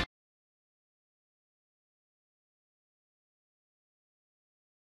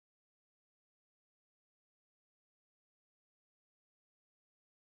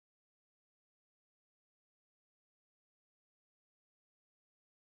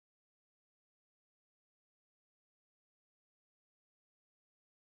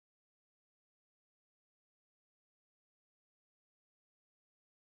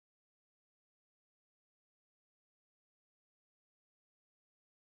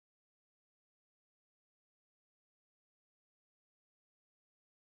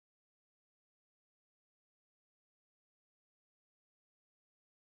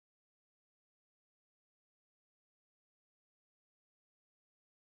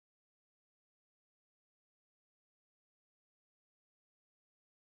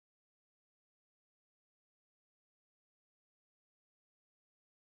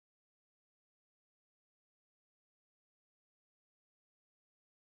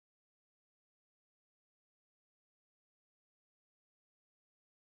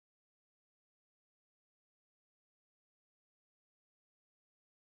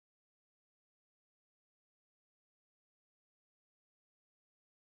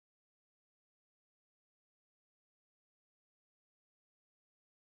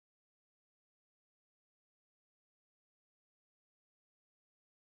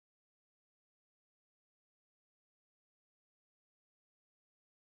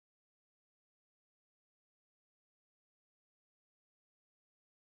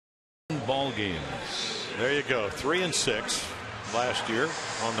 ball games. There you go. 3-6 last year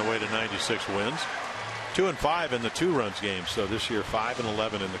on the way to 96 wins. 2-5 in the 2-run games. So this year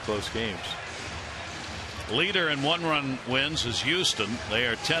 5-11 in the close games. Leader in 1-run wins is Houston. They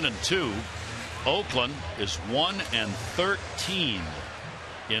are 10-2. Oakland is 1-13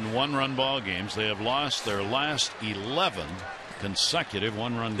 in 1-run ball games. They have lost their last 11 consecutive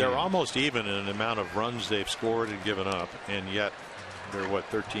 1-run games. They're almost even in the amount of runs they've scored and given up, and yet they're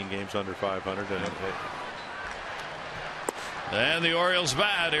 13 games under 500. And the Orioles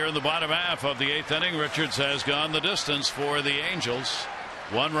bat here in the bottom half of the 8th inning. Richards has gone the distance for the Angels.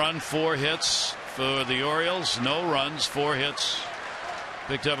 1 run, 4 hits for the Orioles. No runs, 4 hits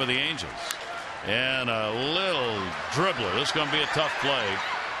picked up by the Angels. And a little dribbler. This is going to be a tough play.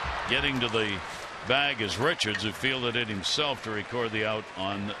 Getting to the bag is Richards, who fielded it himself to record the out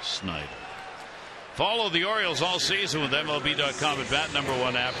on Snyder. Follow the Orioles all season with MLB.com at bat,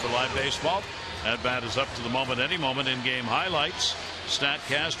 #1 app for live baseball. At bat is up to the moment, any moment, in-game highlights,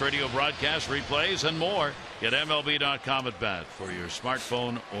 StatCast, radio broadcast, replays, and more. Get MLB.com at bat for your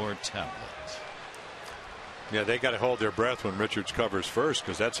smartphone or tablet. Yeah, they got to hold their breath when Richards covers first,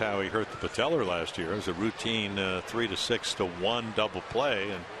 because that's how he hurt the patellar last year. It was a routine 3 to 6 to 1 double play,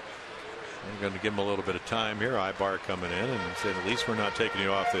 and they're going to give him a little bit of time here. Ibar coming in and saying, at least we're not taking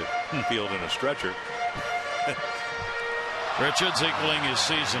you off the field in a stretcher. Richards equaling his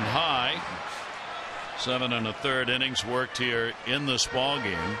season high. 7 1/3 innings worked here in this ball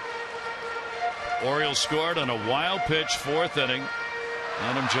game. Orioles scored on a wild pitch 4th inning.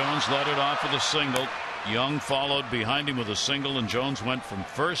 Adam Jones led it off with a single. Young followed behind him with a single, and Jones went from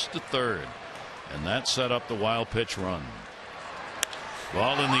 1st to 3rd, and that set up the wild pitch run.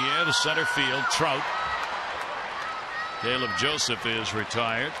 Ball in the air to center field. Trout. Caleb Joseph is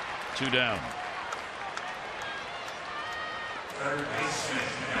retired. 2 down.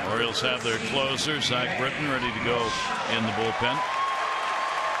 Orioles have their closer, Zach Britton, ready to go in the bullpen.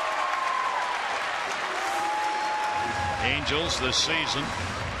 Angels this season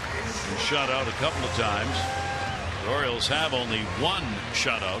been shut out a couple of times. The Orioles have only 1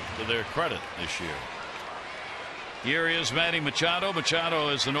 shutout to their credit this year. Here is Manny Machado. Machado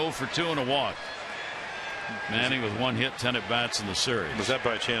is an 0 for 2 and a walk. Manny with 1 hit, 10 at bats in the series. Was that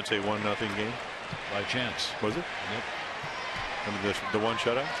by chance a 1-0 game? By chance. Was it? Yep. I mean, the 1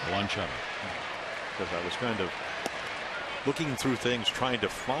 shutout? The 1 shutout. Because I was kind of looking through things, trying to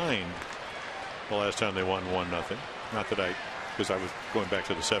find the last time they won 1-0. Not that because I was going back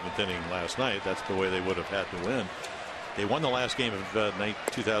to the 7th inning last night. That's the way they would have had to win. They won the last game of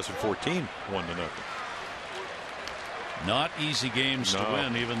 2014, 1-0. Not easy games to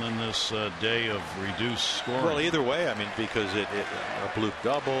win, even in this day of reduced scoring. Well, either way, I mean, because a bloop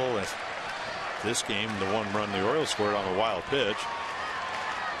double. And this game, the 1 run the Orioles scored on a wild pitch.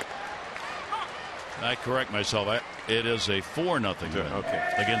 I correct myself. It is a 4-0 win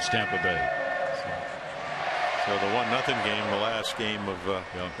against Tampa Bay. So the 1-0 game, the last game of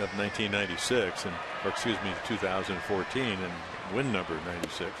 1996, or 2014, and win number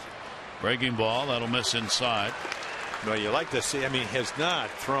 96. Breaking ball, that'll miss inside. No, you like to see. I mean, has not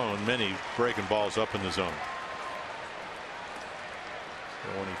thrown many breaking balls up in the zone. So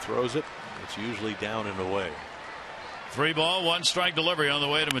when he throws it, it's usually down and away. 3 ball, 1 strike delivery on the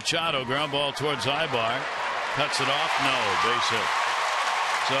way to Machado. Ground ball towards Ibar. Cuts it off. No, base hit.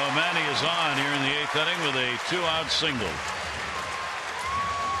 So Manny is on here in the 8th inning with a 2-out single.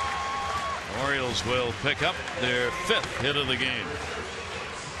 Orioles will pick up their 5th hit of the game.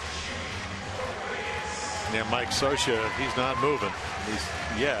 Yeah, Mike Scioscia, he's not moving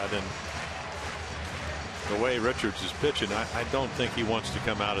yet, and the way Richards is pitching, I don't think he wants to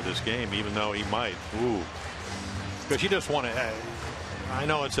come out of this game, even though he might. Because you just want to. I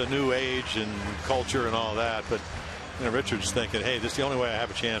know it's a new age and culture and all that, but Richards thinking, hey, this is the only way I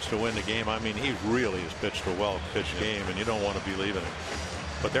have a chance to win the game. I mean, he really has pitched a well-pitched game, and you don't want to be leaving it.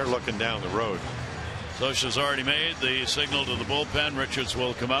 But they're looking down the road. Scioscia's already made the signal to the bullpen. Richards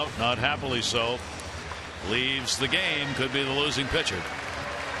will come out, not happily so. Leaves the game, could be the losing pitcher.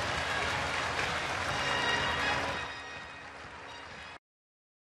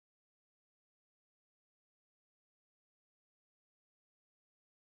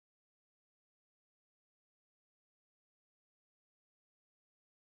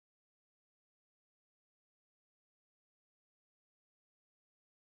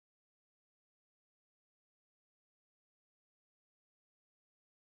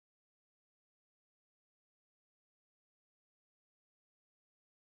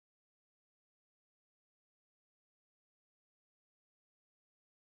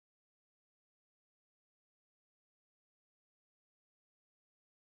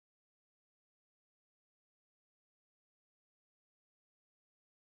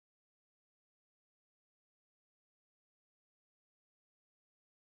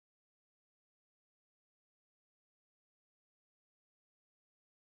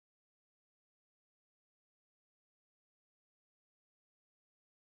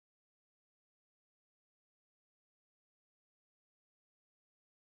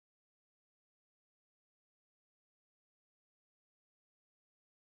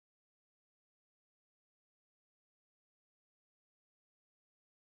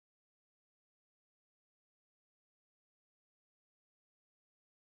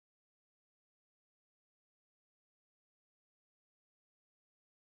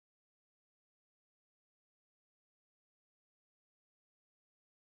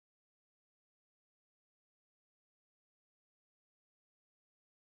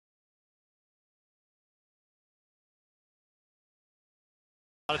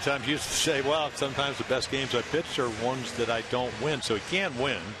 A lot of times you used to say, well, sometimes the best games I pitched are ones that I don't win. So he can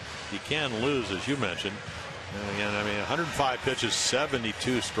win. He can lose, as you mentioned. And again, I mean, 105 pitches,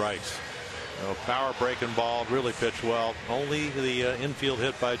 72 strikes. Power breaking ball, really pitched well. Only the infield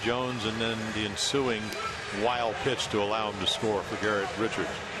hit by Jones and then the ensuing wild pitch to allow him to score for Garrett Richards.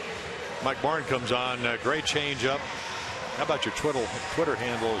 Mike Barn comes on. Great changeup. How about your Twitter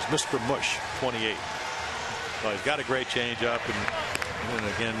handle is Mr. Mush 28. Well, he's got a great changeup, and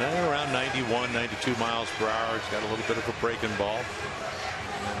again around 91, 92 miles per hour. He's got a little bit of a breaking ball,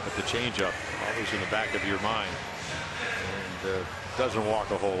 but the changeup always in the back of your mind, and doesn't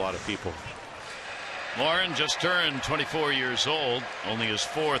walk a whole lot of people. Lauren just turned 24 years old, only his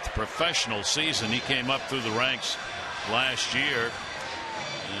 4th professional season. He came up through the ranks last year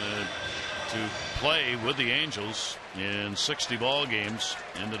to play with the Angels in 60 ball games.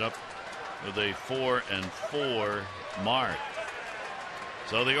 Ended up with a 4-4 mark.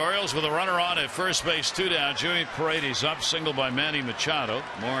 So the Orioles with a runner on at first base, 2 down. Jimmy Paredes up, single by Manny Machado.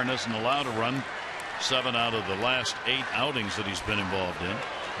 Morin isn't allowed to run 7 out of the last 8 outings that he's been involved in.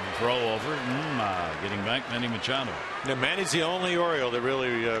 Throw over, getting back Manny Machado. Now Manny's the only Oriole that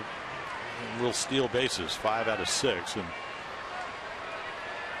really will steal bases, 5 out of 6, and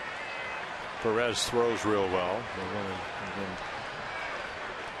Perez throws real well.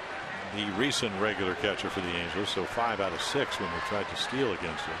 The recent regular catcher for the Angels, so 5 out of 6 when they tried to steal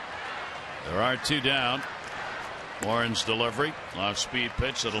against him. There are 2 down. Warren's delivery, off speed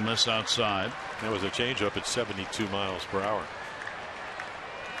pitch that'll miss outside. That was a changeup at 72 miles per hour.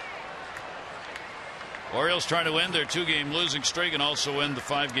 Orioles trying to end their 2-game losing streak and also end the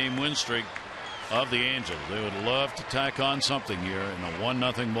 5-game win streak of the Angels. They would love to tack on something here in a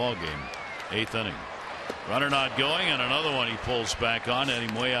 1-0 ball game. 8th inning. Runner not going, and another one he pulls back on, and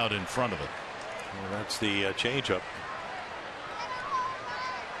him way out in front of it. Well, that's the changeup.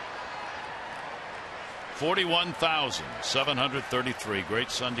 41,733.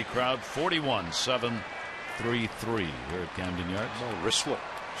 Great Sunday crowd. 41,733 here at Camden Yards. No wristlet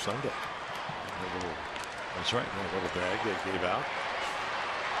Sunday. That's right. A little bag they gave out.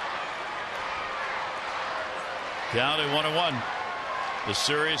 Count at 1-1. The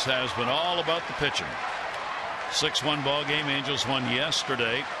series has been all about the pitching. 6-1 ball game. Angels won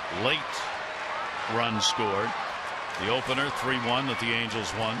yesterday. Late run scored. The opener 3-1 that the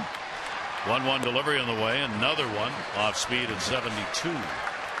Angels won. 1-1 delivery on the way. Another one off speed at 72.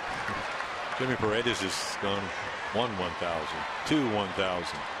 Jimmy Paredes has gone 1,000,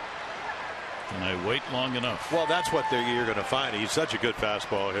 2,000. Can I wait long enough? Well, that's what you're going to find. He's such a good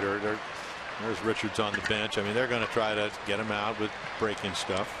fastball hitter. There's Richards on the bench. I mean, they're going to try to get him out with breaking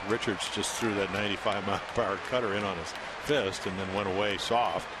stuff. Richards just threw that 95-mile-per-hour cutter in on his fist and then went away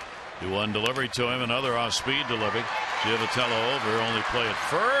soft. 2-1 delivery to him. Another off-speed delivery. Givatello over. Only play at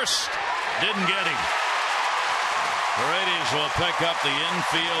first. Didn't get him. Paredes will pick up the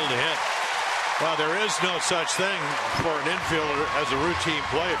infield hit. Well, there is no such thing for an infielder as a routine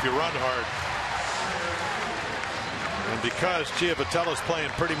play if you run hard. And because Givatello's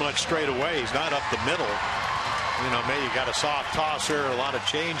playing pretty much straight away, he's not up the middle. You know, maybe you got a soft tosser, a lot of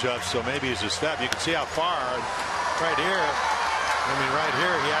changeups, so maybe he's a step. You can see how far right here. I mean, right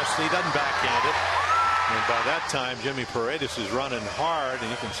here, he doesn't backhand it. And by that time, Jimmy Paredes is running hard, and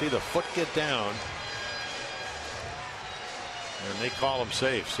you can see the foot get down. And they call him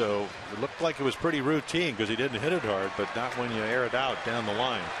safe. So it looked like it was pretty routine because he didn't hit it hard, but not when you air it out down the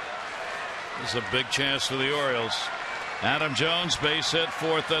line. This is a big chance for the Orioles. Adam Jones, base hit,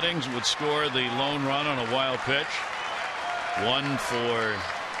 4th innings, would score the lone run on a wild pitch. 1 for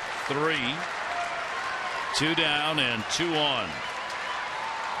 3. 2 down and 2 on.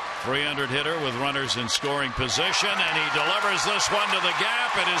 300 hitter with runners in scoring position, and he delivers this one to the gap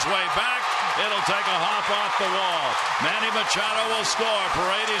at his way back. It'll take a hop off the wall. Manny Machado will score.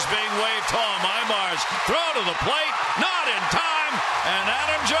 Paredes being waved home. Imars throw to the plate, not in time, and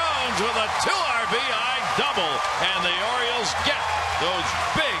Adam Jones with a 2 RBI double, and the Orioles get those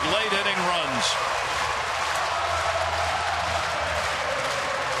big late inning runs.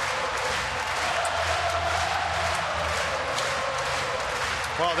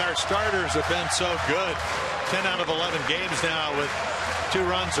 Well, their starters have been so good. 10 out of 11 games now with 2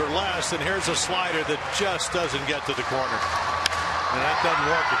 runs or less, and here's a slider that just doesn't get to the corner. And that doesn't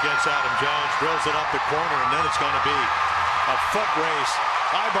work against Adam Jones. Drills it up the corner, and then it's going to be a foot race.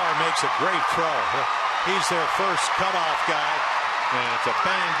 Ibar makes a great throw. He's their first cutoff guy, and it's a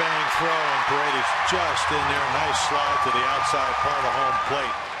bang-bang throw, and Paredes just in there. Nice slide to the outside part of home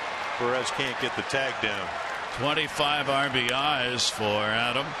plate. Perez can't get the tag down. 25 RBIs for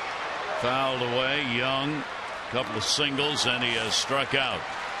Adam. Fouled away. Young, couple of singles, and he has struck out.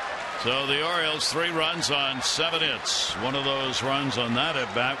 So the Orioles 3 runs on 7 hits. One of those runs on that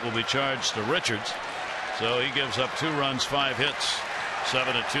at bat will be charged to Richards. So he gives up 2 runs, 5 hits,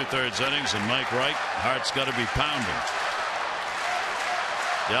 7 2/3 innings, and Mike Wright, heart's got to be pounding.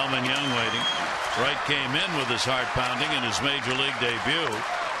 Delman Young waiting. Wright came in with his heart pounding in his major league debut.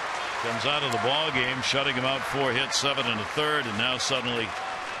 Comes out of the ball game, shutting him out 4 hits, 7 1/3, and now suddenly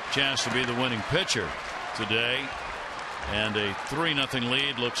chance to be the winning pitcher today. And a 3-0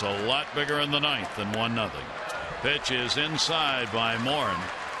 lead looks a lot bigger in the 9th than 1-0. Pitch is inside by Morin.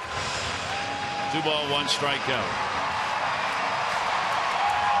 2 ball, 1 strikeout.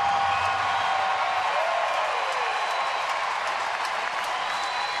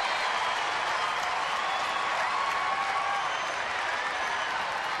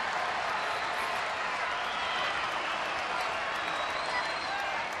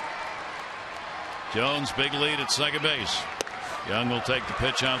 Jones big lead at second base. Young will take the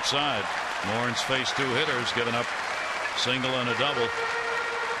pitch outside. Morin's faced 2 hitters, giving up single and a double.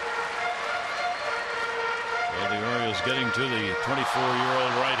 So the Orioles getting to the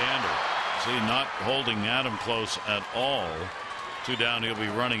 24-year-old right-hander. See, not holding Adam close at all. 2 down, he'll be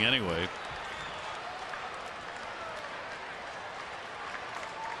running anyway.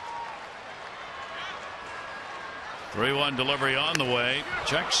 Three-1 delivery on the way.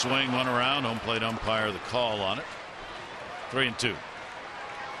 Check swing, 1 around. Home plate umpire the call on it. 3-2.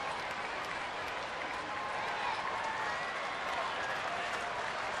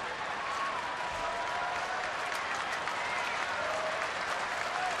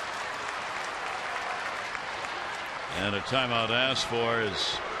 And a timeout asked for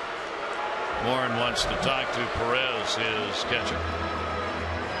as Morin wants to talk to Perez, his catcher.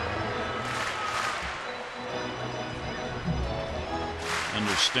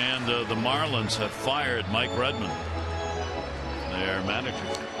 Understand the Marlins have fired Mike Redmond, their manager.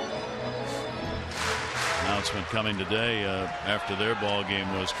 Announcement coming today after their ball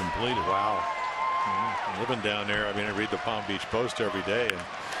game was completed. Wow. Living down there, I mean, I read the Palm Beach Post every day. And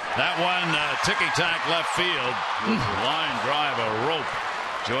that one ticky-tack left field. Line drive, a rope.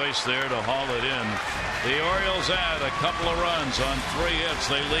 Joyce there to haul it in. The Orioles add a couple of runs on 3 hits.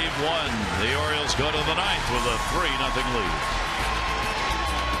 They leave 1. The Orioles go to the 9th with a 3-0 lead.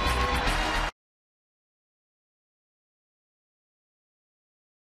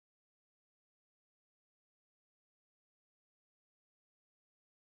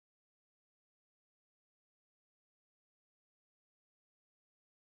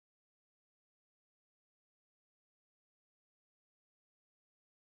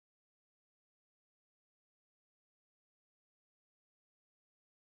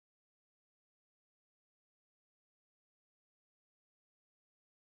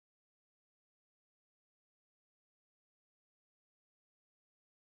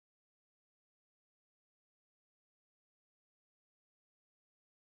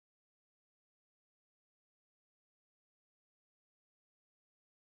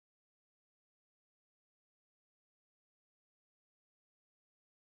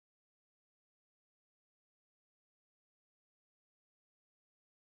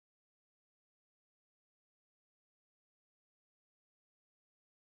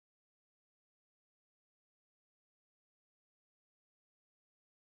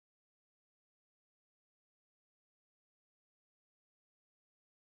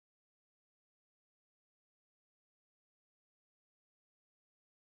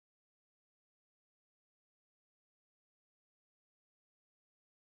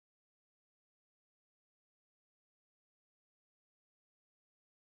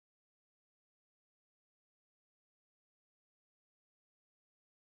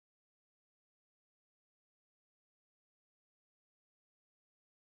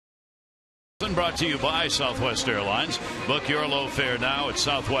 Brought to you by Southwest Airlines. Book your low fare now at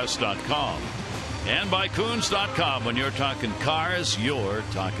southwest.com. And by Coons.com. When you're talking cars, you're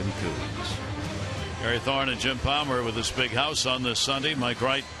talking Coons. Gary Thorne and Jim Palmer with this big house on this Sunday. Mike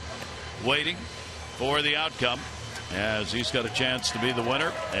Wright waiting for the outcome as he's got a chance to be the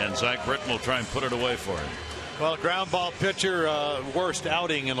winner. And Zach Britton will try and put it away for him. Well, ground ball pitcher, worst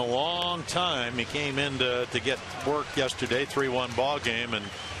outing in a long time. He came in to get work yesterday, 3-1 ball game, and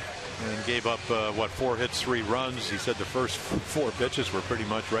gave up 4 hits, 3 runs. He said the first 4 pitches were pretty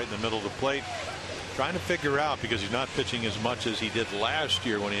much right in the middle of the plate. Trying to figure out, because he's not pitching as much as he did last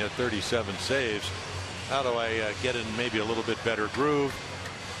year when he had 37 saves. How do I get in maybe a little bit better groove?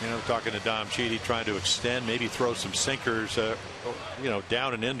 You know, talking to Dom Cheedy, trying to extend, maybe throw some sinkers,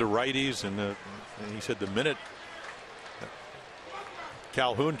 down and into righties. And he said the minute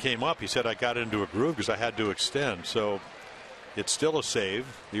Calhoun came up, he said I got into a groove because I had to extend. So It's still a save.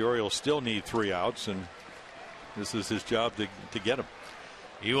 The Orioles still need 3 outs, and this is his job to get them.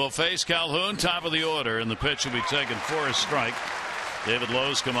 He will face Calhoun, top of the order, and the pitch will be taken for a strike. David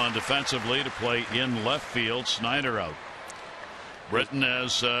Lowe's come on defensively to play in left field. Snyder out. Britton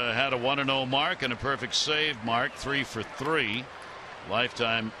has had a 1-0 mark and a perfect save mark, 3 for 3.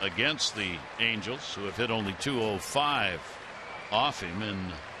 Lifetime against the Angels, who have hit only .205 off him in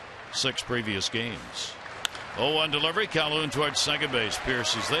 6 previous games. 0-1 delivery. Calhoun towards second base.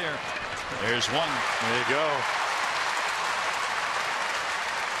 Pierce is there. There's one. There you go.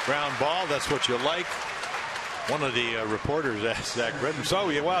 Ground ball. That's what you like. One of the reporters asked Zach Britton, "So,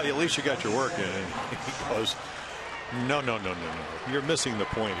 well, at least you got your work in." And he goes, No. You're missing the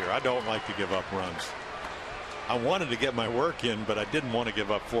point here. I don't like to give up runs. I wanted to get my work in, but I didn't want to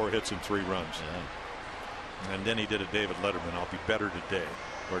give up 4 hits and 3 runs. Yeah. And then he did a David Letterman. I'll be better today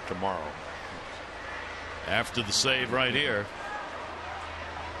or tomorrow. After the save right here.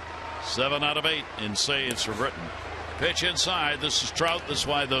 7 out of 8 in saves for Britton. Pitch inside. This is Trout. That's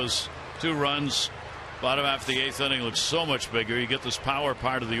why those 2 runs bottom half of the 8th inning looks so much bigger. You get this power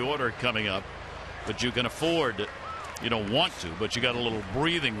part of the order coming up, but you can afford it. You don't want to, but you got a little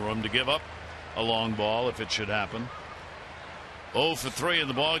breathing room to give up a long ball if it should happen. 0 for 3 in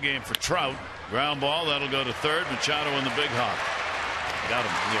the ball game for Trout. Ground ball, that'll go to third. Machado in the big hop. Got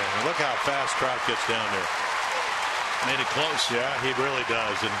him. Yeah, look how fast Trout gets down there. Made it close. Yeah, he really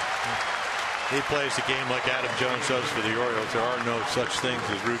does. And he plays the game like Adam Jones does for the Orioles. There are no such things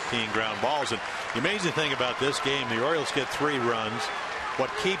as routine ground balls. And the amazing thing about this game, the Orioles get 3 runs. What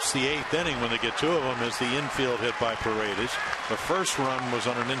keeps the 8th inning when they get 2 of them is the infield hit by Paredes. The first run was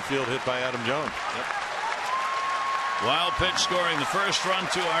on an infield hit by Adam Jones. Yep. Wild pitch scoring the first run,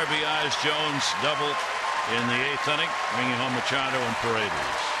 2 RBIs. Jones double in the 8th inning, bringing home Machado and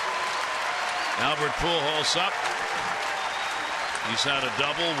Paredes. Albert Pujols up. He's had a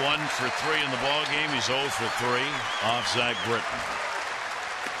double, 1 for 3 in the ball game. He's 0 for 3 off Zach Britton.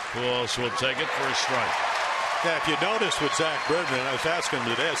 Pujols will take it for a strike. Yeah, if you notice with Zach Britton, and I was asking him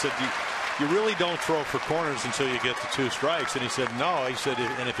today, I said, you really don't throw for corners until you get the 2 strikes. And he said, no. He said,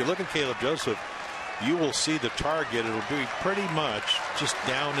 and if you look at Caleb Joseph, you will see the target. It'll be pretty much just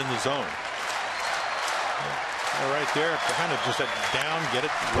down in the zone. Right there, kind of just a down, get it.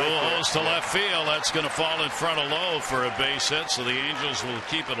 Pujols to left field. That's going to fall in front of Lowe for a base hit, so the Angels will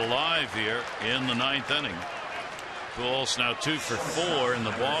keep it alive here in the 9th inning. Pujols now 2 for 4 in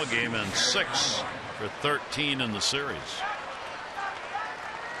the ball game and 6 for 13 in the series.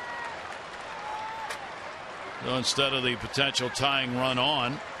 So instead of the potential tying run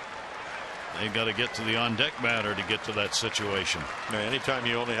on, they've got to get to the on-deck batter to get to that situation. Now, anytime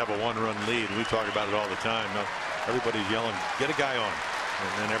you only have a 1-run lead, we talk about it all the time. Everybody's yelling, get a guy on,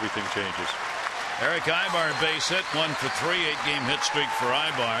 and then everything changes. Eric Ibar base hit, 1 for 3, 8-game hit streak for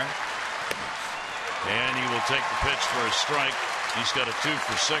Ibar. And he will take the pitch for a strike. He's got a 2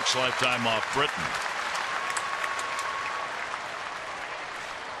 for 6 lifetime off Britton.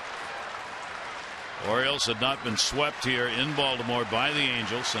 Orioles had not been swept here in Baltimore by the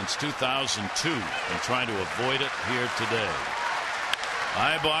Angels since 2002 and trying to avoid it here today.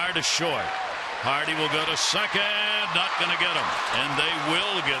 Ibar to short. Hardy will go to second. Not going to get him. And they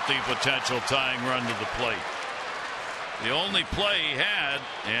will get the potential tying run to the plate. The only play he had,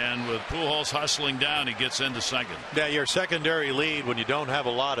 and with Pujols hustling down, he gets into second. Yeah, your secondary lead when you don't have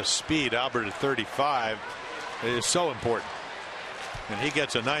a lot of speed, Albert at 35, is so important. And he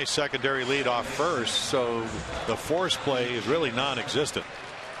gets a nice secondary lead off first, so the force play is really non-existent.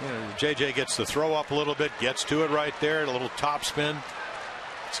 JJ gets the throw up a little bit, gets to it right there, a little top spin,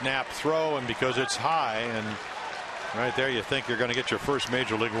 snap throw, and because it's high, and right there you think you're going to get your first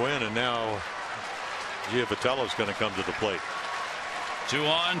major league win, and now Giovatello's going to come to the plate. 2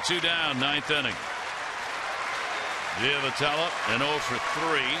 on, 2 down, 9th inning. Giovatello and 0 for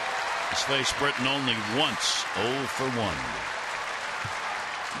 3. He's faced Britton only once, 0 for 1.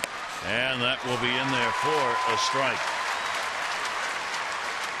 And that will be in there for a strike.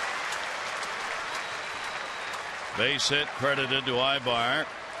 Base hit credited to Ibar,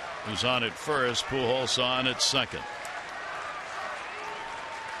 who's on at first. Pujols on at second.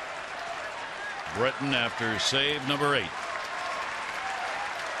 Britton after save number 8.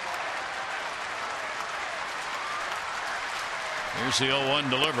 Here's the 0-1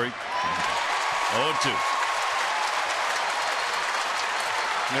 delivery. 0-2.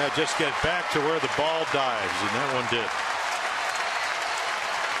 Yeah, just get back to where the ball dives, and that one did.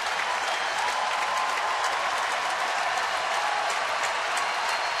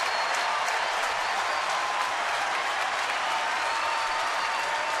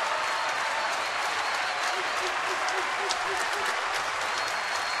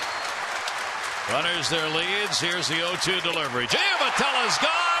 Runners their leads. Here's the 0-2 delivery. Giovatella's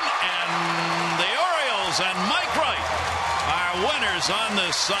gone, and the Orioles and Mike Wright are winners on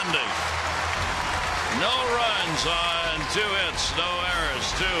this Sunday. No runs on 2 hits, no errors.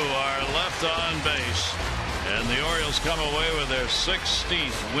 2 are left on base. And the Orioles come away with their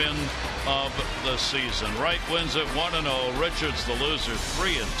 16th win of the season. Wright wins it 1-0. Richards the loser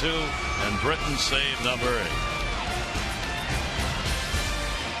 3-2. And Britton saved number 8.